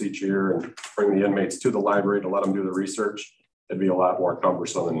these books each year and bring the inmates to the library to let them do the research. It'd be a lot more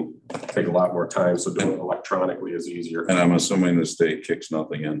cumbersome and take a lot more time. So doing it electronically is easier. And I'm assuming the state kicks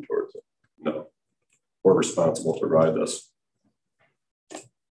nothing in towards it. No, we're responsible to provide this.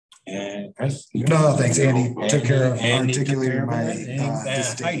 And Chris? No, thanks, Andy. Took care of Andy articulating my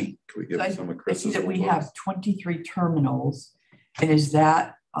Heidi. Can we give some of Chris's? That we have 23 terminals, and is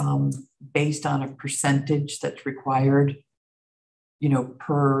that based on a percentage that's required, you know,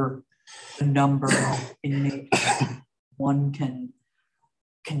 per the number of inmates one can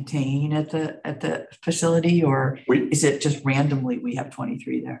contain at the facility, or is it just randomly we have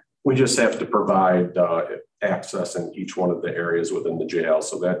 23 there? We just have to provide access in each one of the areas within the jail.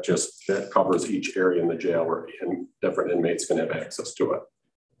 So that covers each area in the jail where different inmates can have access to it.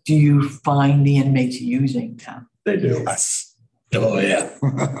 Do you find the inmates using them? They do. Yes. Oh, yeah.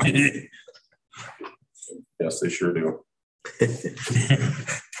 Yes, they sure do.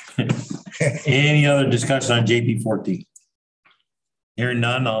 Any other discussion on JP 14? Hearing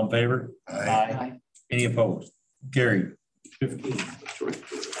none, all in favor? Aye. Any opposed? Carried. 15.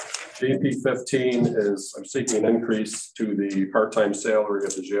 JP 15 is I'm seeking an increase to the part-time salary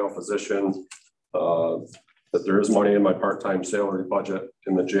of the jail physician. That there is money in my part-time salary budget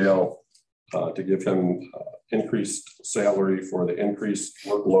in the jail to give him increased salary for the increased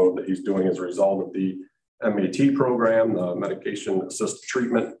workload that he's doing as a result of the MAT program, the medication assisted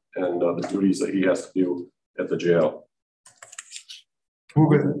treatment, and the duties that he has to do at the jail.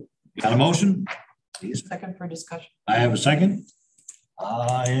 Move it. Got a motion? Second for discussion. I have a second.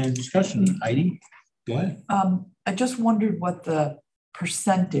 Any discussion, Heidi? Go ahead. I just wondered what the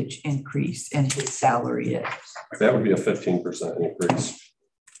percentage increase in his salary is. That would be a 15% increase.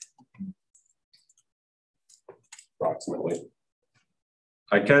 Approximately.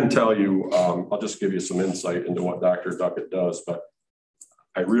 I can tell you, I'll just give you some insight into what Dr. Duckett does, but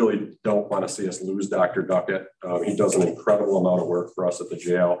I really don't want to see us lose Dr. Duckett. He does an incredible amount of work for us at the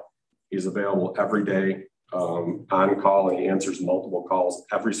jail. He's available every day on call, and he answers multiple calls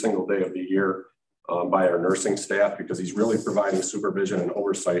every single day of the year by our nursing staff, because he's really providing supervision and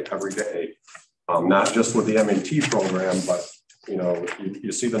oversight every day, not just with the MAT program, but you know,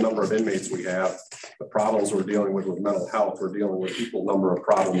 you see the number of inmates we have, the problems we're dealing with mental health. We're dealing with equal number of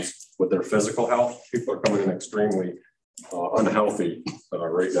problems with their physical health. People are coming in extremely unhealthy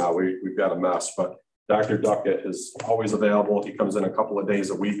right now. We've got a mess, but Dr. Duckett is always available. He comes in a couple of days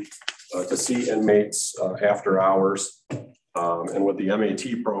a week to see inmates after hours. And with the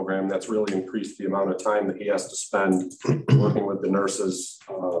MAT program, that's really increased the amount of time that he has to spend working with the nurses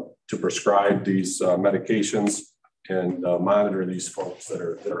to prescribe these medications and monitor these folks that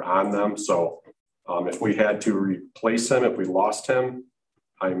are on them. So if we had to replace him, if we lost him,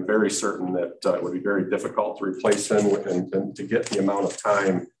 I'm very certain that it would be very difficult to replace him and to get the amount of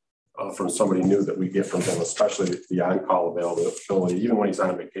time from somebody new that we get from him, especially the on-call availability, even when he's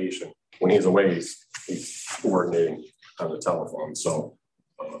on vacation. When he's away, he's coordinating on the telephone. So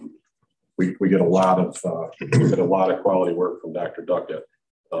we get a lot of quality work from Dr. Duckett,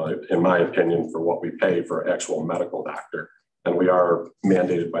 in my opinion, for what we pay for an actual medical doctor. And we are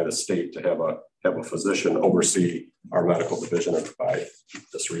mandated by the state to have a physician oversee our medical division and provide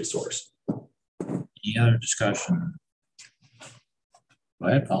this resource. Any other discussion? Go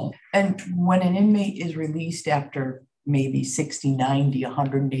ahead, Paul. And when an inmate is released after maybe 60, 90,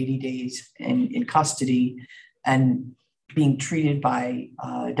 180 days in custody and being treated by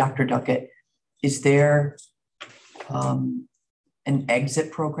Dr. Duckett, is there an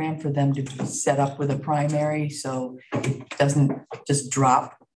exit program for them to be set up with a primary so it doesn't just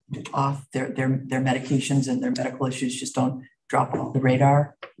drop off their medications and their medical issues just don't drop off the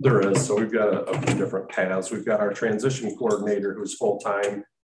radar? There is. So we've got a few different paths. We've got our transition coordinator who's full-time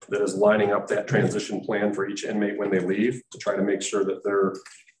that is lining up that transition plan for each inmate when they leave to try to make sure that they're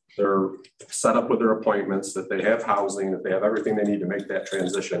they're set up with their appointments, that they have housing, that they have everything they need to make that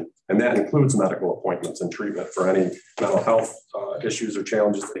transition. And that includes medical appointments and treatment for any mental health issues or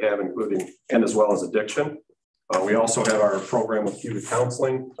challenges they have, including and as well as addiction. We also have our program with Cayuga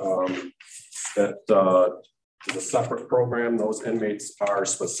Counseling that is a separate program. Those inmates are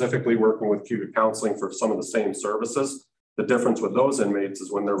specifically working with Cayuga Counseling for some of the same services. The difference with those inmates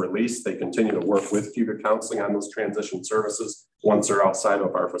is when they're released, they continue to work with Cayuga Counseling on those transition services once they're outside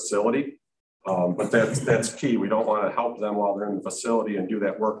of our facility. But that's key. We don't want to help them while they're in the facility and do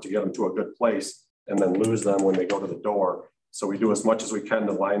that work to get them to a good place and then lose them when they go to the door. So we do as much as we can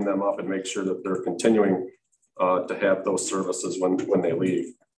to line them up and make sure that they're continuing to have those services when they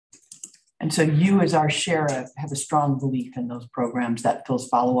leave. And so you as our sheriff have a strong belief in those programs, those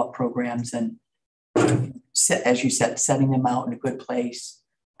follow-up programs, and as you said, setting them out in a good place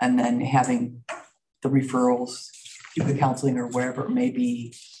and then having the referrals, Cayuga Counseling or wherever it may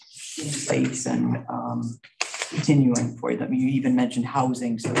be in place and continuing for them. You even mentioned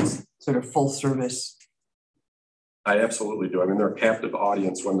housing, so it's sort of full service. I absolutely do. I mean, they're a captive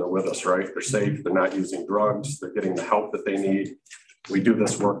audience when they're with us, right? They're safe, they're not using drugs, they're getting the help that they need. We do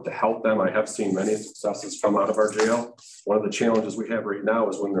this work to help them. I have seen many successes come out of our jail. One of the challenges we have right now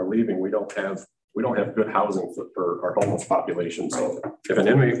is when they're leaving, we don't have good housing for our homeless population. So if an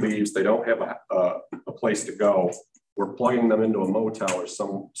inmate leaves, they don't have a place to go. We're plugging them into a motel or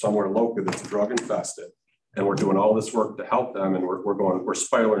somewhere locally that's drug infested. And we're doing all this work to help them. And we're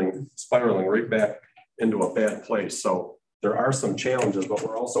spiraling right back into a bad place. So there are some challenges, but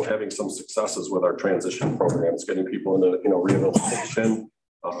we're also having some successes with our transition programs, getting people into rehabilitation,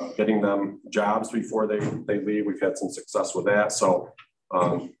 getting them jobs before they leave. We've had some success with that. So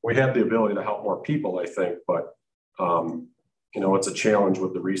we have the ability to help more people, I think, but it's a challenge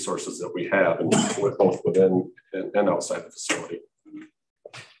with the resources that we have, and with both within and outside the facility.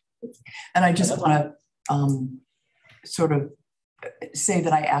 And I just want to sort of say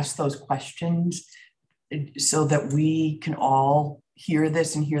that I asked those questions so that we can all hear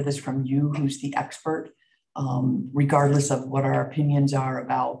this and hear this from you, who's the expert, regardless of what our opinions are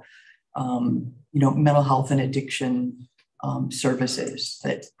about, mental health and addiction services.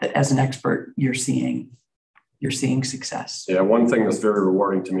 That as an expert, you're seeing success. Yeah, one thing that's very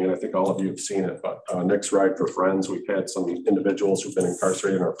rewarding to me, and I think all of you have seen it, but Nick's Ride for Friends, we've had some individuals who've been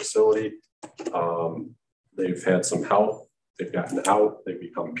incarcerated in our facility. They've had some help. They've gotten out. They've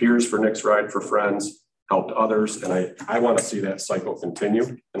become peers for Nick's Ride for Friends, helped others. And I want to see that cycle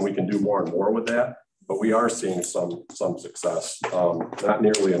continue, and we can do more and more with that. But we are seeing some success, not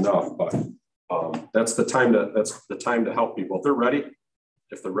nearly enough, but that's the time to help people. If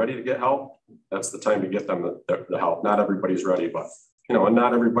they're ready to get help, that's the time to get them the help. Not everybody's ready, but and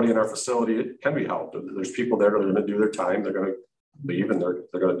not everybody in our facility can be helped. There's people there that are going to do their time. They're going to leave and they're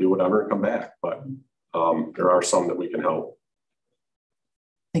going to do whatever and come back. But there are some that we can help.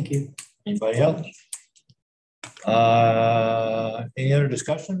 Thank you. Anybody else? Any other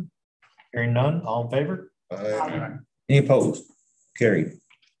discussion? Hearing none, all in favor? Aye. Any opposed? Carried.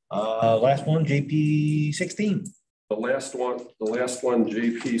 Last one, JP 16. The last one,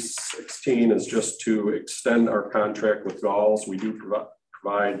 JP 16, is just to extend our contract with Galls. We do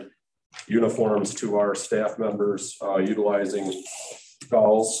provide uniforms to our staff members utilizing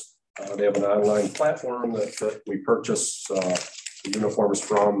Galls. They have an online platform that we purchase the uniforms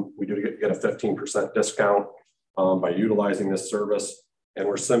from. We do get a 15% discount by utilizing this service. And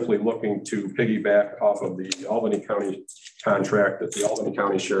we're simply looking to piggyback off of the Albany County contract that the Albany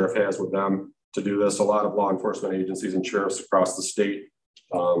County Sheriff has with them to do this. A lot of law enforcement agencies and sheriffs across the state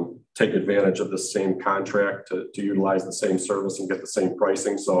take advantage of the same contract to utilize the same service and get the same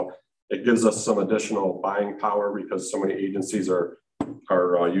pricing. So it gives us some additional buying power because so many agencies are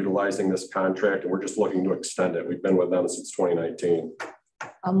utilizing this contract, and we're just looking to extend it. We've been with them since 2019.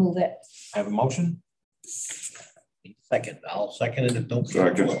 I'll move it. I have a motion. Second. I'll second it if don't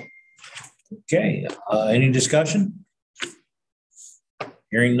second. Okay. Any discussion?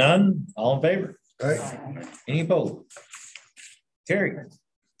 Hearing none. All in favor? Aye. Any opposed? Carried.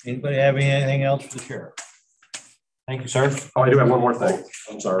 Anybody have anything else for the sheriff? Thank you, sir. Oh, I do have one more thing.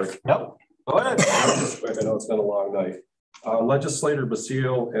 I'm sorry. Nope. Go ahead. I know it's been a long night. Legislator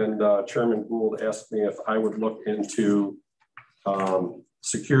Basile and Chairman Gould asked me if I would look into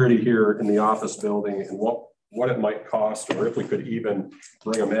security here in the office building and what it might cost, or if we could even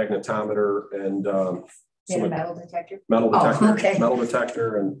bring a magnetometer and metal detector. Metal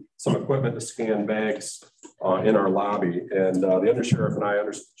detector and some equipment to scan bags in our lobby. And the undersheriff and I,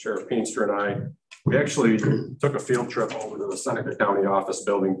 Sheriff Peenster and I, we actually took a field trip over to the Seneca County office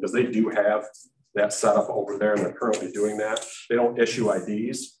building because they do have that setup over there, and they're currently doing that. They don't issue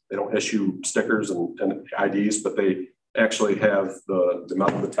IDs, they don't issue stickers and IDs, but they actually have the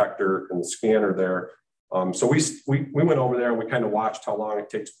metal detector and the scanner there. So we went over there and we kind of watched how long it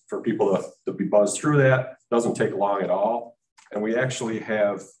takes for people to be buzzed through that. Doesn't take long at all. And we actually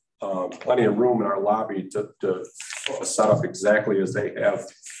have plenty of room in our lobby to set up exactly as they have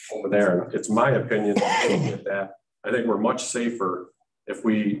over there. And it's my opinion that I think we're much safer if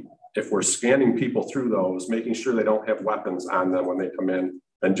we're scanning people through those, making sure they don't have weapons on them when they come in,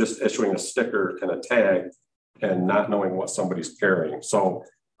 and just issuing a sticker and a tag and not knowing what somebody's carrying. So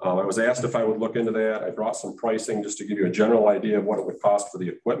I was asked if I would look into that. I brought some pricing just to give you a general idea of what it would cost for the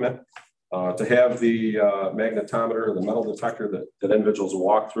equipment. To have the magnetometer, the metal detector that individuals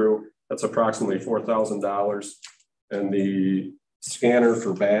walk through, that's approximately $4,000. And the scanner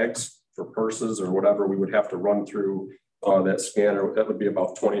for bags, for purses or whatever, we would have to run through that scanner. That would be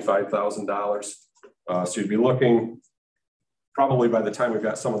about $25,000. So you'd be looking probably, by the time we've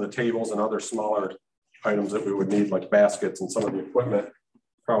got some of the tables and other smaller items that we would need, like baskets and some of the equipment,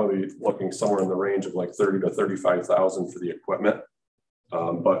 probably looking somewhere in the range of like 30 to 35,000 for the equipment.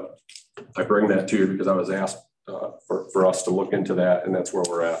 But I bring that to you because I was asked for us to look into that, and that's where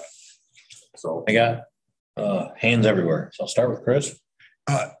we're at. So I got hands everywhere. So I'll start with Chris.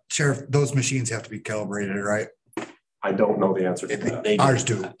 Sheriff, those machines have to be calibrated, right? I don't know the answer to that. Ours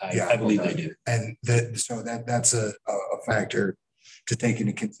do. I believe they do. And that's a factor to take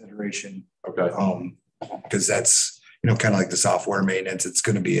into consideration. Okay. Because that's, kind of like the software maintenance. It's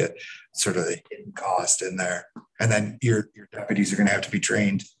going to be a sort of a hidden cost in there. And then your deputies are going to have to be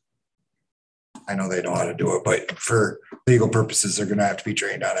trained. I know they know how to do it, but for legal purposes, they're going to have to be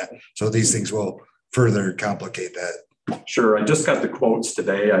trained on it. So these things will further complicate that. Sure. I just got the quotes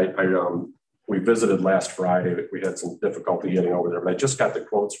today. We visited last Friday. We had some difficulty getting over there, but I just got the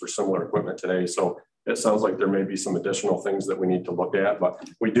quotes for similar equipment today. So it sounds like there may be some additional things that we need to look at, but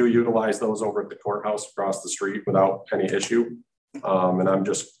we do utilize those over at the courthouse across the street without any issue. And I'm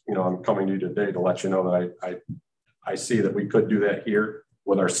just, I'm coming to you today to let you know that I see that we could do that here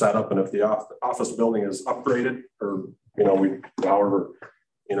with our setup. And if the office building is upgraded, or, however,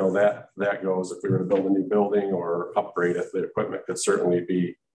 that goes, if we were to build a new building or upgrade it, the equipment could certainly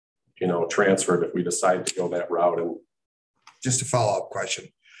be, transferred if we decide to go that route. And just a follow-up question.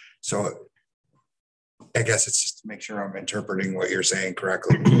 So I guess it's just to make sure I'm interpreting what you're saying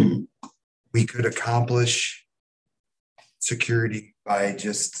correctly. We could accomplish security by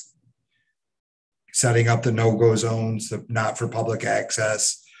just setting up the no-go zones, the not for public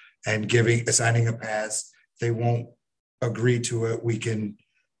access, and assigning a pass. If they won't agree to it, we can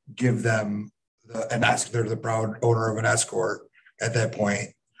give them they're the proud owner of an escort at that point.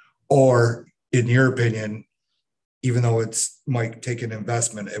 Or in your opinion, even though it's might take an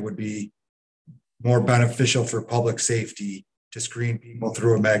investment, it would be more beneficial for public safety to screen people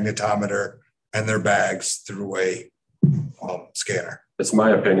through a magnetometer and their bags through a scanner. It's my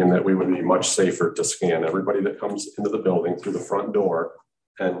opinion that we would be much safer to scan everybody that comes into the building through the front door.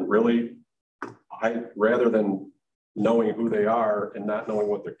 And really, rather than knowing who they are and not knowing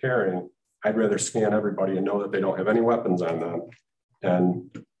what they're carrying, I'd rather scan everybody and know that they don't have any weapons on them. And,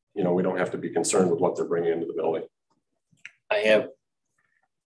 we don't have to be concerned with what they're bringing into the building. I have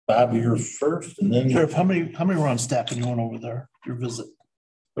Bob, you're first, and then Sheriff, how many were on staff when you went over there, your visit?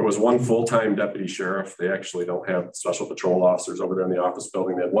 There was one full-time deputy sheriff. They actually don't have special patrol officers over there in the office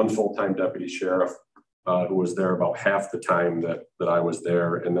building. They had one full-time deputy sheriff who was there about half the time that I was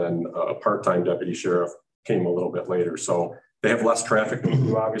there. And then a part-time deputy sheriff came a little bit later. So they have less traffic than we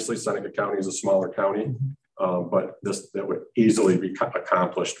do, obviously. Seneca County is a smaller county, but that would easily be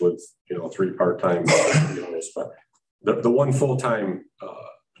accomplished with, 3 part-time deputies. But the one full-time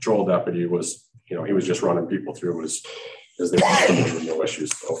patrol deputy was, he was just running people through as they were, no issues.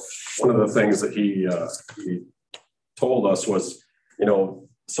 So one of the things that he told us was,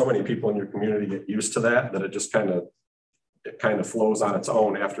 so many people in your community get used to that it just kind of flows on its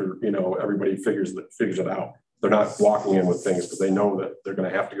own after, everybody figures it out. They're not walking in with things because they know that they're going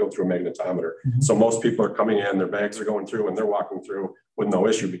to have to go through a magnetometer. Mm-hmm. So most people are coming in, their bags are going through, and they're walking through with no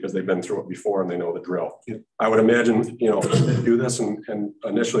issue because they've been through it before and they know the drill. Yeah. I would imagine, if they do this and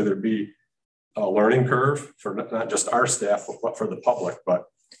initially there'd be a learning curve for not just our staff, but for the public. But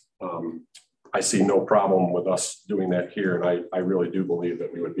I see no problem with us doing that here. And I really do believe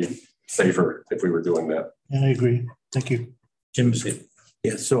that we would be safer if we were doing that. Yeah, I agree. Thank you. Jim.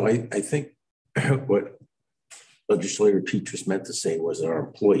 Yeah, so I think what Legislator Petrus meant to say was our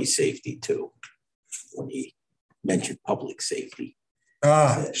employee safety too, when he mentioned public safety.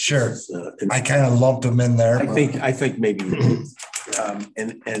 Sure. I kind of lumped them in there. I think maybe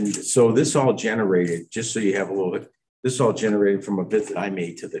And so this all generated, just so you have a little bit, this all generated from a visit I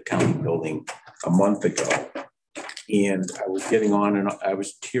made to the county building a month ago. And I was getting on and I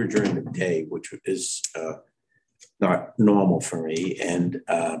was here during the day, which is not normal for me. And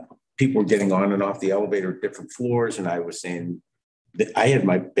people were getting on and off the elevator at different floors. And I was saying that I had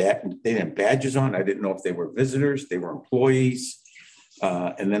my they didn't have badges on. I didn't know if they were visitors, they were employees.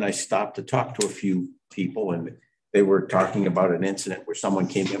 And then I stopped to talk to a few people and they were talking about an incident where someone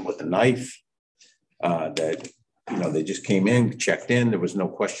came in with a knife that, you know, they just came in, checked in. There was no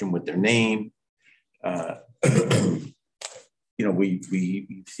question with their name. You know, we've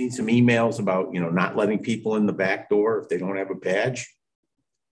seen some emails about, you know, not letting people in the back door if they don't have a badge.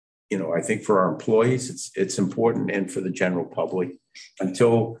 You know, I think for our employees, it's important, and for the general public,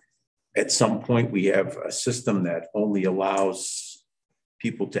 until at some point we have a system that only allows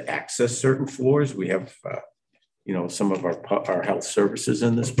people to access certain floors. We have, you know, some of our health services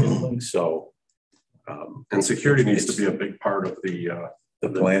in this building. So, and security needs to be a big part of the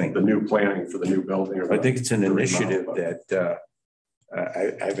planning, the new planning for the new building. I think it's an initiative that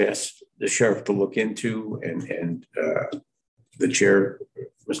I've asked the sheriff to look into, and the chair,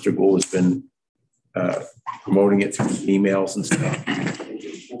 Mr. Gould, has been promoting it through emails and stuff,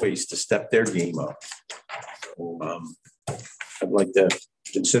 ways to step their game up. So, I'd like to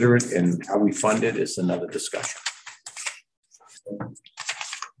consider it, and how we fund it is another discussion.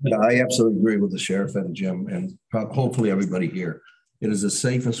 I absolutely agree with the sheriff and Jim, and hopefully everybody here. It is the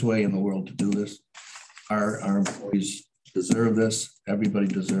safest way in the world to do this. Our employees deserve this. Everybody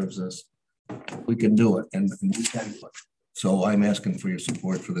deserves this. We can do it, and we can do it. So I'm asking for your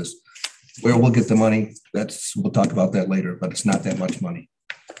support for this. Where we'll get the money, we'll talk about that later, but it's not that much money.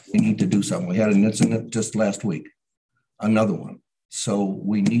 We need to do something. We had an incident just last week, another one. So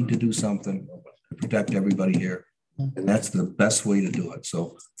we need to do something to protect everybody here. And that's the best way to do it.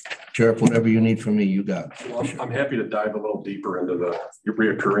 So, Sheriff, whatever you need from me, you got. Well, I'm happy to dive a little deeper into the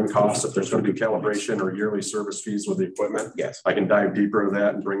reoccurring costs. If there's going to be calibration or yearly service fees with the equipment, yes, I can dive deeper into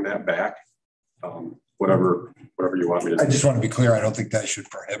that and bring that back. Whatever you want me to. I just want to be clear. I don't think that should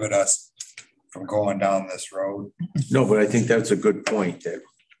prohibit us from going down this road. No, but I think that's a good point, that,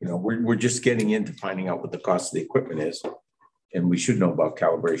 you know, we're just getting into finding out what the cost of the equipment is. And we should know about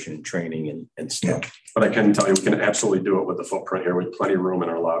calibration and training and stuff. Yeah. But I can tell you, we can absolutely do it with the footprint here. We have plenty of room in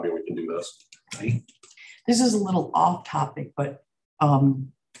our lobby. We can do this. Right. This is a little off topic, but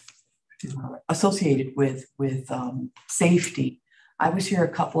associated with safety. I was here a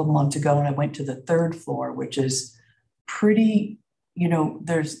couple of months ago and I went to the third floor, which is pretty, you know,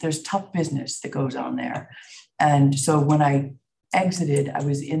 there's tough business that goes on there. And so when I exited, I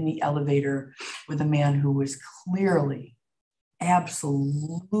was in the elevator with a man who was clearly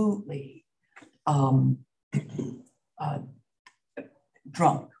absolutely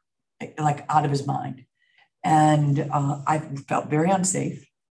drunk, like out of his mind. And I felt very unsafe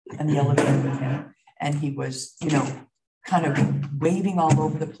in the elevator with him. And he was, you know, kind of waving all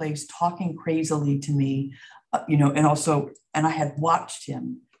over the place, talking crazily to me, you know, and I had watched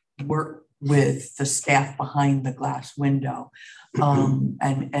him work with the staff behind the glass window.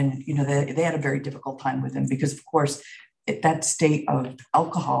 And you know, they had a very difficult time with him because, of course, at that state of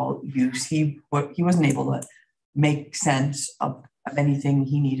alcohol use, he wasn't able to make sense of anything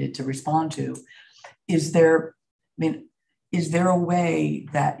he needed to respond to. Is there a way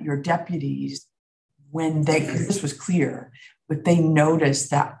that your deputies, when this was clear, but they noticed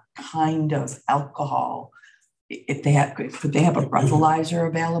that kind of alcohol, could they have a breathalyzer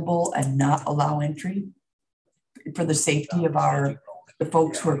available and not allow entry for the safety of the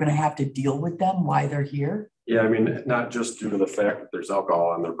folks who are going to have to deal with them while they're here? Yeah, I mean, not just due to the fact that there's alcohol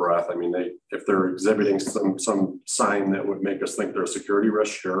on their breath. I mean, if they're exhibiting some sign that would make us think they're a security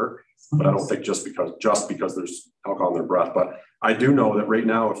risk, sure. But I don't think just because there's alcohol in their breath. But I do know that right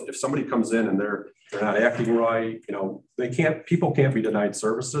now, if somebody comes in and they're not acting right, you know, people can't be denied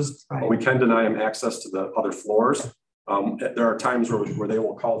services, right. But we can deny them access to the other floors. There are times where they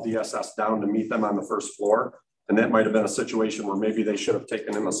will call DSS down to meet them on the first floor. And that might have been a situation where maybe they should have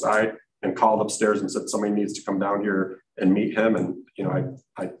taken him aside and called upstairs and said somebody needs to come down here and meet him. And, you know,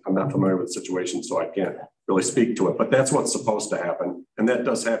 I'm not familiar with the situation, so I can't really speak to it, but that's what's supposed to happen. And that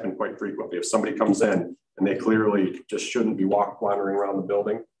does happen quite frequently. If somebody comes in and they clearly just shouldn't be wandering around the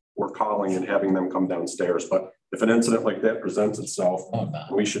building, we're calling and having them come downstairs. But if an incident like that presents itself,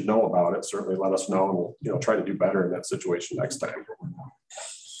 we should know about it. Certainly let us know, and we'll, you know, try to do better in that situation next time.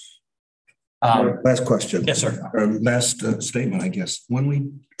 Last question. Yes, sir. Or last statement, I guess. When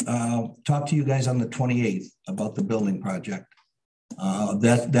we talk to you guys on the 28th about the building project,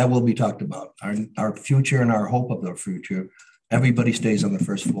 that will be talked about. Our future and our hope of the future. Everybody stays on the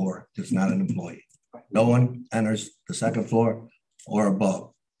first floor, that's not an employee. No one enters the second floor or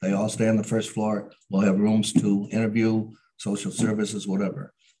above. They all stay on the first floor. We'll have rooms to interview, social services,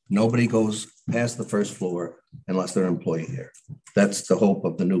 whatever. Nobody goes past the first floor unless they're an employee here. That's the hope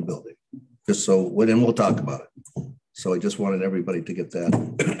of the new building. Just so, and we'll talk about it. So I just wanted everybody to get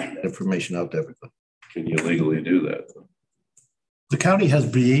that information out to everybody. Can you legally do that? The county has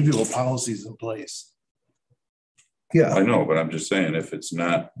behavioral policies in place. Yeah. I know, but I'm just saying if it's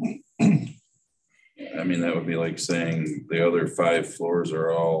not, I mean, that would be like saying the other 5 floors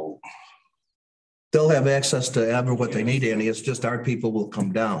are all. They'll have access to ever what they need, Andy. It's just our people will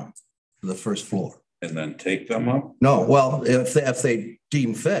come down to the first floor. And then take them up? No, well, if they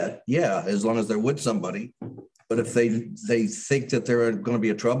deem fit, yeah, as long as they're with somebody. But if they think that they're going to be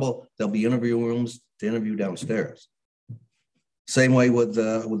in trouble, there'll be interview rooms to interview downstairs. Same way with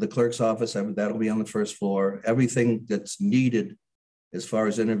the clerk's office, that'll be on the first floor. Everything that's needed as far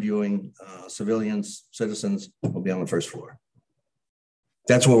as interviewing civilians, citizens, will be on the first floor.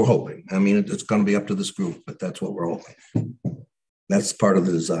 That's what we're hoping. I mean, it's going to be up to this group, but that's what we're hoping. That's part of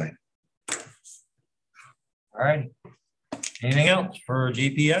the design. All right. Anything else for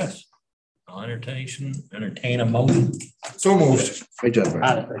GPS? I'll entertain a motion. So moved. Great job,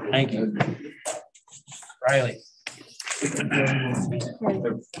 Brian. Thank you. Riley.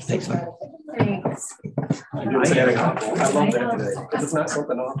 Thanks, man. Thanks. I love that today. It's not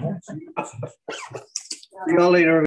something awful. See y'all later.